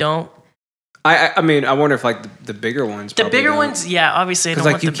of them don't. I mean, I wonder if like the bigger ones. The probably bigger don't. ones, yeah, obviously I don't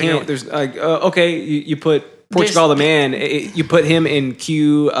Because want like you the bigger can't. There's like okay, you put Portugal the Man. You put him in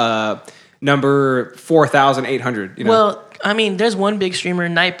queue number 4,800. You know. Well, I mean, there's one big streamer,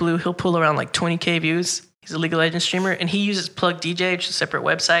 Nightblue. He'll pull around like 20K views. He's a League of Legends streamer, and he uses Plug DJ, which is a separate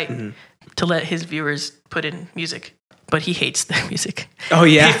website, to let his viewers put in music. But he hates the music. Oh,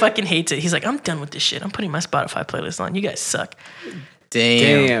 yeah? He fucking hates it. He's like, I'm done with this shit. I'm putting my Spotify playlist on. You guys suck.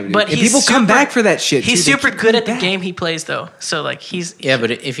 Damn. dude. But And he's people come super- back for that shit. He's too. They super keep good coming at the back. game he plays, though. So like he's Yeah,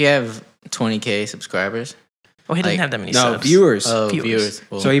 but if you have 20K subscribers, well, he doesn't like- have that many No subs. viewers. viewers.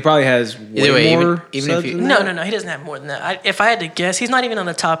 Well, So he probably has Either way way, even- more even if subs you- than No, that? he doesn't have more than that. If I had to guess, he's not even on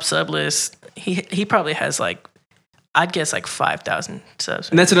the top sub list. He probably has like, I'd guess like 5,000 subs.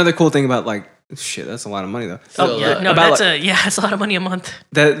 And that's another cool thing about like shit. That's a lot of money though. Oh yeah, no, about, that's a lot of money a month.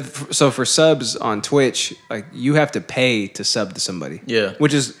 So for subs on Twitch, like you have to pay to sub to somebody. Yeah.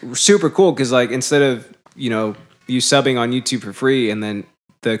 Which is super cool because like instead of you subbing on YouTube for free and then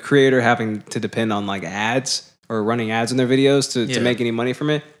the creator having to depend on like ads or running ads in their videos to Yeah. make any money from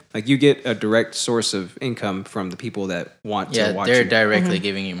it, like you get a direct source of income from the people that want to watch they're you. directly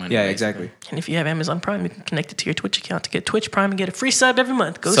giving you money. Yeah, basically. exactly. And if you have Amazon Prime, you can connect it to your Twitch account to get Twitch Prime and get a free sub every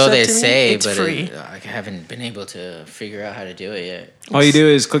month. Go So sub they to me. say, It's but free. I haven't been able to figure out how to do it yet. All you do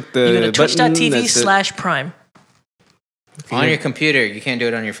is click the You go to button, twitch.tv that's it. /prime. On your computer, you can't do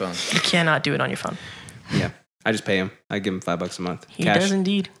it on your phone. You cannot do it on your phone. Yeah, I just pay him. I give him $5 a month. He Cash. does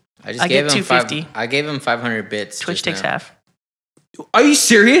indeed. I just I gave get him $250. I gave him 500 bits. Twitch just takes now. half. Are you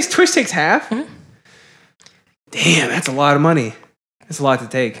serious? Twitch takes half? Hmm? Damn, that's a lot of money. That's a lot to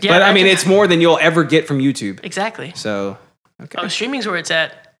take. Yeah, but I mean, imagine- it's more than you'll ever get from YouTube. Exactly. So, okay. Oh, streaming's where it's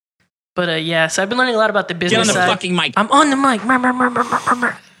at. But yeah, so I've been learning a lot about the business Get on the side. fucking mic. I'm on the mic. Mer, mer, mer, mer, mer,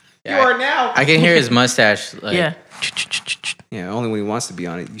 mer. Yeah, now. I can hear his mustache. Like, Yeah. Yeah, only when he wants to be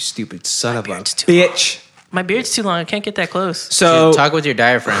on it. You stupid son of a beard's too bitch. My beard's too long. I can't get that close. So Talk with your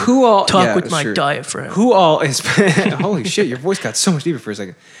diaphragm. who all Talk with that's my true. diaphragm. Who all is holy shit, your voice got so much deeper for a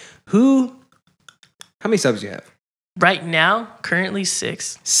second. How many subs do you have? Right now, currently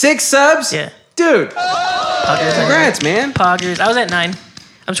 6. 6 subs? Yeah. Dude, Poggers. congrats, man. Poggers. I was at 9. I'm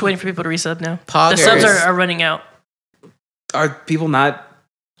just waiting for people to resub now. Poggers. The subs are running out. Are people not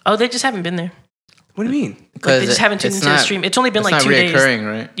Oh, they just haven't been there. what do you mean? Like, they just haven't tuned into the stream. It's only been like 2 days. It's not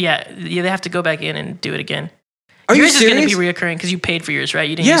reoccurring, right? Yeah, they have to go back in and do it again. Are yours you is going to serious? be reoccurring because you paid for yours, right?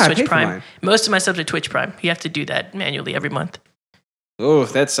 You didn't Yeah, I use paid Twitch for Prime. mine. Most of my subs are Twitch Prime. You have to do that manually every month Oh,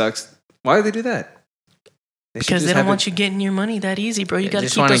 that sucks. Why do they do that? because they don't want you getting your money that easy, bro. You got to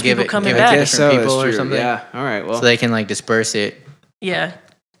just keep wanna those give people it- coming give it I back. guess so. Different people That's or true. something. Yeah. All right. Well. So they can like disperse it. Yeah,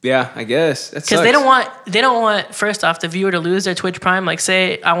 yeah. I guess that because sucks. they don't want first off the viewer to lose their Twitch Prime. Like,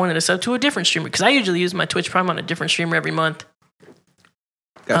 say I wanted to sub to a different streamer because I usually use my Twitch Prime on a different streamer every month.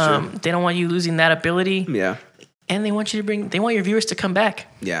 Gotcha. They don't want you losing that ability, yeah. and they want your viewers to come back.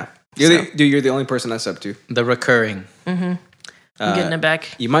 Yeah. You're the only person I sub to. The recurring. I'm getting it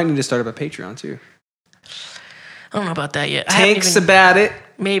back. You might need to start up a Patreon too. I don't know about that yet. I haven't Tanks even- about it.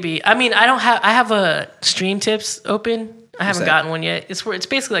 Maybe. I mean, I have a stream tips open. I haven't that? gotten one yet. It's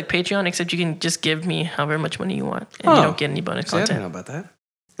basically like Patreon, except you can just give me however much money you want, and Oh. you don't get any bonus See, I didn't content. know about that.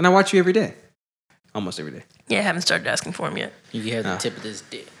 And I watch you every day. Almost every day. Yeah, I haven't started asking for them yet. You have the tip of this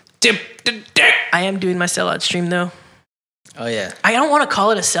dick. Dip the dick. I am doing my sellout stream though. Oh yeah. I don't want to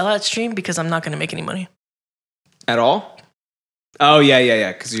call it a sellout stream because I'm not going to make any money At all? Oh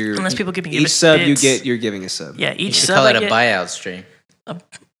yeah. Because you're unless people give me each sub bits. you're giving a sub. Yeah, You each should sub call I it a get, buyout stream.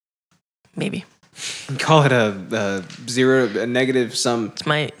 maybe. Call it a negative sum. It's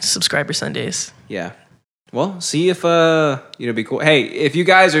my subscriber Sundays. Yeah. Well, see if be cool. Hey, if you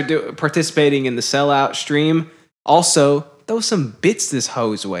guys are participating in the sellout stream, also throw some bits this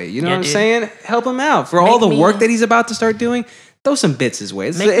hoe's way. You know Yeah, what I'm dude. saying? Help him out for all Make the me- work that he's about to start doing. Throw some bits his way.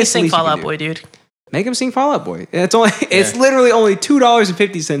 It's Make me it's the sing least you can Fall Out do. Boy, dude. Make him sing Fall Out Boy. It's literally only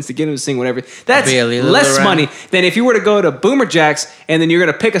 $2.50 to get him to sing whatever. That's Be a little less around. money than if you were to go to Boomer Jacks and then you're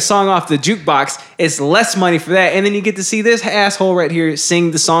gonna pick a song off the jukebox. It's less money for that, and then you get to see this asshole right here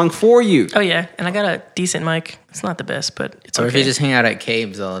sing the song for you. Oh yeah, and I got a decent mic. It's not the best, but it's Or okay. if you just hang out at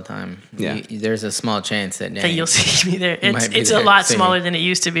caves all the time, Yeah. there's a small chance that that you'll see me there. It's might be it's there a lot singing. smaller than it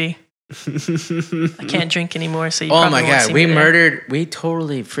used to be. I can't drink anymore, so you Oh probably my won't god, see we me there. we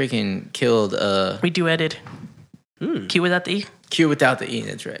totally freaking killed We duetted. Q without the E. Q without the E.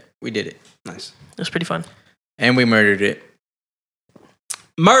 That's right, we did it, Nice. It was pretty fun. and we murdered it.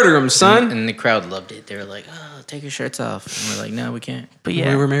 Murder him, son. And the crowd loved it. They were like, "Oh, take your shirts off," and we're like, "No, we can't." But yeah,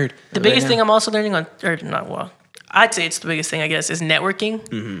 We were married. the biggest thing I'm also learning I'd say it's the biggest thing, I guess, is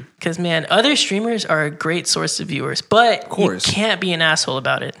networking. Because, man, other streamers are a great source of viewers, but course. you can't be an asshole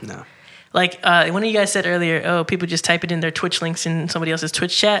about it. No. Like, one of you guys said earlier, oh, people just type it in their Twitch links in somebody else's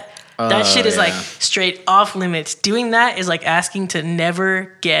Twitch chat. That shit is like yeah. straight off limits. Doing that is like asking to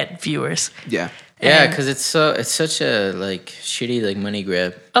never get viewers. Yeah. Yeah, And- because it's such a like shitty like money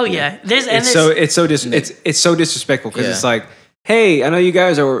grab. Oh, yeah. There's It's so disrespectful because Yeah. it's like, hey, I know you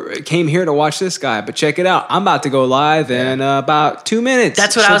guys came here to watch this guy, but check it out. I'm about to go live in about 2 minutes.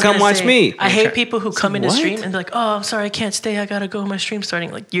 That's what so I was come gonna watch say. me. I hate people who come into what? stream and be like, "Oh, I'm sorry, I can't stay. I gotta go. My stream's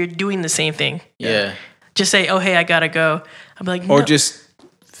starting." Like you're doing the same thing. Yeah. Just say, "Oh, hey, I gotta go." I'm like, no. Or just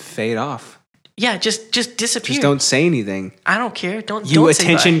fade off. yeah, just disappear. Just don't say anything. I don't care. Don't You don't say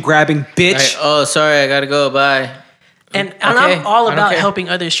attention bye. grabbing bitch. Right, oh, sorry, I gotta go. Bye. And Okay, I'm all I don't about care. helping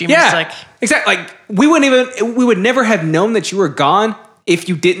other streamers. Yeah, Like exactly. Like we would never have known that you were gone if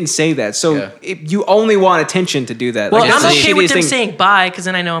you didn't say that. So Yeah. you only want attention to do that. well, Like, I'm it's the okay with shittiest them thing. saying bye because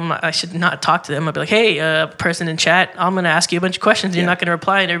then I know I should not talk to them. I'll be like, "Hey, person in chat, I'm gonna ask you a bunch of questions. You're not gonna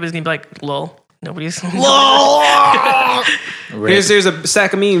reply, and everybody's gonna be like, lol." Nobody's Here's a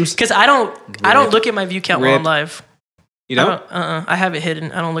stack of memes. because I don't look at my view count while I'm Rip. live. You know? I have it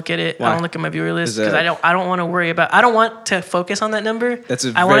hidden. I don't look at it. Why? I don't look at my viewer list Is because that- I don't want to worry about. I don't want to focus on that number. That's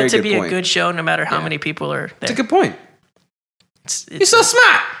a I want very it to good be point. a good show, no matter how many people are there. It's a good point. It's- You're so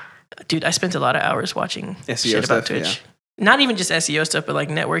smart. dude, I spent a lot of hours watching SEO shit about stuff, Twitch. yeah. Not even just SEO stuff, but like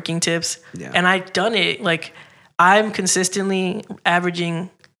networking tips. Yeah. And I've done it. Like I'm consistently averaging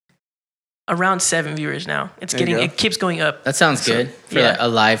around 7 viewers now. It's There you getting go. it keeps going up. That sounds good for yeah. like, a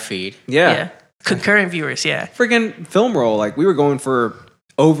live feed. Yeah. Concurrent viewers, yeah. Freaking film roll. Like we were going for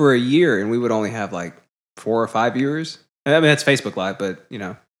over a year and we would only have like 4 or 5 viewers. I mean, that's Facebook Live, but you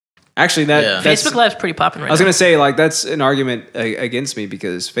know, actually Yeah. that's, Facebook Live's pretty popping right I was now. gonna say like that's an argument against me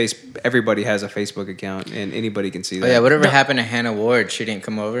because everybody has a Facebook account and anybody can see that. Oh yeah, whatever happened to Hannah Ward? She didn't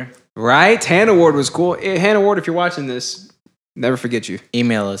come over. Right? Hannah Ward was cool. Hannah Ward, if you're watching this, Never forget you.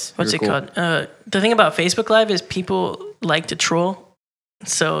 Email us. What's You're it cool. called? The thing about Facebook Live is people like to troll,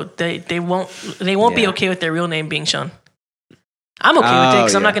 so they won't be Yeah. okay with their real name being shown. I'm okay with it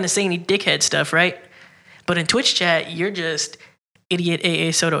because I'm yeah. not going to say any dickhead stuff, right? But in Twitch chat, you're just idiot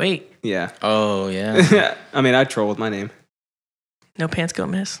AA Soto 8. Yeah. Oh yeah. I mean, I troll with my name. No pants go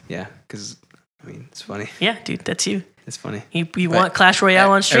miss. Yeah, because I mean, it's funny. Yeah, dude, that's you. It's funny. You want Clash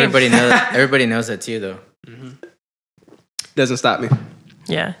Royale on stream? Everybody knows that too, though. Doesn't stop me.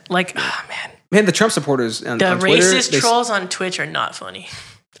 Yeah, like man, Man, the Trump supporters on the on Twitter, racist they- trolls on Twitch are not funny.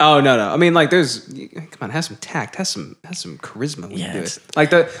 Oh no. I mean, like, come on, have some tact, have some charisma when Yeah, you do it's- it.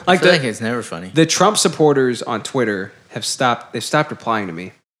 Like I feel like the it's never funny. the Trump supporters on Twitter have stopped. They've stopped replying to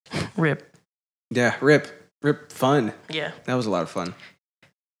me. Rip. Yeah, rip, fun. Yeah, That was a lot of fun.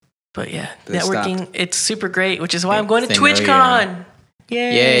 but yeah, They networking it's super great, which is why I'm going to They know you're TwitchCon.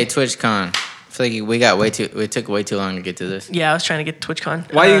 Yay! Yay, TwitchCon. I feel like we took way too long to get to this. Yeah, I was trying to get to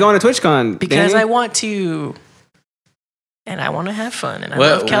TwitchCon. Why are you going to TwitchCon? Because Danny? I want to, and I want to have fun, and I What-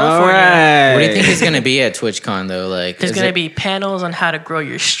 love All California. right. What do you think is going to be at TwitchCon though? Like, There's is going to it- be panels on how to grow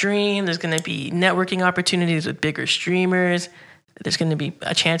your stream. There's going to be networking opportunities with bigger streamers. There's going to be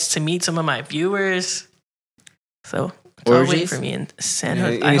a chance to meet some of my viewers. So it's all waiting Orgies? for me in San Yeah,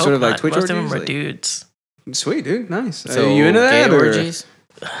 Jose. any I hope sort of, like, not. Twitch Most of them orgies? are Like- dudes. Sweet, dude. Nice. So Are you into gay that? Or? orgies?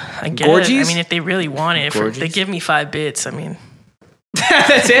 I guess. Gorgies? I mean, if they really want it, if they Gorgies? give me 5 bits, I mean,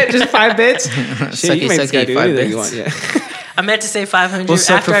 That's it. Just 5 bits. Shit, Sucky, you make this guy sucky, do 5 anything you bits. want. Yeah. I meant to say 500. We'll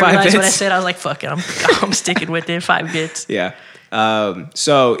suck After for I 5 realized what I bits. said, I was like, fuck it. I'm sticking with it. 5 bits. Yeah.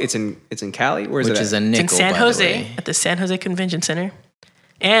 So it's in Cali. Where is Which it? is a at? It's in nickel, San by the Jose way. at the San Jose Convention Center.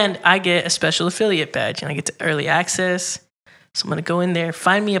 And I get a special affiliate badge and I get to early access. So I'm going to go in there,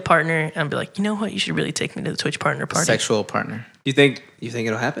 find me a partner, and I'll be like, you know what? You should really take me to the Twitch partner party. Sexual partner. You think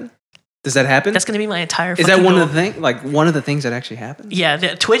it'll happen? Does that happen? That's going to be my entire Is that fucking one goal. of the things that actually happens? Yeah,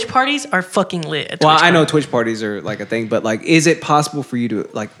 the Twitch parties are fucking lit. At Well, I TwitchCon. know Twitch parties are like a thing, but like, is it possible for you to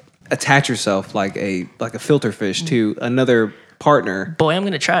like attach yourself like a filter fish to another partner? Boy, I'm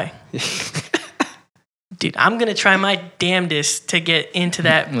going to try. Dude, I'm going to try my damnedest to get into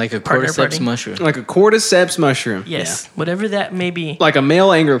that Like a partner cordyceps party. mushroom. Like a cordyceps mushroom. Yes, whatever that may be. Yeah. Like a male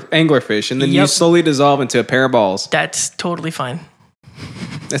anglerfish, and then you Yep. slowly dissolve into a pair of balls. That's totally fine.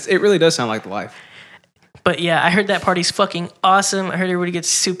 It really does sound like the life. But yeah, I heard that party's fucking awesome. I heard everybody gets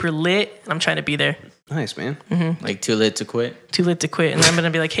super lit, and I'm trying to be there. Nice, man. Like too lit to quit. Too lit to quit. And I'm going to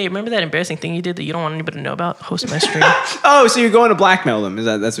be like, hey, remember that embarrassing thing you did that you don't want anybody to know about? Host my stream. Oh, so you're going to blackmail them?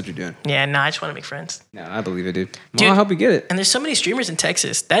 That's what you're doing? Yeah, nah, I just want to make friends. No, I believe it, dude. Well, Dude. I'll help you get it. And there's so many streamers in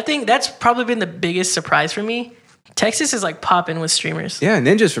Texas. That's probably been the biggest surprise for me. Texas is like popping with streamers. Yeah,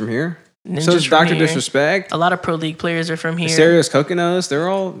 Ninja's from here. So Ninja's is from Dr. here. Disrespect. A lot of Pro League players are from here. Serious Coconuts. They're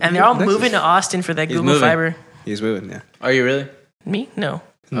all And they're all Texas. moving to Austin for that Google moving. Fiber. He's moving, yeah. Are you really? Me? No.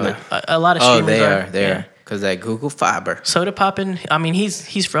 No. But a lot of Oh, streamers they are. are. They Yeah. are. Because that Google Fiber. Soda Poppin'. I mean,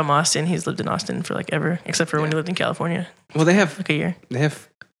 he's from Austin. He's lived in Austin for like ever, except for when he lived in California, Well, they have like a year.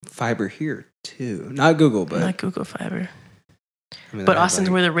 fiber here too. Not Google, but Not Google Fiber. I mean, But they have, Austin's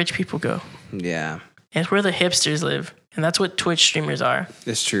like- where the rich people go. Yeah, And it's where the hipsters live. And that's what Twitch streamers are.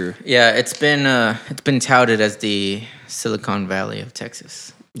 it's true. Yeah, it's been touted as the Silicon Valley of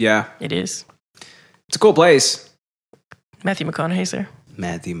Texas. Yeah, It is. it's a cool place. Matthew McConaughey's there.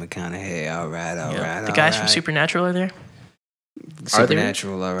 Matthew McConaughey. All right, all Yeah. right. The guys from Supernatural are there.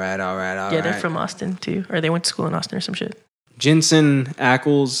 Supernatural. All right, all right, all right. Yeah, they're from Austin too. Or they went to school in Austin or some shit. Jensen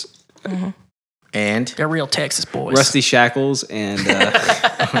Ackles, And They're real Texas boys. Rusty Shackles, and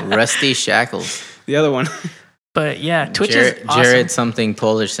Rusty Shackles. the other one, But yeah, Twitch is awesome. Jared something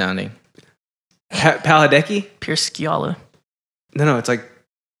Polish sounding. Paladecki. Pure Sciala. No, it's like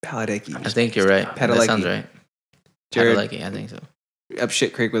Paladecki. I think you're right. That Padalecki. sounds right. Jared Padalecki, I think so. up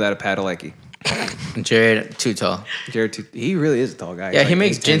shit creek without a Padalecki. Jared, too tall. Jared, he really is a tall guy. Yeah, He's he like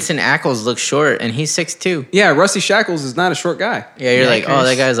makes 8'10". Jensen Ackles look short, and he's 6'2". Yeah, Rusty Shackles is not a short guy. Yeah, you're like, oh, Yikers.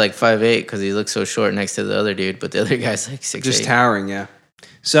 that guy's like 5'8" because he looks so short next to the other dude, but the other guy's like 6'8". Just towering, yeah.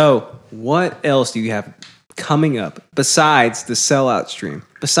 So, what else do you have coming up besides the sellout stream?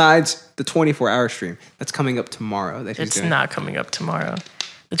 Besides the 24-hour stream that's coming up tomorrow that he's It's doing? not coming up tomorrow.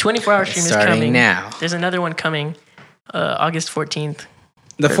 The 24-hour stream is starting coming now. There's another one coming August 14th.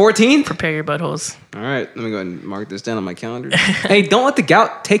 The 14th? Prepare your buttholes. All right, let me go ahead and mark this down on my calendar. Hey, don't let the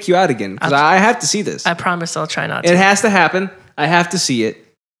gout take you out again, because I have to see this. I promise I'll try not It to. has to happen. I have to see it.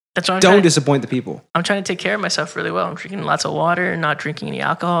 That's what I'm Don't trying. disappoint the people. I'm trying to take care of myself really well. I'm drinking lots of water, not drinking any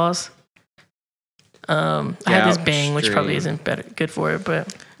alcohols. I had this Gout bang, which probably stream. isn't good for it,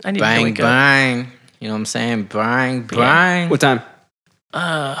 but I need to Bang, wake up. bang. You know what I'm saying? Bang, Yeah. bang. What time?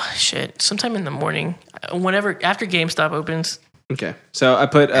 Shit. Sometime in the morning. Whenever after GameStop opens. Okay. So I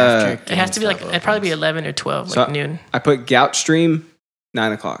put It has to be like it'd probably be 11 or 12, like So- noon. I put Gout Stream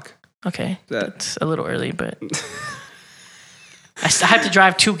 9 o'clock. Okay, That- that's a little early, but I have to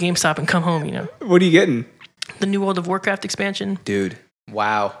drive to GameStop and come home. You know, What are you getting, the new World of Warcraft expansion. dude?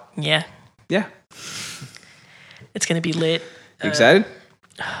 Wow. Yeah, Yeah. it's gonna be lit. You excited?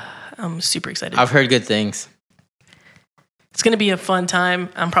 I'm super excited. I've heard good things. It's gonna be a fun time.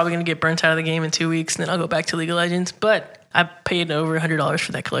 I'm probably gonna get burnt out of the game in 2 weeks, and then I'll go back to League of Legends. But I paid over $100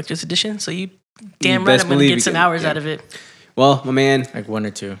 for that collector's edition, so you damn right best I'm gonna believe get you some can, hours yeah. out of it. Well, my man, Like 1 or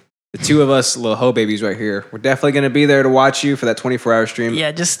 2. the two of us little hoe babies right here, we're definitely going to be there to watch you for that 24-hour stream.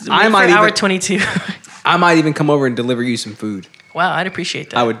 Yeah, just I wait might for hour even- 22. I might even come over and deliver you some food. Wow, I'd appreciate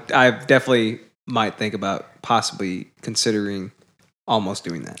that. I definitely might think about possibly considering almost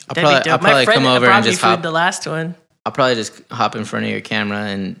doing that. I'll That'd be probably, I'll dope. My probably friend come over brought and me just food hop. the last one. I'll probably just hop in front of your camera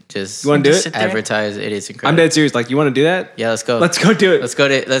and just You want to do Just it? sit there? advertise Idiots and I'm Crowd. dead serious. Like, you want to do that? Yeah, let's go. Let's go do it.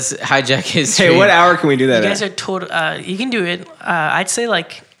 Let's hijack his Hey, stream. what hour can we do that You guys at? are total. You can do it. I'd say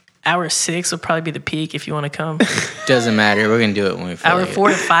like hour 6 will probably be the peak if you want to come. Doesn't matter. We're gonna do it when we feel Hour like it. 4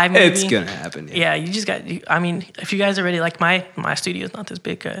 to 5 maybe. It's going to happen. Yeah, you just got. I mean, if you guys are ready, like my studio is not this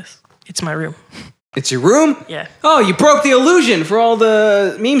big, guys. It's my room. It's your room? Yeah. Oh, you broke the illusion for all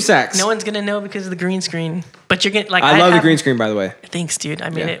the meme sacks. No one's gonna know because of the green screen. But you're gonna like. I love the have- green screen, by the way. Thanks, dude. I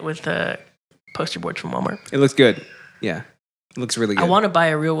made Yeah. it with poster boards from Walmart. It looks good. Yeah. It looks really good. I want to buy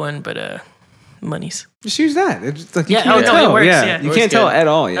a real one, but monies. Just use that. It's like, you Yeah, can't oh, no, tell. it works, yeah. yeah. You Works can't tell good. at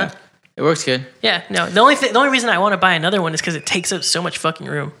all. Yeah. Huh? It works good, Yeah, no. The only reason I want to buy another one is because it takes up so much fucking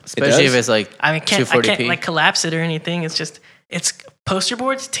room. especially does? if it's like I mean, I can't 240p. like collapse it or anything. It's poster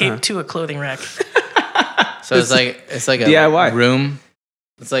boards taped to a clothing rack. So it's like a DIY. room.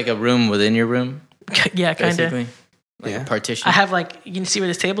 It's like a room within your room, Yeah, kind of. basically. Like Yeah. a partition. I have like you can see where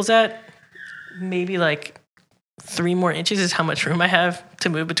this table's at. Maybe like 3 more inches is how much room I have to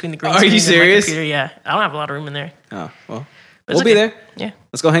move between the green Are screen you and my serious? computer. Yeah, I don't have a lot of room in there. Oh, well. But We'll it's be okay. there. Yeah,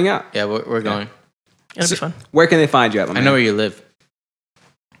 Let's go hang out. Yeah, we're going. it'll be fun. Where can they find you at, my I man? know where you live.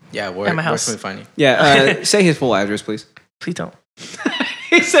 Yeah, where At my house. can we find you? Yeah, say his full address, please. Please don't.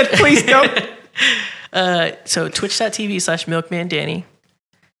 He said, please don't. So twitch.tv/milkmandanny.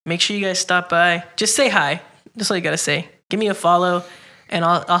 Make sure you guys stop by. Just say hi. That's all you gotta say. Give me a follow, and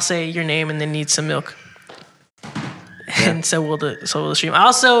I'll say your name and then need some milk. And so we'll stream.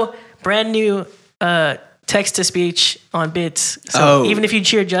 Also, brand new text to speech on Bits. So Oh. even if you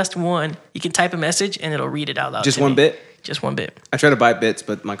cheer just one, you can type a message and it'll read it out loud. Just to one me. bit? Just one bit. I tried to buy bits,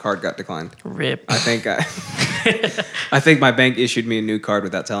 but my card got declined. Rip. I think I think my bank issued me a new card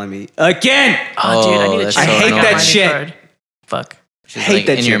without telling me again. Oh, dude, I need to that's check. so my annoying. I hate that money shit. card. Fuck. She's hate like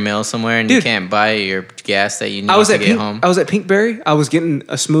that in your shit. mail somewhere and Dude. you can't buy your gas that you need I was to at get Pink, home. I was at Pinkberry. I was getting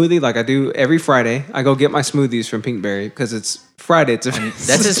a smoothie like I do every Friday. I go get my smoothies from Pinkberry because it's Friday. It's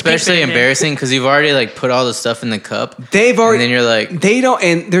That's especially Day. embarrassing because you've already like put all the stuff in the cup. they've And already then you're like, they don't,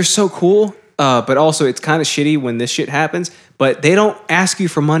 and they're so cool. But also, it's kind of shitty when this shit happens. But they don't ask you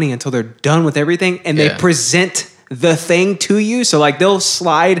for money until they're done with everything, and they Yeah. present the thing to you. So like they'll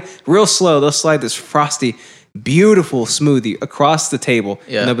slide real slow. They'll slide this frosty, beautiful smoothie across the table,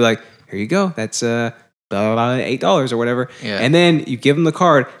 Yeah. and they'll be like, "Here you go. That's $8 or whatever." Yeah. And then you give them the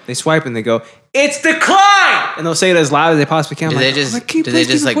card. They swipe and they go, "It's declined," and they'll say it as loud as they possibly can. do I'm they like, just "Oh, can you do they please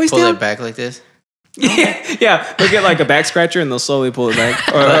keep just your like voice pull down?" it back like this? Yeah, they'll get like a back scratcher and they'll slowly pull it back,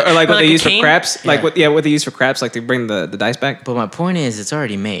 or like Or what like they a use for cane? craps, like Yeah. what they use for craps, like they bring the dice back. But my point is, it's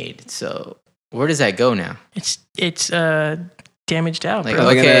already made. So where does that go now? It's damaged out, Like, bro.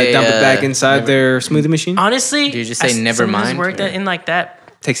 Are they Okay, gonna dump it back inside never- their smoothie machine? Honestly, Do you just say as never someone who's mind, worked or- in like that,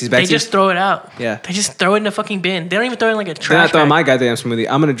 Takes his back. they just throw it out. Yeah. They just throw it in a fucking bin. They don't even throw it in like a They're trash not throwing bag. my goddamn smoothie.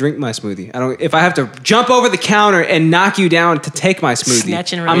 I'm gonna drink my smoothie. I don't. If I have to jump over the counter and knock you down to take my smoothie,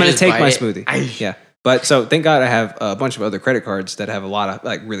 Snatch and I'm gonna release. take Just my bite it. smoothie. Yeah. But so thank God I have a bunch of other credit cards that have a lot of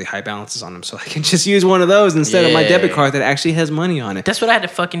like really high balances on them, so I can just use one of those instead of my Yeah. debit card that actually has money on it. That's what I had to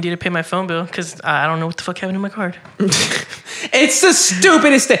fucking do to pay my phone bill because I don't know what the fuck happened to my card. It's the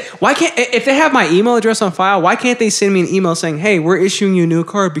stupidest thing. Why can't, if they have my email address on file, why can't they send me an email saying, "Hey, we're issuing you a new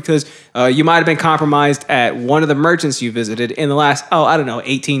card because you might have been compromised at one of the merchants you visited in the last,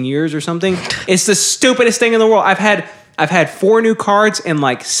 18 years or something." It's the stupidest thing in the world. I've had 4 new cards in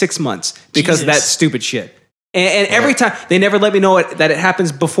like 6 months because of that Jesus. stupid shit. And every time they never let me know that it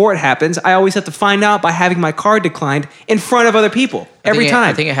happens before it happens. I always have to find out by having my card declined in front of other people every time.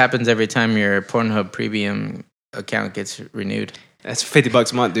 I think it happens every time your Pornhub premium account gets renewed. That's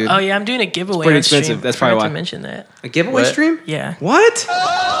 $50 a month, dude. Oh yeah, I'm doing a giveaway. pretty on stream. expensive. That's Forgot probably why. to mention that. A giveaway What? stream? Yeah. What?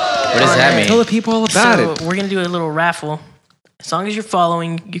 What does that Tell mean? the people all about So it. we're gonna do a little raffle, As long as you're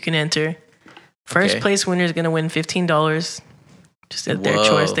following, you can enter. First place winner is going to win $15. Just at their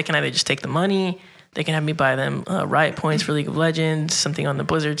choice. They can either just take the money. They can have me buy them Riot Points for League of Legends, something on the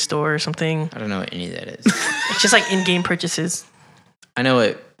Blizzard store or something. I don't know what any of that is. It's just like in-game purchases. I know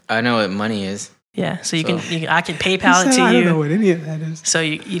what money is. Yeah, so I can PayPal it to you. I don't know what any of that is. So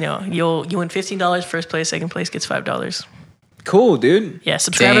you'll win $15 first place, second place gets $5. Cool, dude. Yeah,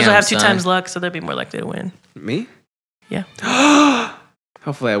 subscribers will have 2 son. times luck, so they'll be more likely to win. Me? Yeah.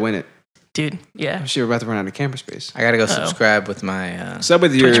 Hopefully I win it. Dude, yeah. I'm sure we're about to run out of camera space. I gotta go subscribe with my Sub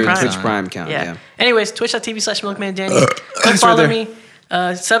with your Twitch Prime account. Yeah. Yeah. Anyways, twitch.tv/MilkmanDanny. Come follow me.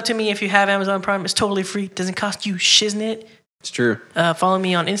 Sub to me if you have Amazon Prime. It's totally free. Doesn't cost you shiznit. It's true. Follow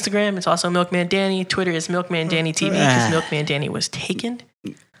me on Instagram. It's also Milkman Danny. Twitter is Milkman Danny TV because Milkman Danny was taken.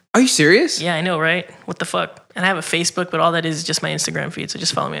 Are you serious? Yeah, I know, right? What the fuck? And I have a Facebook, but all that is just my Instagram feed. So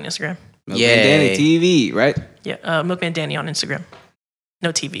just follow me on Instagram. Milkman Danny TV, right? Yeah, Milkman Danny on Instagram.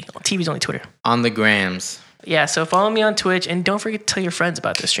 No TV. TV's only Twitter. on the grams. Yeah, so follow me on Twitch and don't forget to tell your friends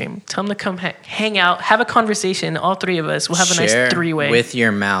about the stream. Tell them to come hang out, have a conversation. All 3 of us will have a nice 3-way. With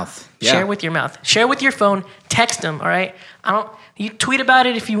your mouth. Share with your mouth. Share with your phone. Text them. All right. You tweet about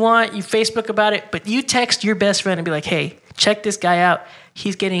it if you want. You Facebook about it, but you text your best friend and be like, "Hey, check this guy out.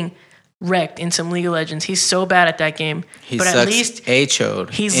 He's getting wrecked in some League of Legends. He's so bad at that game, but at least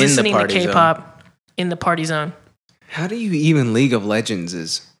A-chode he's in listening the to party zone. K-pop in the party zone." How do you even League of Legends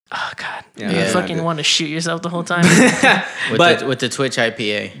is? Oh God, Yeah, you yeah. fucking want to shoot yourself the whole time. With the Twitch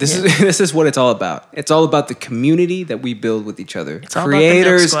IPA. This is this is what it's all about. It's all about the community that we build with each other. It's all about the Milk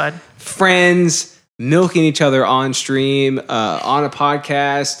Creators, Squad. friends, milking each other on stream, on a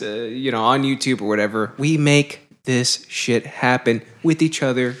podcast, on YouTube or whatever. We make this shit happen with each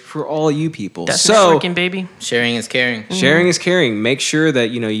other for all you people. That's so networking, baby. Sharing is caring. sharing is caring. Make sure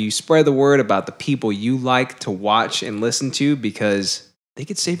that you spread the word about the people you like to watch and listen to because they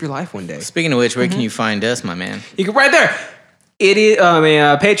could save your life one day. Speaking of which, where can you find us, my man? You can right there.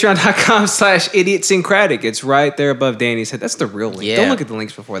 Patreon.com/idiotsyncratic. It's right there above Danny's head. That's the real link. Yeah. Don't look at the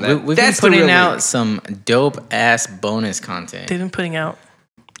links before that. We've That's been the putting real out link. some dope ass bonus content. They've been putting out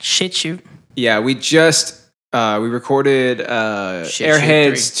shit shoot. Yeah, we just we recorded Shit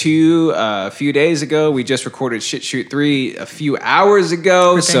Airheads 2 a few days ago. We just recorded Shit Shoot 3 a few hours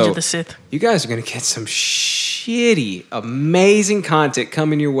ago. Revenge So of the Sith. you guys are gonna get some shitty, amazing content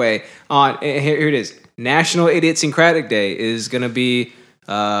coming your way. Here it is. National Idiotsyncratic Day is gonna be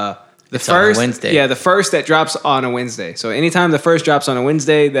the It's on a first Wednesday. Yeah, the first that drops on a Wednesday. So anytime the first drops on a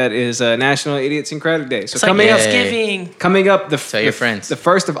Wednesday, that is National Idiotsyncratic Day. So It's like coming up. Thanksgiving. Coming up, Tell your friends. The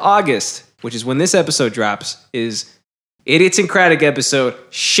 1st of August, which is when this episode drops, is Idiotsyncratic episode,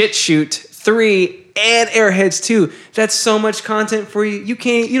 Shit Shoot 3, and Airheads 2. That's so much content for you. You don't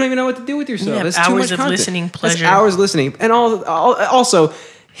even know what to do with yourself. Yeah, That's too hours much of content. listening That's pleasure. hours listening. And also,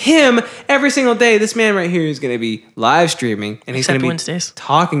 him every single day. This man right here is going to be live streaming, and he's Except going to be Wednesdays.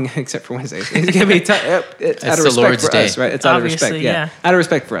 talking. Except for Wednesdays, he's going to be it's out of the respect Lord's for Day. us, right? It's out of respect. Obviously, yeah. Out of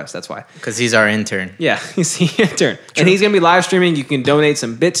respect for us. That's why. Because he's our intern. Yeah, he's the intern. And he's going to be live streaming. You can donate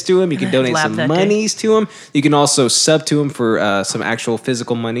some bits to him. You can And I have donate lab some that day. monies to him. You can also sub to him for some actual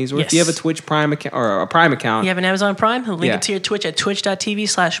physical monies. Or if you Yes. have a Twitch Prime account or a Prime account. You have an Amazon Prime? He'll link Yeah. it to your Twitch at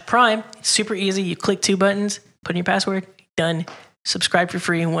twitch.tv/prime. It's super easy. You click 2 buttons, put in your password, done. Subscribe for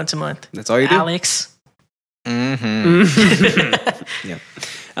free once a month. That's all you do. Alex. Yeah,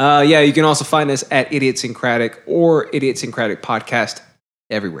 you can also find us at Idiotsyncratic or Idiotsyncratic Podcast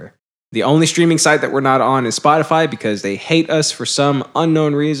everywhere. The only streaming site that we're not on is Spotify because they hate us for some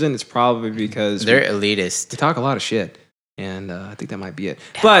unknown reason. It's probably because They're we elitist. talk a lot of shit. And I think that might be it.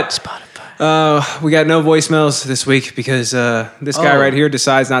 But Spotify. we got no voicemails this week because this guy Oh. right here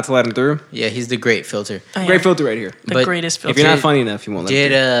decides not to let him through. Yeah, he's the great filter. Oh, yeah. Great filter right here. The But greatest filter. If you're not funny enough, you won't let him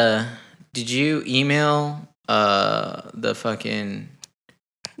through. Did you email the fucking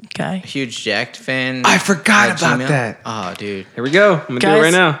guy. huge Jacked fan? I forgot at about Gmail? that. Oh, dude. Here we go. I'm going to do it Guys,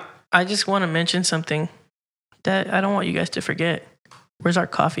 right now. I just want to mention something that I don't want you guys to forget. Where's our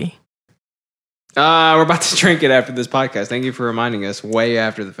coffee? We're about to drink it after this podcast. Thank you for reminding us way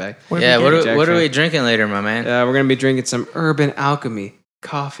after the fact. Where'd Yeah, we what get it? Jack are fan. we drinking later, my man? We're going to be drinking some Urban Alchemy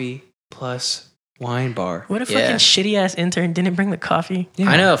coffee plus wine bar. What a Yeah. fucking shitty ass intern didn't bring the coffee. Yeah.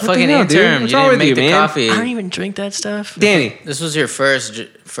 I know, What the fucking hell, dude? intern. What's You wrong didn't with make you, the man? coffee. I don't even drink that stuff. Danny, This was your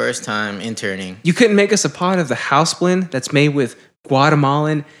first time interning. you couldn't make us a pot of the house blend that's made with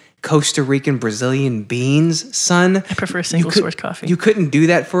Guatemalan, Costa Rican, Brazilian beans, son. I prefer single source coffee. You couldn't do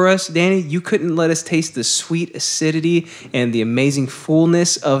that for us, Danny. You couldn't let us taste the sweet acidity and the amazing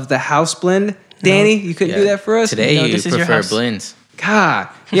fullness of the house blend. Danny, you couldn't do Yeah. that for us? Today No, you this is your prefer house. blends. God,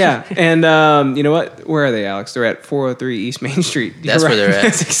 yeah. And you know what? Where are they, Alex? They're at 403 East Main Street. You're That's where they're at.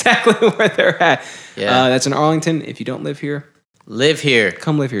 That's exactly where they're at. Yeah. That's in Arlington. If you don't live here, Live here.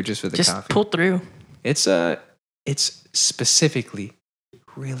 come live here just for the Just coffee. pull through. It's specifically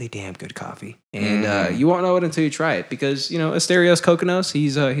really damn good coffee, and you won't know it until you try it because Asterios Kokonos,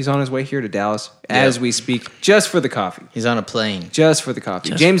 he's on his way here to Dallas as we speak, just for the coffee, He's on a plane. just for the coffee.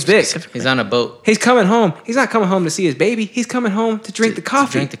 Just James Vick, specifically. He's on a boat. he's coming home. He's not coming home to see his baby. He's coming home to drink the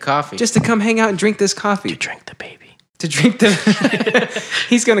coffee. To drink the coffee. just to come hang out and drink this coffee. Drink the baby. To drink the.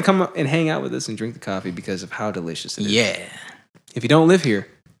 He's gonna come up and hang out with us and drink the coffee because of how delicious it is. yeah. If you don't live here,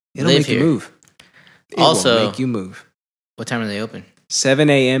 it'll Live make you here. move. It Also- will make you move. What time are they open? 7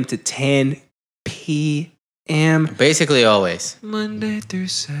 a.m. to 10 p.m. Basically always. Monday through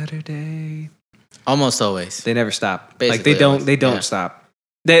Saturday. Almost always. They never stop. Basically Like they always. don't Yeah. stop.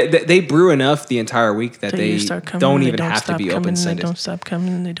 They brew enough the entire week that So they you start coming, don't they even don't have to stop be coming, open They Sundays. don't stop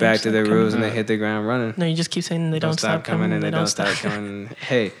coming. They don't Back to stop their coming. rules and they hit the ground running. No, you just keep saying they don't stop coming. and They don't stop coming.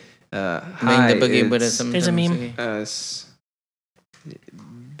 Hey, Make hi, the boogie with it's some. There's a meme. us,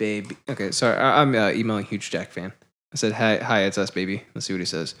 baby. Okay, sorry, I'm emailing Huge Jack fan. I said, hi, it's us, baby. Let's see what he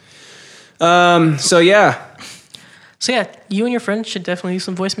says. So yeah, So yeah, you and your friends should definitely use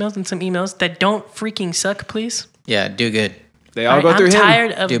some voicemails and some emails that don't freaking suck, please. Yeah, do good. they all go through I'm him.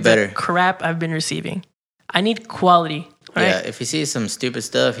 tired of Do the better. crap I've been receiving. I need quality. All Yeah, right? if he sees some stupid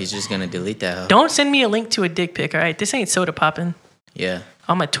stuff, he's just gonna delete that. Hoe. Don't send me a link to a dick pic. All right, this ain't soda popping. Yeah,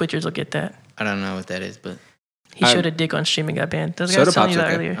 All my Twitchers will get that. I don't know what that is, but He showed a dick on stream and got banned. Those Soda guys telling you Pop's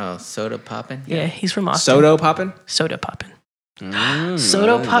that okay. earlier. oh, soda popping. Yeah, he's from Austin. Soda popping. Soda popping. Mm,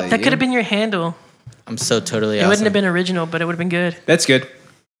 Soda is pop. That you? could have been your handle. I'm so totally It awesome. wouldn't have been original, but it would have been good. That's good.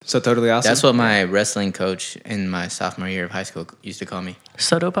 So totally awesome. That's what my wrestling coach in my sophomore year of high school used to call me.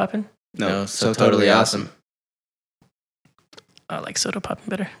 Soda popping. No, so totally awesome. I like soda popping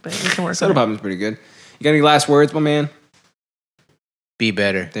better, but we can work Soda on it. popping's pretty good. You got any last words, my man? Be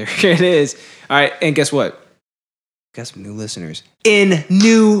better. There it is. All right, and guess what? Got some new listeners in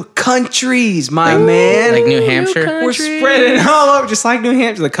new countries, my man. Like New Hampshire. We're spreading all over, just like New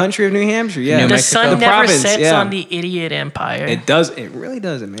Hampshire, the country of New Hampshire. Yeah, New The Mexico. sun The never province, sets yeah. on the idiot empire. it does. It really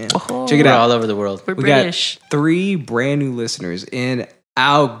does, it, man. Oh. Check it We're out. all over the world. We're We British. got 3 brand new listeners in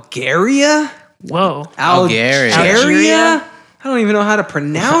Algeria. Whoa. Algeria. Algeria? I don't even know how to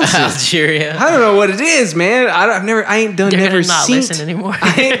pronounce it. Algeria. I don't know what it is, man. I ain't done They're never gonna not seen. listen anymore.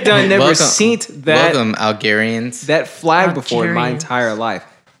 I ain't done never Welcome- seen that Welcome, Algerians. that flag before in my Algerians. entire life.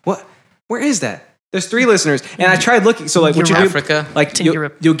 What? Where is that? There's 3 listeners, and I tried looking. So like, what you do, Africa. like To you'll,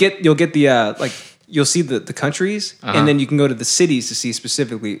 Europe. you'll get the like you'll see the countries, and then you can go to the cities to see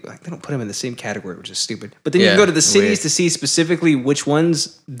specifically. Like they don't put them in the same category, which is stupid. But then you Yeah, can go to the cities weird. to see specifically which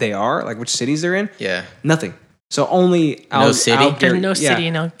ones they are, like which cities they're in. Yeah. Nothing. So only No city? There's no city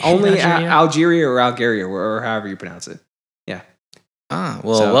in only Algeria. Algeria or Algeria, or however you pronounce it. Yeah, Ah,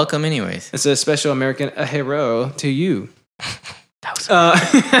 well, So- welcome anyways. it's a special American hero to you. That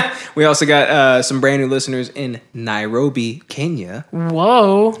was We also got some brand new listeners in Nairobi, Kenya.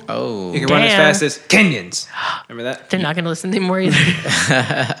 whoa. Oh. You can run as Damn. fast as Kenyans. Remember that? They're not gonna listen anymore either.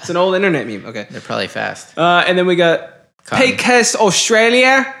 It's an old internet meme. Okay. They're probably fast. And then we got Cotton. Paycast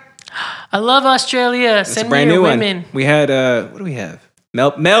Australia. I love Australia. It's a Send brand me new your one. women. We had what do we have?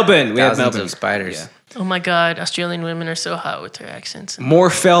 Melbourne. We have Thousands Melbourne. of spiders. Yeah. Oh my god, Australian women are so hot with their accents.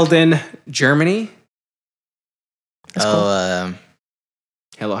 Moorfelden, Germany. That's Oh,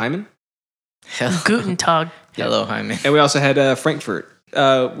 Hello, Hyman. Guten Tag. hello, Hyman. And we also had Frankfurt.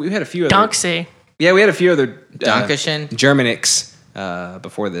 We had a few other. Danke. Yeah, we had a few other Dankeschön. Germanics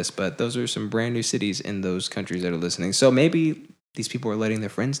before this, but those are some brand new cities in those countries that are listening. So maybe these people are letting their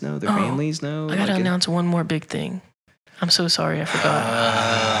friends know, their Oh, families know. I gotta like, announce one more big thing. I'm so sorry, I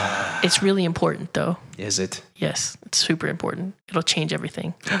forgot. It's really important though. Is it? Yes, it's super important. It'll change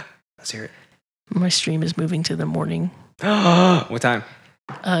everything. Let's hear it. My stream is moving to the morning. What time?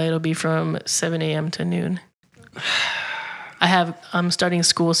 It'll be from 7 a.m. to noon. I'm starting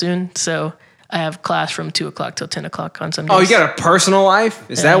school soon, so I have class from 2 o'clock till 10 o'clock on some days. Oh, you got a personal life?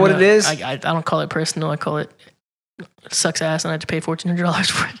 Is that what it is? I don't call it personal. I call it sucks ass, and I have to pay $1,400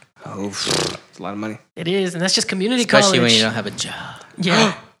 for it. Oh, it's a lot of money. It is, and that's just community Especially college. when you don't have a job.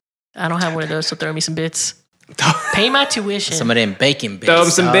 Yeah, I don't have one of those, so throw me some bits. Pay my tuition. Somebody in bacon bits. Throw him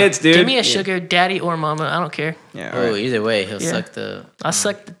some dog. bits, dude. Give me a sugar daddy or mama. I don't care. Yeah, all Oh, right. either way, he'll Yeah. suck the. I'll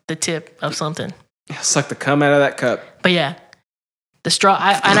suck the tip of something. Suck the cum out of that cup. But yeah, the straw.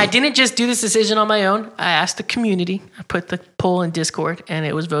 And I didn't just do this decision on my own. I asked the community. I put the poll in Discord, and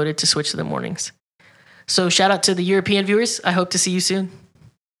it was voted to switch to the mornings. So shout out to the European viewers. I hope to see you soon.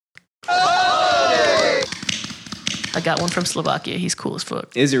 I got one from Slovakia. He's cool as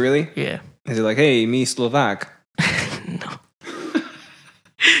fuck. Is it really? Yeah. Is it like, hey, me Slovak? No.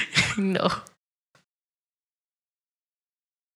 No.